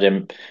just one of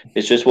them.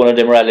 It's just one of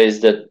them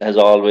rallies that has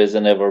always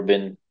and ever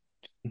been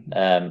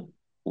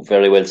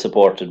very well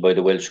supported by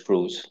the Welsh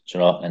crews,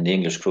 you know, and the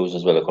English crews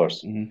as well, of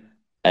course.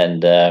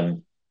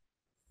 And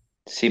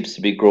seems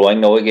to be growing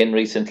now again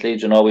recently.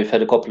 You know, we've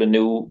had a couple of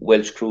new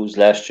Welsh crews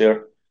last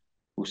year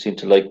who seem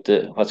to like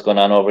what's going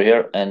on over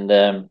here, and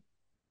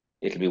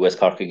it'll be West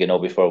Cork again now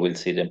before we'll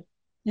see them.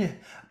 Yeah,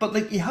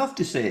 but you have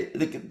to say,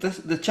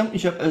 the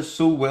championship is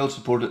so well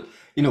supported.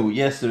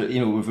 Yes,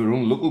 with our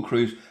own local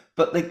crews,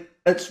 but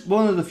it's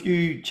one of the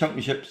few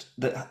championships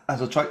that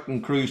has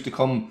attracting crews to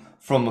come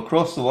from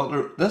across the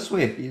water this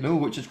way.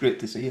 Which is great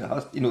to see. It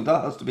has,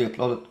 that has to be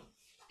applauded.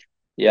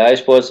 Yeah, I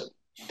suppose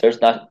there's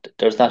not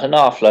an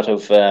awful lot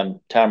of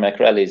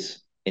tarmac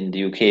rallies in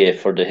the UK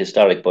for the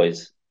historic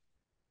boys,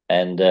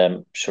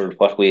 and sure,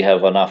 what we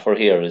have on offer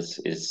here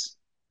is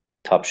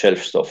top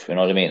shelf stuff. You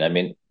know what I mean? I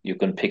mean, you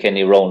can pick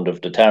any round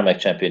of the tarmac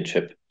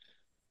championship,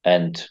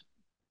 and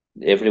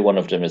every one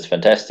of them is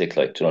fantastic.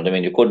 Like, you know what I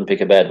mean? You couldn't pick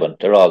a bad one.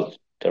 They're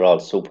all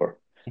super.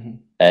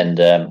 And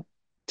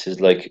it is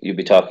like you'd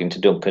be talking to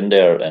Duncan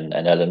there and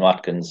Alan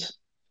Watkins.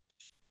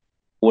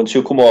 Once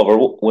you come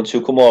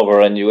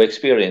over and you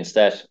experience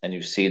that, and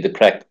you see the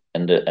crack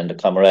and the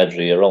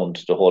camaraderie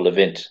around the whole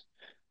event,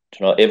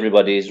 you know,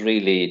 everybody is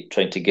really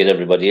trying to get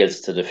everybody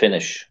else to the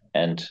finish,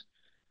 and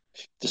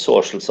the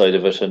social side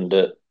of it, and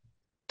the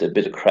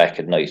bit of crack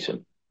at night,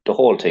 and the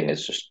whole thing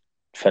is just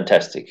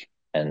fantastic.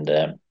 And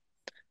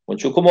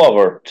once you come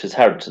over, it's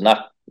hard to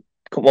not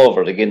come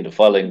over again the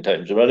following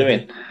time. Do you know what I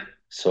mean?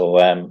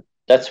 So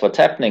that's what's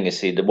happening. You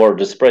see, the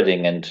word is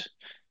spreading, and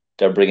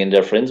they're bringing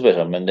their friends with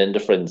them, and then the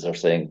friends are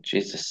saying,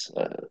 "Jesus,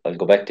 I'll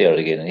go back there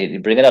again," and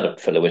he'll bring another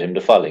fellow with him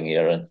the following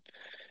year, and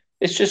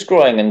it's just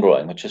growing and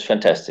growing, which is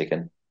fantastic,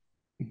 and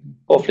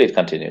hopefully it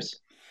continues.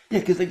 Yeah,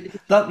 because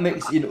that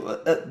makes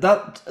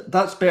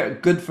that's better,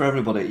 good for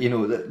everybody.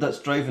 That's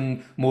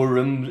driving more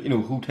rooms,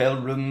 hotel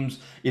rooms,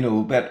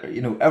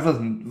 better,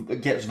 everything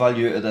gets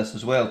value out of this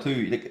as well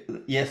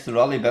too. Yes, the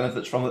rally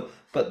benefits from it,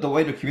 but the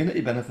wider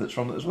community benefits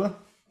from it as well.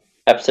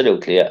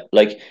 Absolutely, yeah.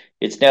 Like,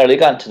 it's nearly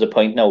gone to the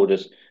point now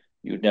that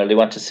you'd nearly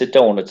want to sit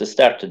down at the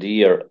start of the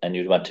year and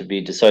you'd want to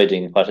be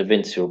deciding what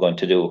events you're going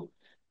to do,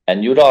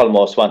 and you'd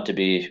almost want to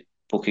be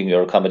booking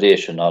your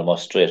accommodation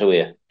almost straight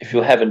away if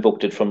you haven't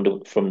booked it from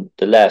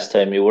the last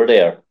time you were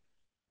there.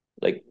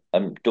 Like,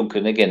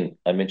 Duncan again,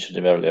 I mentioned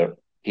him earlier.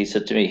 He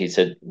said to me,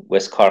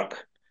 West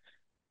Cork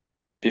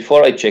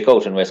before I check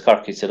out in West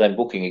Cork, he said I'm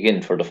booking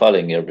again for the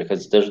following year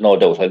because there's no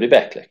doubt I'll be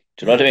back. Like,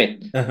 do you know what I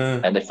mean?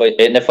 And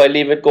if I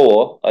leave it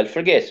go, I'll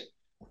forget,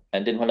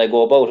 and then when I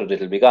go about it,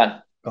 it'll be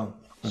gone.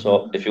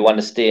 So if you want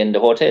to stay in the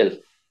hotel,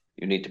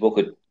 you need to book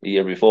it the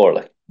year before.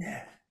 Like,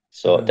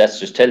 so that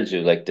just tells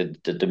you like the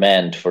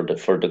demand for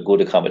the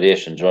good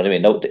accommodation. Do you know what I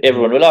mean? Now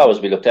everyone will always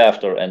be looked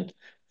after, and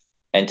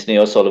Anthony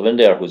O'Sullivan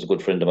there, who's a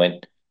good friend of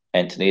mine.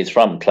 Anthony is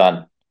from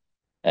Clan,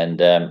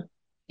 and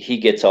he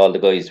gets all the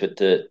guys with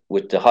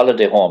the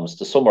holiday homes,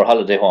 the summer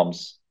holiday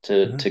homes,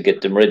 to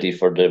get them ready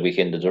for the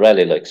weekend of the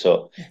rally. Like,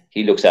 so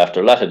he looks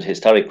after a lot of the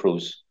historic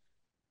crews.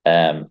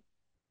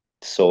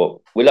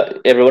 So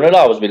everyone will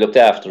always be looked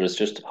after. It's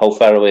just how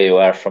far away you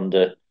are from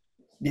the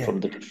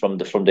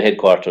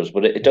headquarters,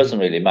 but it doesn't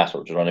really matter.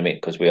 Do you know what I mean?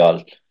 Because we'd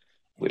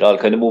all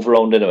kind of move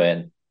around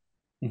anyway,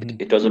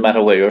 and it doesn't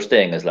matter where you're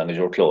staying as long as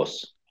you're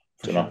close.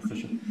 For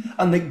sure.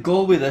 And like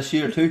Galway this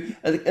year too,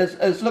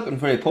 it's looking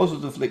very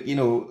positive. Like,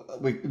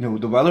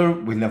 the weather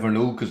we never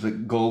know because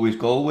like Galway's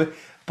Galway,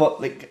 but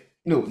like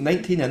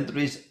 19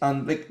 entries,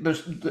 and like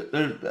there's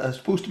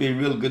supposed to be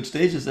real good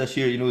stages this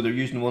year. They're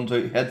using ones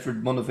out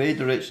Headford, Monavea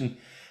direction,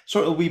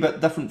 sort of a wee bit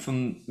different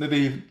from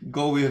maybe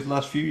Galway of the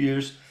last few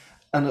years,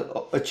 and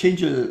a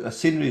change of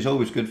scenery is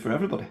always good for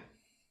everybody.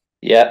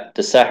 Yeah,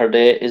 the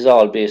Saturday is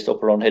all based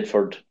up around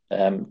Headford,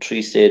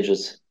 3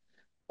 stages.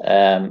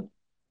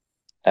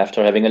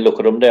 After having a look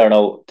at them there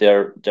now,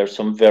 there's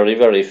some very,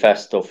 very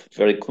fast stuff,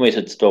 very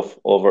committed stuff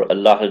over a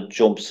lot of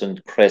jumps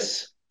and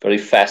crests, very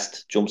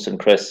fast jumps and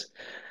crests.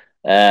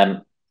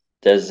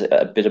 There's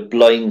a bit of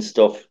blind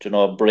stuff,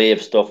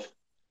 brave stuff.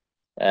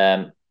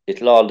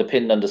 It'll all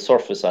depend on the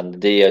surface on the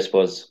day, I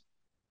suppose,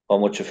 how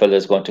much a fella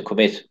is going to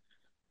commit.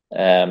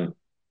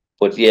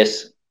 But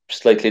yes,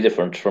 slightly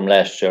different from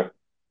last year.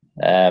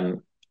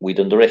 We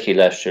done the recce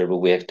last year, but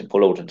we had to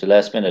pull out at the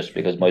last minute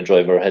because my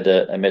driver had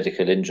a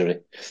medical injury.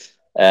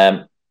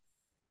 But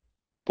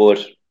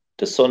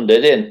the Sunday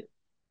then,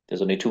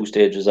 there's only 2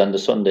 stages on the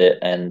Sunday,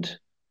 and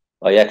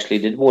I actually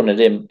did one of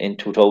them in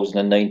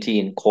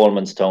 2019,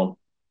 Colemanstown,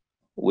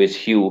 with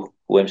Hugh,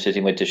 who I'm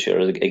sitting with this year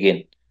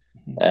again.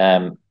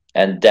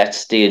 And that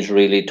stage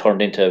really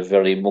turned into a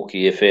very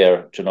mucky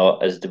affair.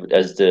 As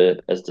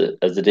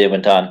the day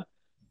went on,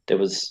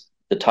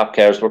 the top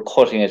cars were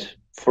cutting it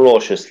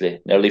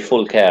ferociously, nearly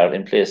full car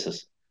in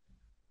places,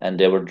 and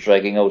they were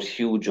dragging out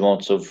huge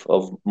amounts of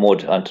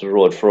mud onto the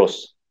road for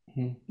us.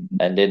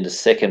 And then the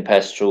second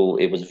pass through,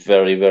 it was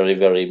very, very,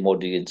 very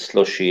muddy and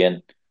slushy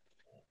and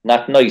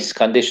not nice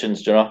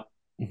conditions,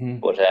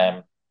 But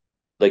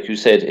like you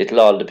said, it'll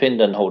all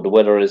depend on how the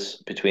weather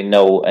is between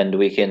now and the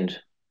weekend.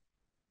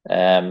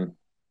 But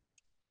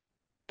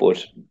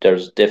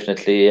there's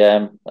definitely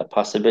a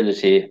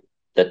possibility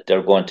that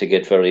they're going to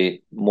get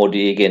very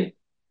muddy again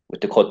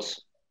with the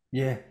cuts.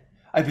 Yeah,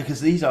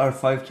 because these are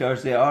 5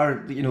 cars. They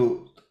are,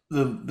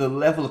 the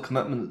level of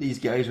commitment that these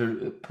guys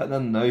are putting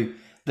in now.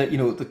 That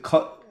the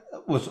cut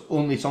was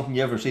only something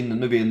you ever seen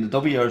maybe in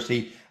the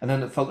WRC, and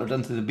then it filtered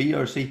into the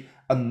BRC,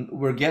 and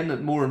we're getting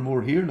it more and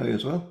more here now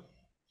as well.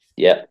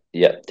 Yeah,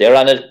 they're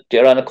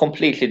on a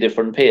completely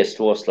different pace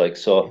to us. Like,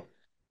 so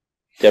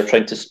they're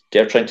trying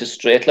to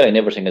straight line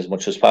everything as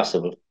much as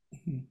possible,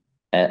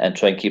 and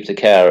try and keep the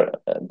car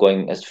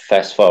going as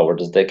fast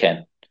forward as they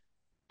can.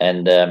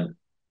 And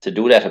to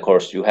do that, of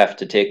course, you have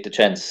to take the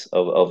chance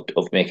of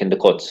making the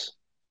cuts.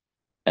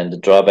 And the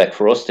drawback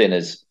for us then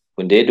is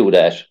when they do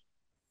that,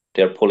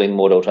 they're pulling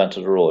mud out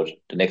onto the road.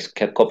 The next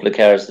couple of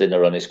cars then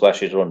are only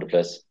squash it around the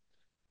place,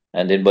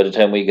 and then by the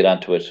time we get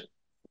onto it,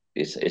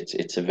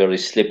 it's a very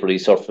slippery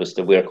surface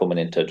that we're coming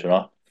into.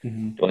 The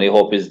only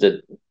hope is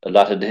that a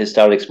lot of the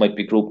historics might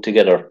be grouped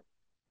together,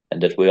 and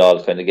that we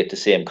all kind of get the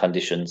same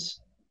conditions.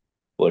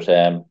 But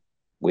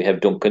we have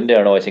Duncan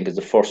there now. I think is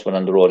the first one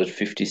on the road at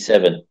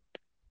 57,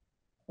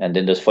 and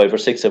then there's 5 or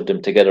 6 of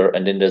them together,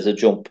 and then there's a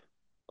jump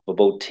of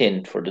about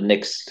 10 for the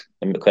next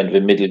kind of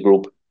a middle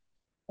group.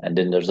 And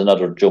then there's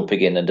another jump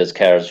again, and there's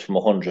cars from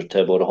 100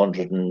 to about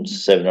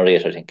 107 or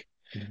 8, I think.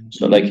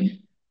 So, like,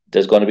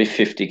 there's going to be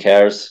 50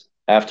 cars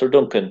after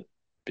Duncan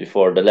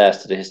before the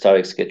last of the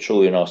historics get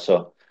through,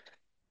 So,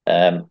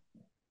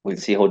 we'll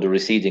see how the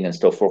receding and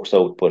stuff works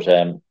out. But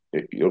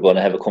you're going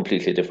to have a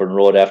completely different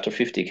road after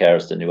 50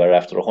 cars than you are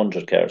after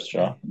 100 cars,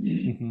 So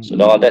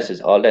all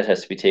that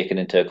has to be taken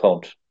into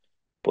account.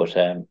 But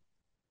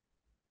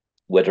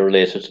weather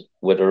related,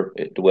 the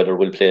weather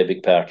will play a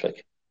big part,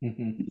 like.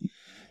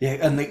 Yeah,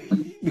 and like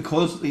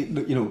because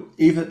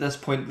even at this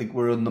point, like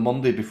we're on the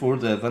Monday before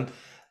the event,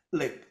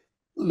 like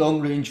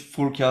long range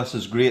forecast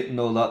is great and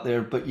all that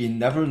there, but you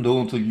never know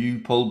until you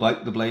pull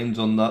back the blinds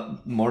on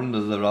that morning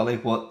of the rally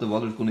what the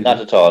weather's going to do. Not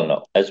at all,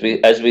 no. As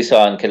we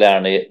saw in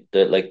Killarney,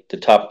 the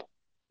top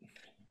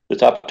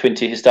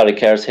 20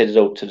 historic cars headed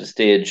out to the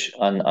stage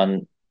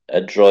on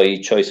a dry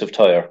choice of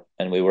tyre,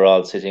 and we were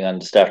all sitting on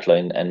the start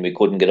line, and we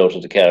couldn't get out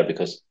of the car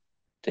because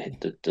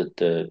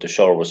the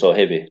shower was so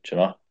heavy,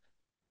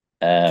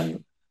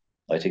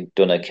 I think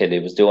Donna Kelly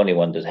was the only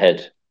one that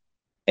had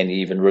any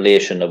even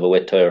relation of a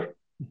wet tyre.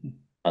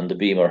 on the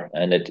Beamer,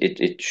 and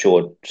it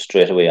showed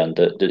straight away on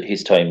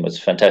his time was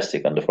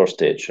fantastic on the first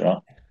stage.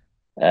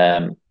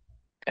 I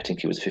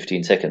think he was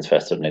 15 seconds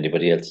faster than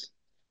anybody else.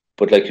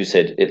 But like you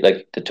said,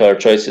 like the third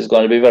choice is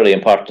going to be very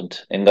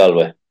important in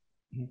Galway,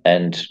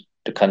 and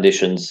the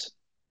conditions.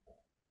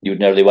 You'd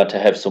nearly want to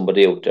have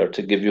somebody out there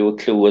to give you a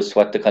clue as to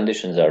what the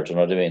conditions are. Do you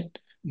know what I mean?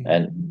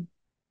 And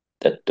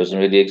that doesn't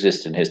really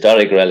exist in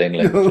historic rallying.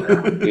 Like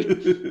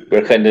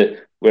we're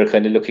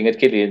kind of looking at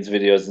Killian's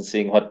videos and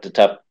seeing what the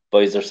top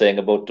boys are saying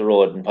about the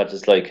road and what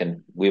it's like,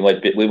 and we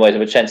might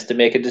have a chance to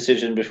make a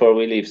decision before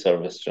we leave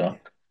service.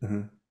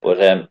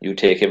 But you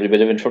take every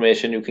bit of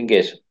information you can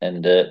get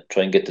and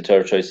try and get the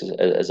third choice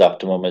as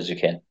optimum as you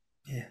can.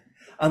 Yeah.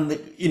 And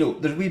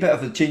there's a wee bit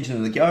of a changing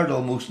of the guard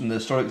almost in the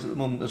historics at the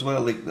moment as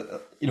well. Like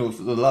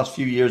for the last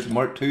few years,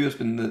 Mark II has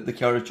been the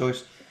car of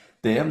choice.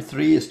 The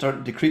M3 is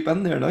starting to creep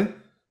in there now.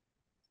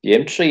 The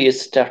M3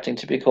 is starting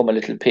to become a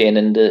little pain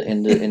in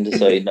the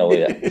side now.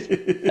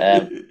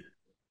 Yeah,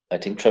 I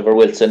think Trevor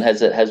Wilson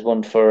has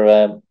one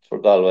for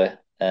Galway.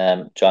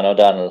 John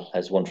O'Donnell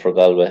has one for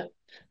Galway.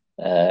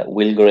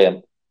 Will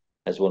Graham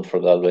has one for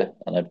Galway,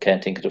 and I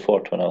can't think of the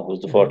fourth one now. Who's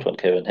the fourth one,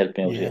 Kevin? Help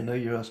me out here. Yeah, now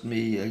you're asking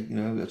me.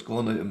 It's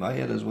gone out of my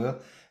head as well.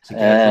 It's a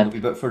guy a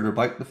bit further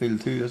back the field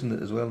too, isn't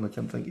it, as well? And I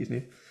can't think his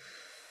name.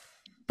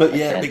 But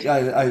yeah,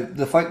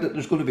 the fact that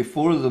there's going to be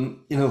four of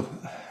them,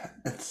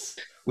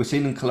 we've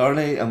seen in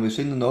Killarney and we've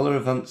seen in other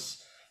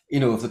events.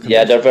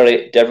 They're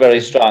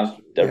very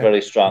strong. They're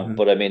very strong,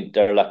 but I mean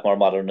they're a lot more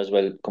modern as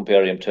well.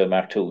 Comparing them to a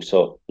Mark II,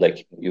 so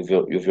like you've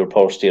your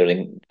power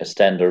steering as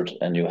standard,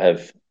 and you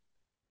have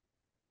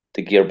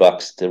the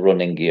gearbox, the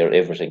running gear,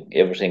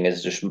 everything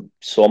is just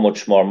so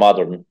much more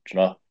modern,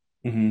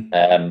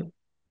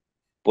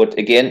 But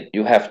again,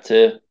 you have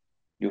to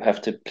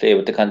play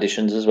with the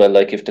conditions as well.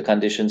 Like if the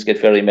conditions get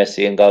very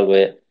messy in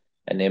Galway,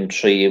 an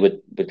M3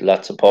 with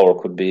lots of power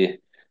could be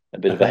a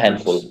bit of a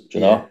handful,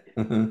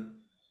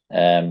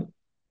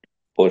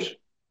 But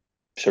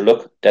sure,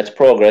 look, that's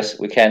progress.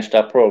 We can't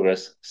stop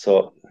progress.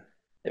 So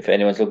if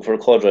anyone's looking for a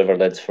co-driver,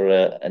 lads, for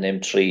an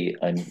M3,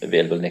 I'm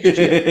available next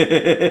year.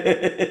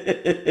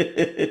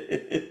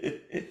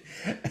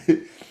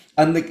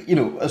 And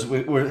as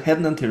we're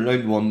heading into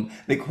round one,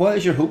 what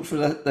is your hope for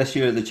this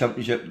year, the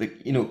championship?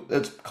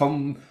 It's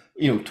come,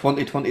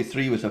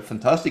 2023 was a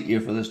fantastic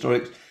year for the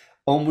historics.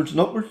 Onwards and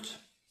upwards.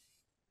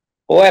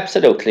 Oh,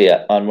 absolutely,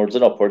 yeah. Onwards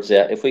and upwards,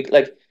 yeah. If we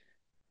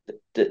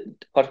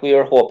what we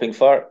are hoping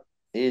for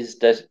is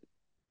that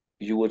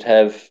you would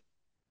have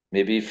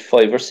maybe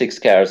 5 or 6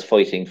 cars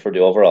fighting for the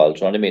overall. Do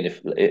you know what I mean?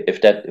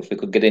 If we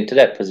could get into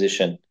that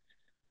position,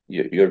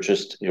 you're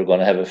going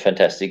to have a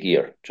fantastic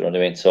year. Do you know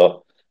what I mean?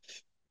 So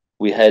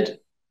we had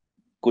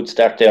good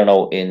start there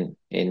now in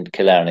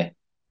Killarney.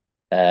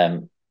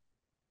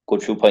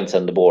 Good few points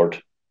on the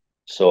board.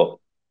 So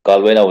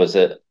Galway now is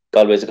a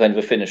kind of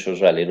a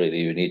finishers rally. Really,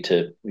 you need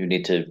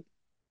to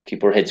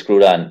keep our head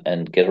screwed on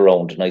and get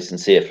around nice and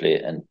safely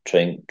and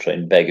try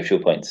and bag a few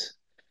points.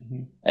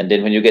 And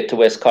then when you get to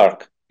West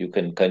Cork, you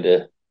can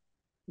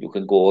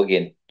go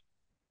again.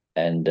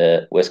 And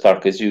West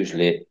Cork is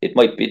usually, it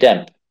might be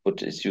damp,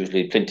 but it's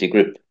usually plenty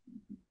grip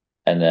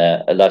and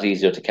a lot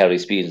easier to carry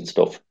speed and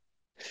stuff.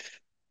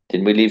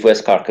 Then we leave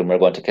West Cork and we're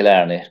going to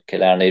Killarney.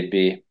 Killarney would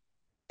be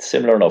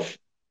similar enough.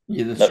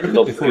 Yeah, the circuit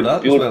before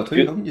that as well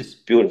too, haven't you?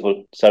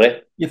 Beautiful.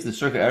 Sorry? You have the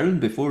Circuit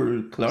Ireland before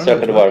Killarney.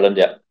 Circuit of Ireland,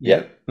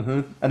 yeah.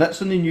 And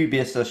that's on a new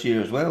base this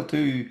year as well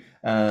too.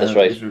 That's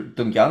right.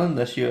 Dungannon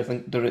this year, I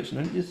think, direction,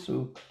 aren't you?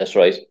 So that's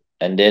right.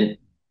 And then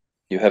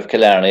you have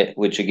Killarney,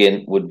 which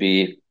again would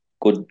be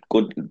good,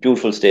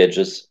 beautiful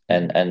stages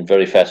and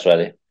very fast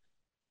rally.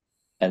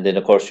 And then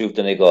of course you've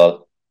the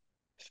Donegal.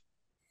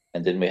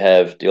 And then we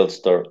have the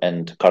Ulster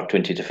and Cork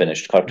 20 to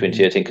finish. Cork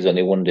 20, I think, is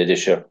only one day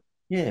this year.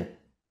 Yeah.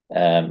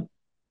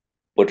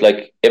 But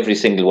like every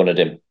single one of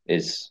them,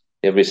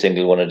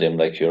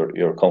 like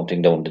you're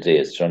counting down the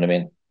days. Do you know what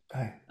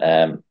I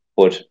mean?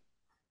 But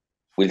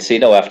we'll see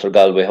now after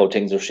Galway how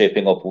things are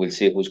shaping up. We'll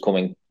see who's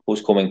coming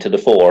to the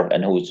fore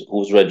and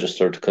who's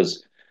registered,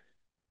 because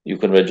you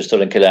can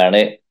register in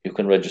Killarney, you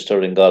can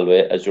register in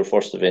Galway as your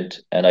first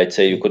event, and I'd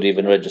say you could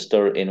even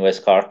register in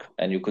West Cork,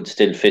 and you could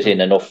still fit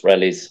in enough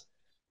rallies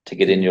to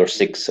get in your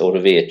 6 out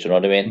of 8. You know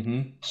what I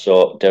mean?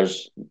 So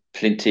there's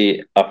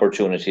plenty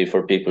opportunity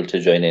for people to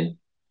join in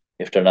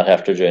if they're not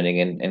after joining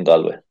in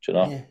Galway. You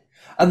know. Yeah.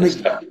 And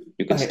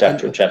you can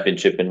start your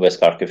championship in West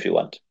Cork if you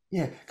want.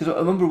 Yeah, because I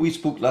remember we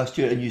spoke last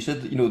year, and you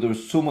said that there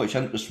was so much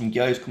interest from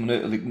guys coming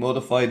out of like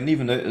modified and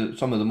even out of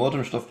some of the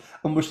modern stuff,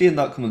 and we're seeing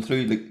that coming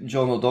through. Like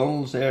John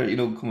O'Donnell's there,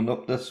 coming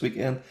up this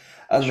weekend,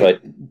 and that's right.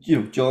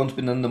 John's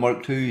been in the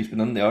Mark II, he's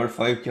been in the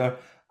R5 car,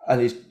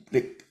 and he's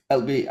like,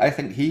 I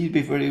think he'd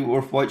be very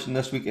worth watching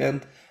this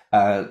weekend.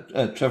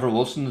 Trevor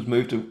Wilson has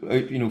moved out,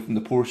 from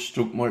the Porsche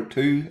Stroke Mark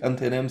II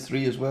into an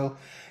M3 as well.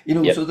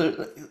 Yep. So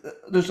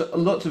there's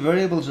lots of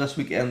variables this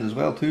weekend as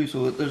well too.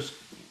 So there's,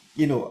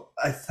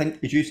 I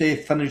think, as you say,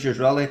 finishers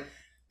rally,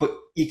 but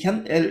you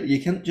can't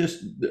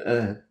just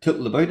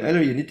tittle about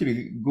either. You need to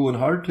be going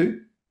hard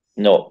too.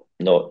 No.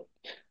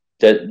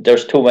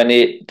 there's too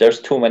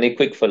many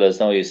quick fellas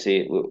now. You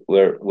see,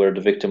 we're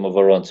the victim of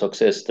our own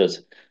success.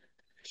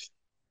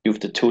 You've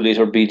the 2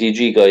 liter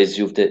BDG guys,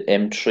 you've the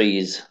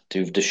M3s,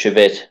 you've the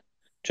Chevette.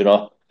 Do you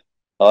know,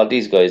 all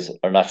these guys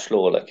are not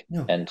slow, like,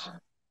 No. and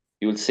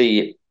you'll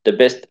see the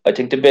best. I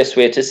think the best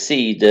way to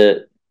see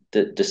the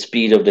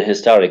speed of the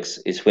historics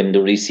is when the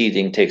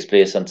reseeding takes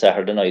place on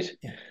Saturday night,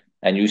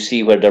 and you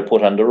see where they're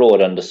put on the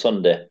road on the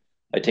Sunday.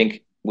 I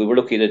think we were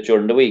looking at it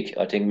during the week.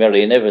 I think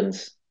Marion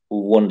Evans,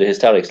 who won the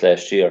historics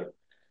last year,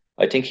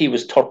 I think he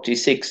was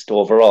 36th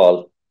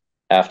overall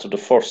after the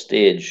first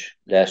stage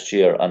last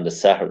year on the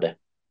Saturday.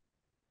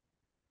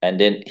 And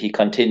then he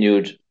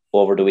continued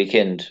over the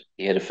weekend.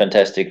 He had a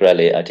fantastic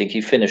rally. I think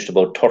he finished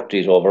about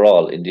 30th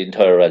overall in the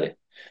entire rally.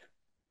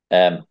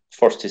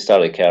 First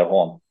historic car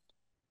home.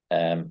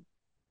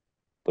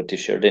 But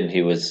this year then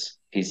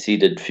he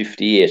seeded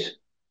 58.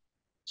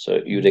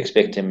 So you'd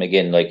expect him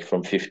again, like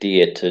from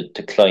 58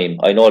 to climb.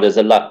 I know there's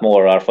a lot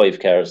more R5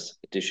 cars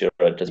this year.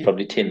 There's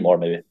probably 10 more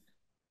maybe.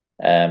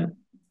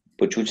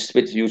 But you'd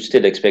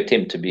still expect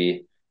him to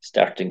be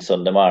starting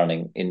Sunday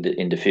morning in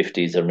the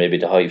 50s or maybe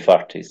the high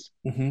 40s.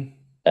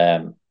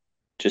 Mm-hmm.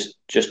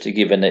 Just to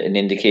give an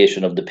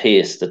indication of the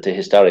pace that the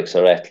historics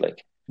are at,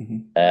 like.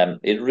 Mm-hmm.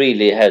 It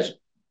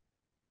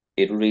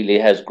really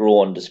has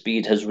grown. The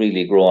speed has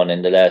really grown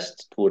in the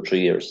last 2 or 3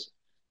 years,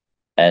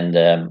 and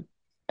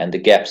the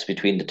gaps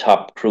between the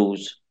top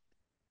crews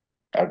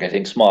are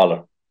getting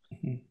smaller.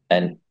 Mm-hmm.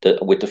 And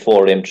with the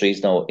 4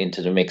 M3s now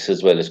into the mix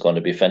as well, it's going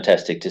to be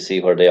fantastic to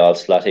see where they all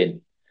slot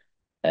in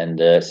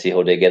and see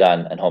how they get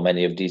on and how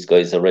many of these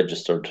guys are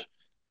registered.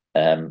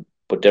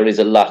 But there is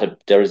a lot of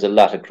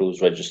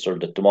crews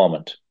registered at the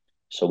moment,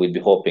 so we'd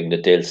be hoping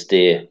that they'll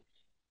stay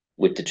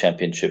with the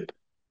championship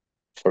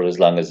for as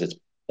long as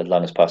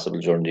possible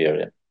during the year.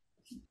 Yeah.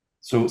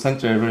 So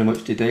thanks very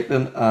much to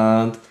Declan,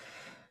 and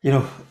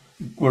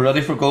we're ready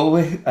for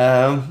Galway.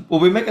 Will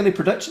we make any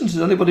predictions?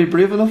 Is anybody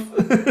brave enough?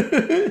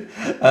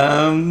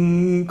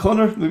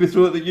 Connor, maybe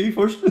throw it at you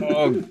first.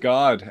 Oh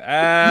God.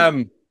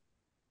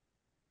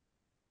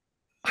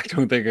 I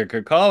don't think I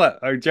could call it.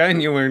 I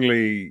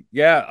genuinely,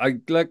 I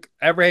look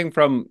everything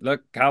from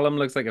Callum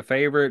looks like a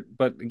favourite,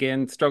 but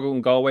again, struggled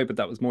in Galway, but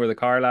that was more the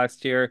car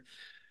last year.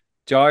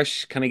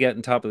 Josh kind of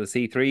getting top of the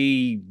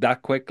C3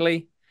 that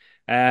quickly.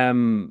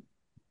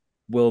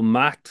 Will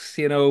Max,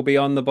 be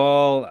on the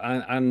ball,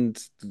 and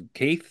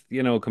Keith,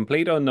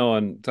 complete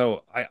unknown.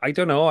 So I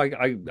don't know.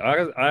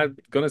 I'm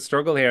gonna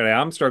struggle here. I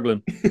am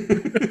struggling.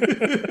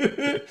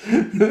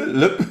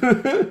 Look,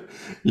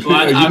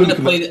 well,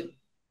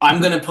 I'm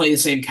going to play the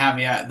same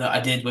caveat that I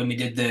did when we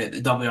did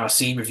the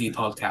WRC review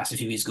podcast a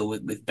few weeks ago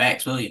with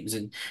Bex Williams,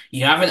 and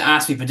you haven't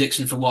asked me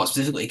prediction for what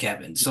specifically,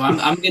 Kevin. So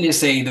I'm going to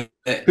say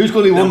that who's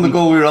going to win the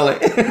Galway Rally?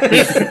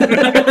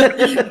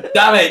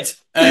 Damn it!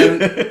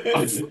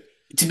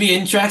 To be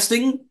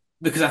interesting,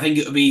 because I think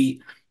it would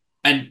be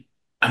a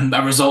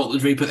result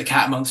would really put the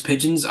cat amongst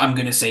pigeons. I'm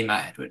going to say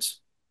Matt Edwards.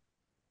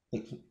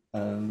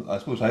 I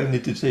suppose I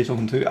need to say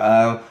something too.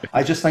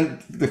 I just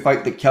think the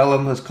fact that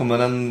Callum has come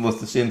in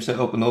with the same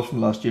setup and all from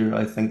last year,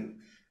 I think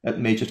it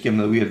may just give him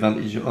a wee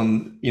advantage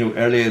on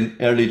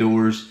early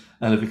doors,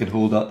 and if he can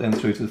hold that then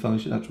through to the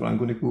finish, that's where I'm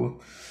going to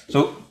go.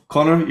 So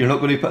Connor, you're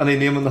not going to put any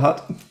name in the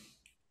hat?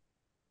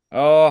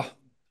 Oh,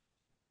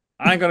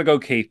 I'm going to go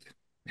Keith.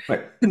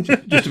 Right,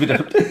 just to be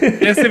different.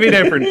 Just to be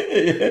different.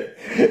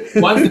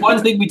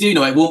 One thing we do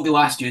know, it won't be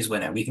last year's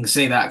winner. We can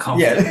say that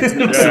confidently.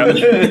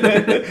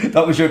 Yeah.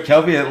 That was your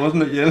caveat,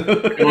 wasn't it?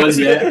 It was,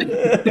 yeah.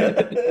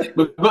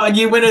 We've got a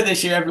new winner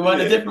this year, everyone.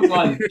 A different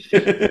one.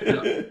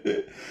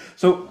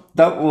 So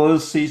that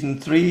was season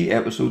 3,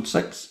 episode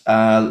 6.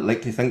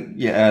 Like to thank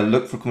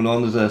Luke for coming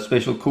on as a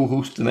special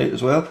co-host tonight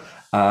as well.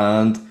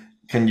 And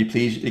can you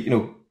please,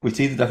 we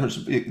see the difference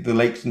the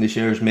likes and the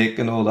shares make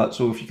and all that,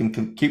 so if you can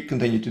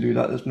continue to do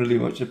that, that's really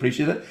much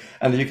appreciated.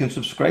 And if you can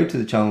subscribe to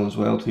the channel as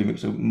well too,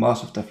 makes a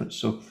massive difference.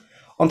 So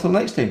until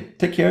next time,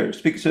 take care,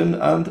 speak soon,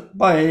 and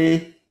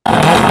bye.